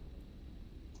bad, though?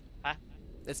 Huh?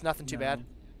 It's nothing too bad?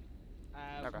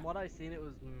 Okay. From what I've seen, it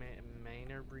was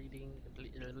minor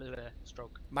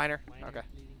stroke. Minor? Okay.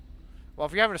 Well,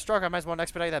 if you're having a stroke, I might as well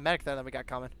expedite that medic then that we got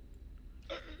coming.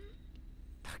 Oh,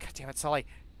 God damn it, Sully.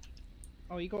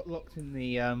 Oh, you got locked in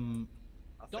the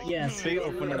Yes. boot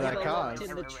of one of their cars. He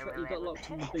got locked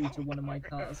in the boot of one of my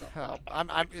cars. Oh,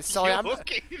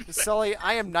 Sully,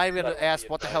 I am not even gonna ask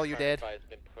what the hell you did.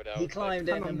 He climbed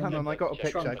in and hang on, I got a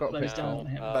picture, I got a closed picture. down on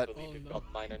him. I believe we've got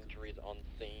minor injuries on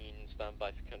scene. Stand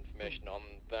by for confirmation on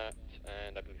that.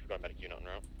 And I believe we've got a medic unit on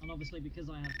route. And obviously because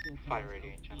I have 4 Fire cars,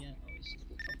 radio channel.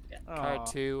 Car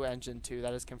 2, engine 2,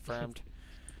 that is confirmed.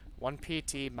 1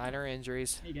 PT, minor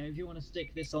injuries. There you go, if you want to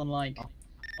stick this on like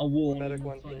a wall. Medic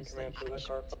 1 team command for the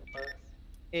car fire.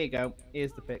 Here you go.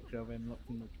 Here's the picture of him locked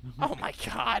in the. Oh my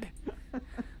God.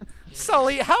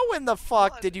 Sully, how in the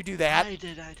fuck did you do that? I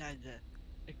did. I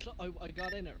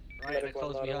got in it, right, and it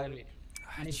closed behind me.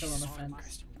 And he fell on the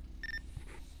fence.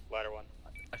 Ladder 1.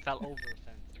 I fell over a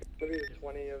fence. Maybe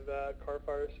 20 of car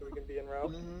fires so we can be en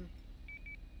route.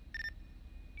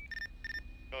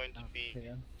 Going to be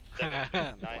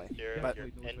 790. But- Your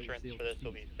entrance for this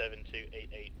will be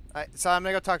 7288. Alright, so I'm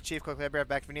gonna go talk to Chief quickly. I'll be right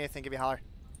back. If you need anything, give me a holler.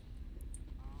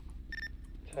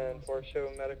 10-4 show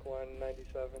medic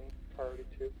 197, priority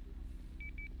 2.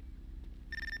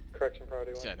 Correction,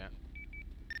 priority 1.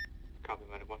 Copy,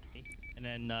 medic 1. And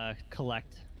then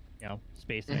collect,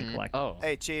 space and then collect. Oh.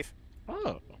 Hey, Chief.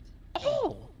 Oh.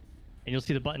 And you'll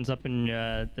see the buttons up in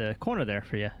the corner there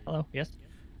for you. Hello. Yes.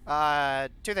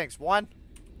 2 things. 1,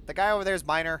 the guy over there is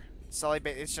minor. Sully,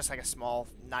 it's just like a small,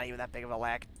 not even that big of a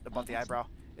lag above the eyebrow.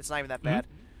 It's not even that bad.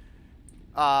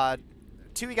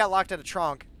 2, he got locked in a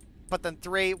trunk. But then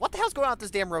 3, what the hell's going on with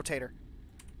this damn rotator?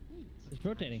 It's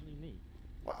rotating.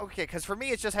 Well, okay, because for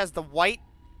me it just has the white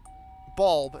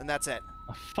bulb and that's it.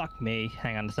 Oh, fuck me.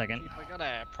 Hang on a second. I got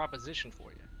a proposition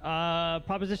for you.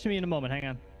 Proposition me in a moment. Hang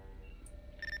on.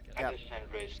 At this San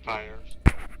Andreas fire.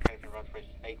 Connecting reference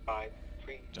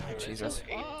 853. Oh, Jesus.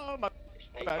 Oh, my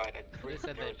bad. They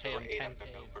said they'd pay him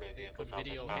 10K to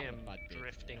video him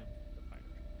drifting.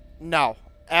 No,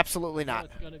 absolutely not.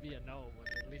 It's gonna be a no,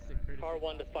 but at least it Car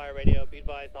 1 to fire radio, be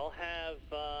advised. I'll have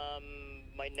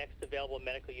my next available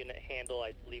medical unit handle.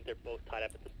 I believe they're both tied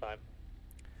up at this time.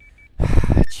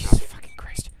 Jesus fucking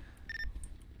Christ.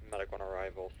 Medic 1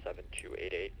 arrival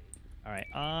 7288.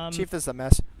 Alright, Chief, this is a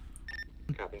mess.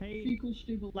 Hey,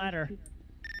 ladder.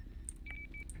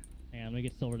 Hang on, let me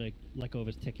get Silver to let go of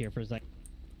his tick here for a second.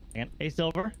 Hey,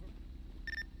 Silver.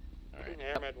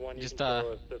 Airmed 1, you Just, can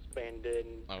throw a suspended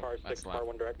car 6, car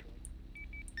 1 direct.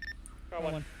 Car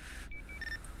 1.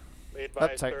 We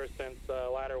advised, sorry. sir, since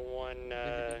ladder 1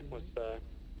 was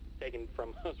taken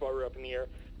from us while we were up in the air.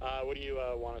 What do you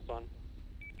want us on?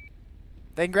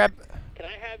 They can grab. Can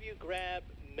I have you grab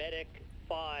medic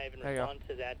 5 and There you go. respond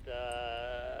to that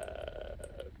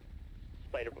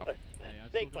spider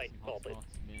snake bite call, please?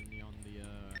 Mainly on the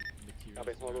materials.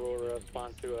 Copy, we'll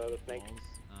respond to the snake. And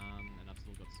I've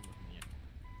still got some up in the engine.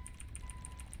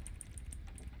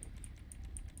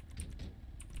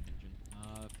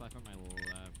 5 on my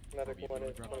left. Medic 1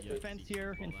 is Fence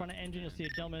here in front of engine. You'll see a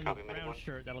gentleman in a brown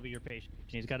shirt. That'll be your patient.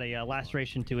 He's got a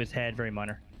laceration to his head, very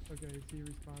minor. Okay, is he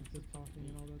responsive, talking,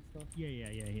 and all that stuff? Yeah,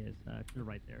 he is. To the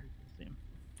right there. See him.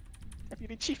 Have you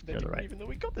been chief To the right. even though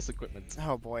we got this equipment?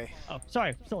 Oh boy. Oh,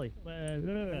 sorry, silly.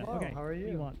 Okay. How are you? What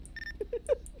do you want?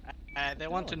 They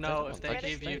want to know if they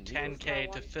give you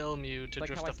 10K to film you to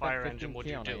drift a fire engine, would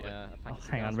you do it? Oh,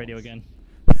 hang on, radio again.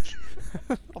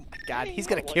 Oh my God, he's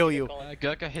gonna kill you.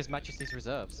 Gurkha, His Majesty's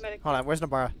Reserves. Hold on, where's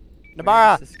Nabara?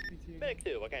 Nabara! Medic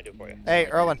 2, what can I do for you? Hey,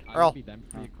 Earl.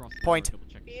 Point.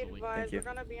 Be advised, we're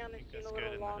gonna be on the scene a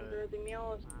little longer. The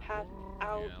male is passed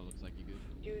out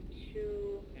due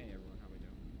to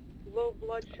low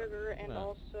blood sugar and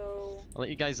also I'll let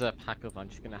you guys pack up. I'm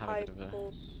just gonna have a high bit of a.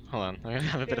 pulse. Hold on, I'm gonna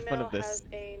have a bit of fun Female of this. has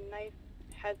a knife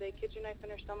has a kitchen knife in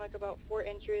her stomach, about 4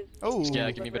 inches. Oh. Yeah,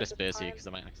 give me a bit of Liver at space this here because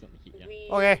I might accidentally hit you. We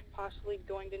Okay. are possibly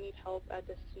going to need help at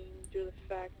the scene due to the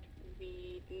fact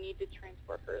we need to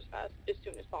transport her as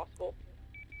soon as possible.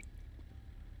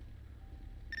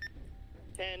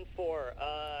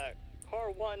 10-4,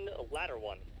 car 1, ladder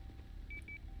 1.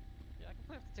 Yeah, I can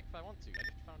play off the tick if I want to. I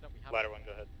just found out we have. Ladder 1,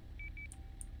 go ahead.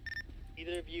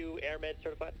 Either of you AirMed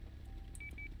certified?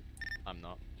 I'm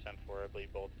not. 10-4, I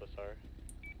believe both of us are.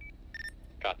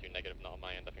 Got you, negative, not on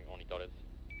my end. I think only Dot is.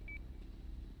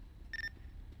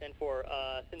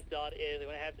 10-4, since Dot is, I'm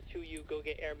going to have the 2 of you go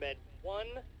get AirMed 1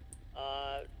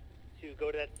 to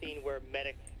go to that scene where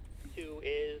Medic 2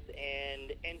 is,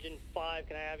 and Engine 5,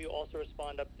 can I have you also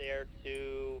respond up there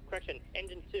to, correction,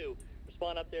 Engine 2,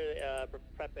 respond up there,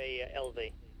 prep a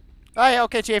LV. Oh, yeah,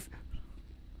 okay, Chief.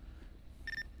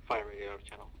 Fire radio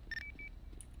channel.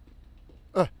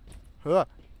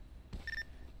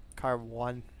 Car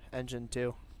 1, engine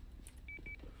 2.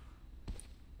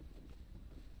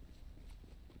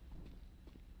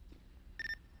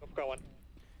 Car 1.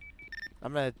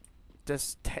 I'm gonna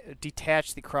just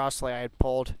detach the crosslay I had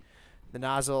pulled. The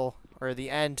nozzle, or the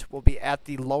end, will be at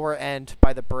the lower end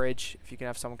by the bridge. If you can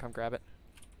have someone come grab it.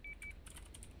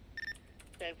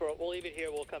 10-4, we'll leave it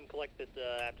here, we'll come collect this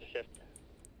after shift.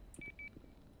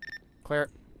 Clear it.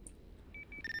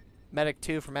 Medic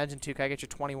 2 from engine 2, can I get your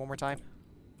 20 one more time?